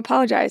not going to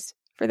apologize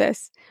for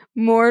this.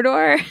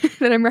 Mordor,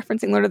 that I'm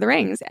referencing Lord of the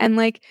Rings. And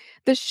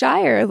the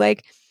Shire,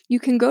 you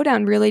can go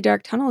down really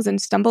dark tunnels and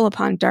stumble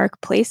upon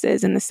dark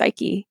places in the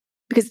psyche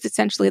because it's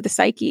essentially the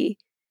psyche.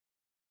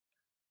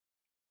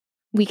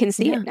 We can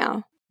see it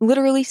now.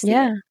 Literally see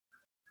it.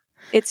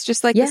 It's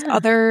just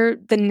the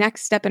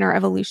next step in our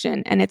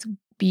evolution. And it's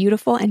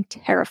beautiful and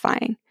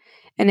terrifying.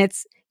 And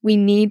we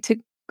need to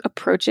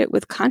approach it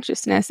with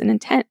consciousness and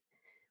intent.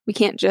 We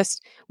can't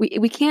just,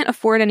 we can't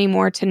afford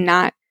anymore to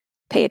not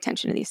pay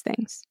attention to these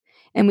things.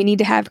 And we need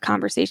to have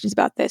conversations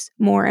about this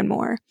more and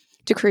more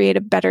to create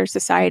a better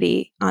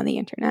society on the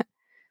internet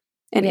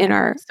and in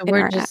our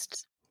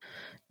just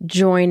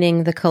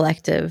joining the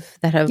collective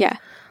that have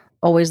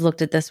always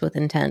looked at this with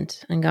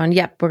intent and gone,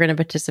 yep, we're going to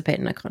participate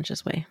in a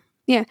conscious way.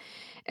 Yeah.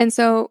 And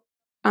so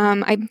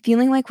I'm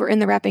feeling like we're in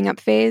the wrapping up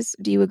phase.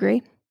 Do you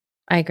agree?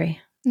 I agree.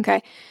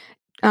 Okay.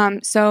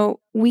 So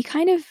we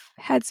kind of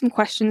had some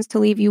questions to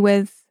leave you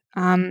with.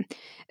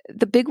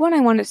 The big one I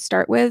want to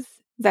start with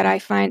that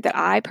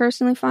I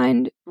personally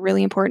find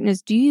really important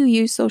is, do you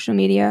use social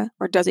media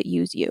or does it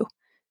use you?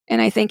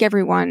 And I think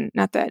everyone,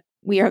 not that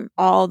we are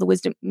all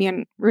me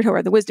and Rudo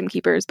are the wisdom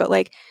keepers, but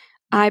like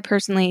I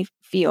personally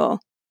feel,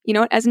 you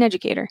know what, as an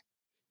educator,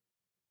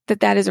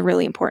 that is a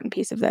really important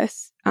piece of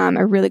this,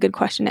 a really good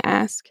question to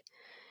ask.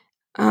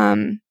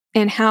 And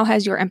how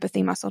has your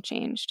empathy muscle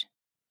changed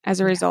as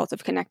a result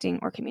of connecting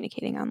or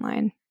communicating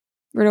online?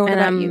 Rudo, what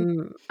about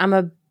you? I'm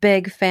a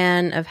big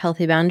fan of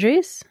healthy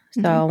boundaries.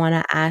 So I want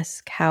to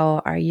ask,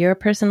 how are your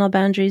personal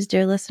boundaries,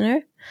 dear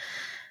listener?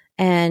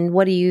 And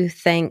what do you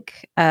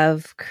think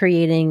of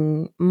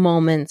creating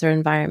moments or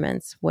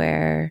environments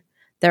where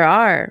there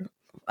are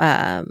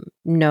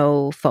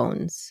no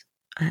phones?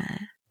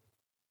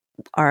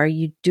 Are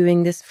you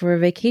doing this for a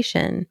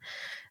vacation?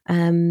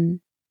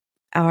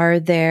 Are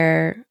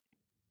there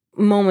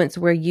moments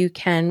where you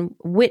can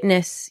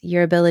witness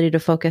your ability to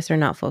focus or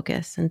not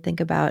focus, and think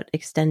about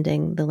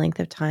extending the length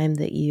of time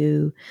that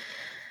you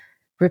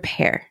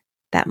repair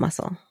that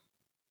muscle?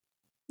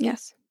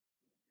 Yes.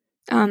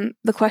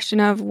 The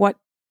question of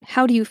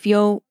how do you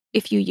feel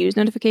if you use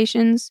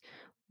notifications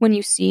when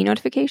you see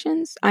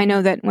notifications? I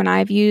know that when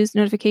I've used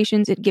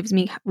notifications, it gives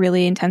me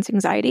really intense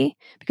anxiety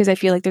because I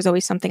feel like there's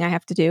always something I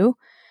have to do.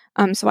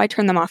 So I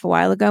turned them off a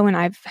while ago and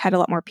I've had a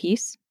lot more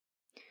peace.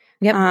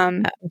 Yep.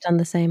 I've done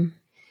the same.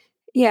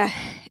 Yeah.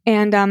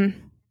 And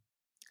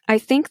I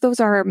think those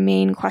are our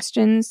main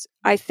questions.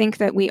 I think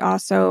that we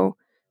also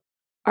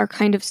are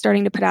kind of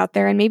starting to put out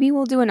there, and maybe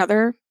we'll do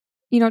another,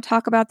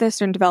 talk about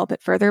this and develop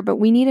it further, but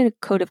we need a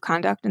code of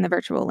conduct in the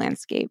virtual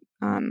landscape.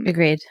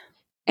 Agreed.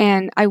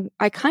 And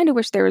I kind of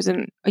wish there was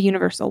a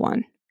universal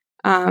one.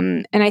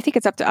 And I think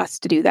it's up to us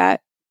to do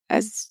that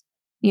as,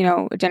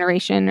 a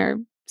generation or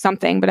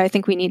something, but I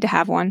think we need to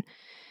have one.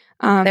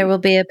 There will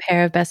be a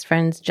pair of best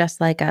friends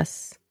just like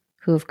us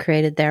who have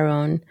created their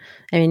own.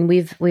 I mean,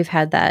 we've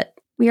had that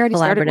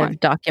collaborative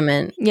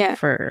document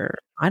for,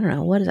 I don't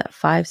know, what is that,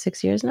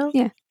 5-6 years now?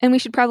 Yeah. And we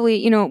should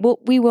probably,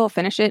 we will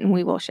finish it and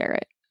we will share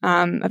it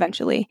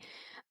eventually.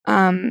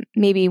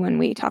 Maybe when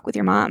we talk with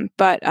your mom.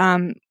 But,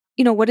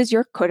 what is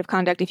your code of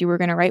conduct if you were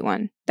going to write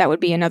one? That would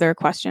be another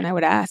question I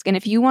would ask. And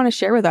if you want to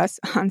share with us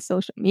on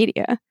social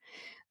media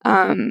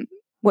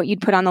what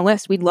you'd put on the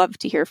list, we'd love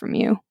to hear from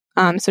you.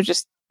 So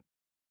just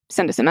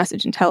send us a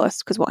message and tell us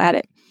because we'll add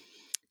it.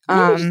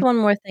 Just one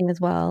more thing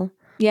as well.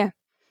 Yeah.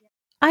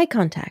 Eye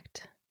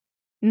contact.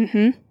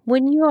 Mm-hmm.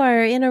 When you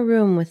are in a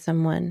room with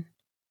someone,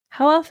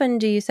 how often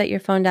do you set your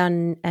phone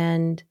down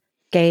and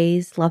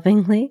gaze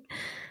lovingly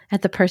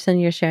at the person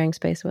you're sharing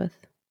space with?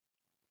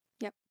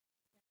 Yep.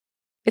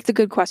 It's a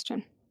good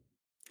question.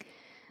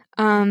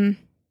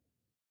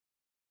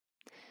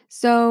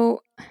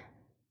 So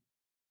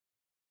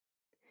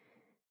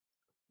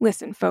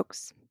listen,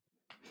 folks.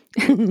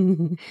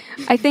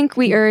 I think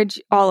we urge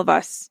all of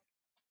us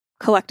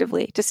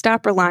collectively to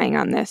stop relying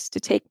on this, to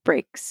take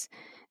breaks.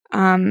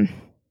 Don't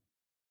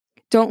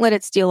let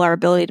it steal our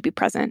ability to be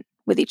present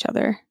with each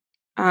other.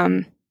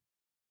 Do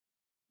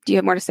you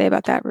have more to say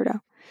about that, Rudo?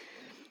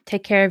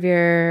 Take care of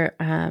your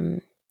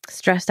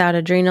stressed out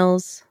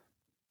adrenals.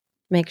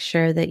 Make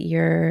sure that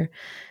you're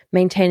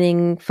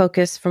maintaining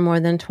focus for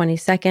more than 20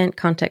 seconds.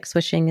 Context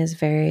switching is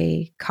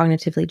very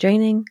cognitively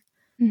draining.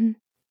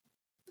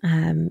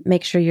 Mm-hmm.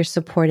 Make sure you're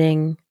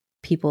supporting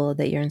people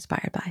that you're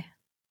inspired by.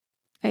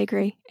 I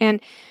agree.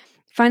 And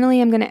finally,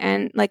 I'm going to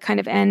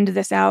end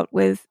this out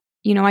with,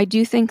 I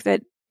do think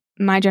that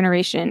my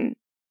generation,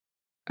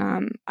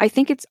 I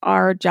think it's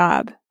our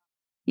job.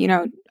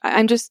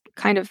 I'm just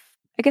kind of,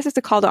 I guess it's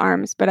a call to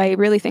arms, but I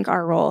really think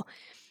our role,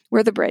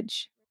 we're the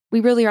bridge.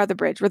 We really are the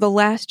bridge. We're the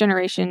last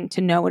generation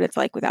to know what it's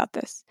like without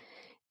this.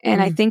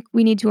 And I think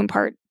we need to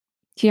impart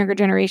to younger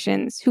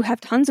generations who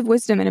have tons of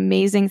wisdom and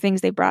amazing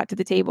things they brought to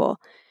the table.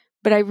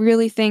 But I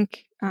really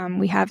think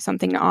we have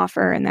something to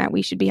offer and that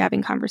we should be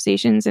having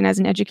conversations. And as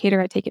an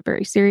educator, I take it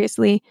very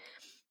seriously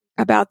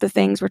about the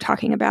things we're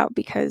talking about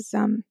because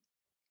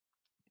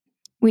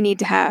we need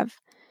to have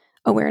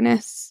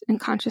awareness and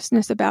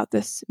consciousness about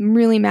this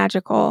really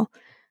magical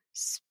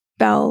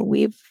spell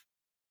we've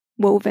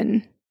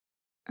woven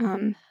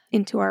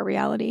into our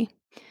reality.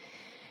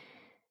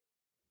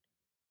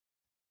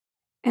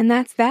 And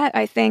that's that,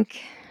 I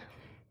think.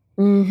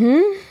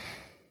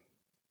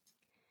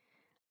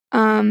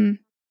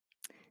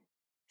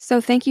 So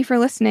thank you for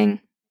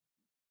listening.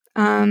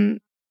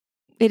 It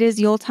is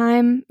Yule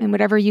time, and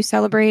whatever you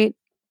celebrate,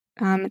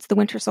 It's the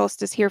winter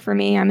solstice here for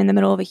me. I'm in the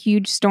middle of a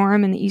huge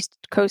storm in the east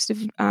coast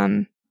of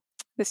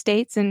the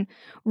States, and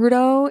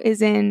Rudo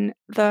is in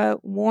the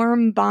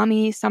warm,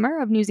 balmy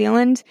summer of New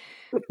Zealand,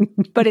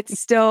 but it's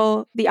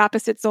still the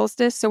opposite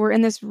solstice. So we're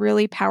in this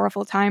really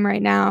powerful time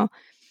right now.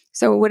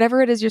 So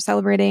whatever it is you're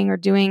celebrating or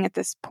doing at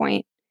this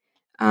point,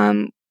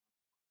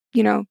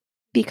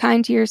 be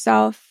kind to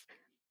yourself,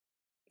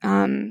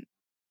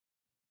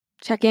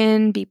 check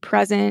in, be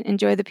present,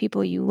 enjoy the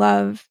people you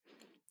love.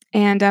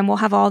 And we'll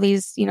have all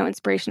these,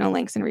 inspirational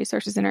links and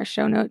resources in our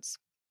show notes.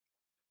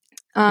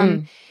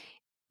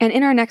 And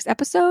in our next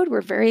episode,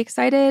 we're very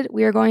excited.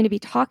 We are going to be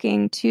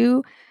talking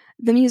to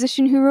the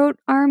musician who wrote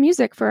our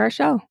music for our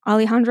show,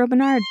 Alejandro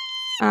Bernard.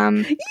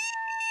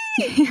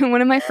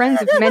 One of my friends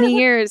of many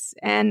years.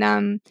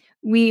 And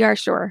we are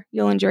sure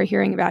you'll enjoy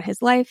hearing about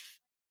his life,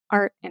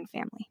 art, and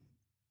family.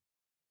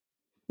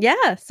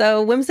 Yeah.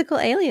 So Whimsical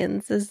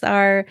Aliens is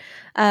our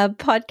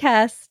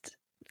podcast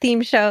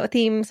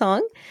theme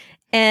song.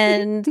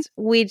 And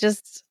we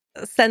just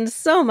send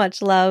so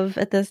much love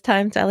at this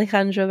time to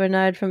Alejandro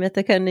Bernard from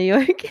Ithaca, New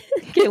York.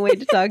 Can't wait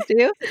to talk to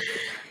you.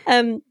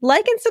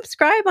 Like and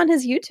subscribe on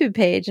his YouTube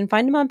page and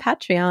find him on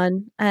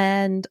Patreon.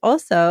 And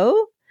also,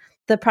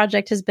 the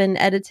project has been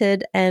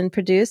edited and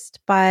produced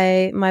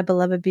by my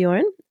beloved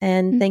Bjorn.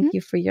 And thank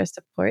you for your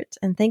support.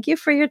 And thank you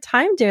for your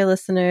time, dear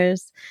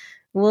listeners.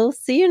 We'll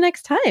see you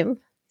next time.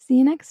 See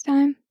you next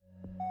time.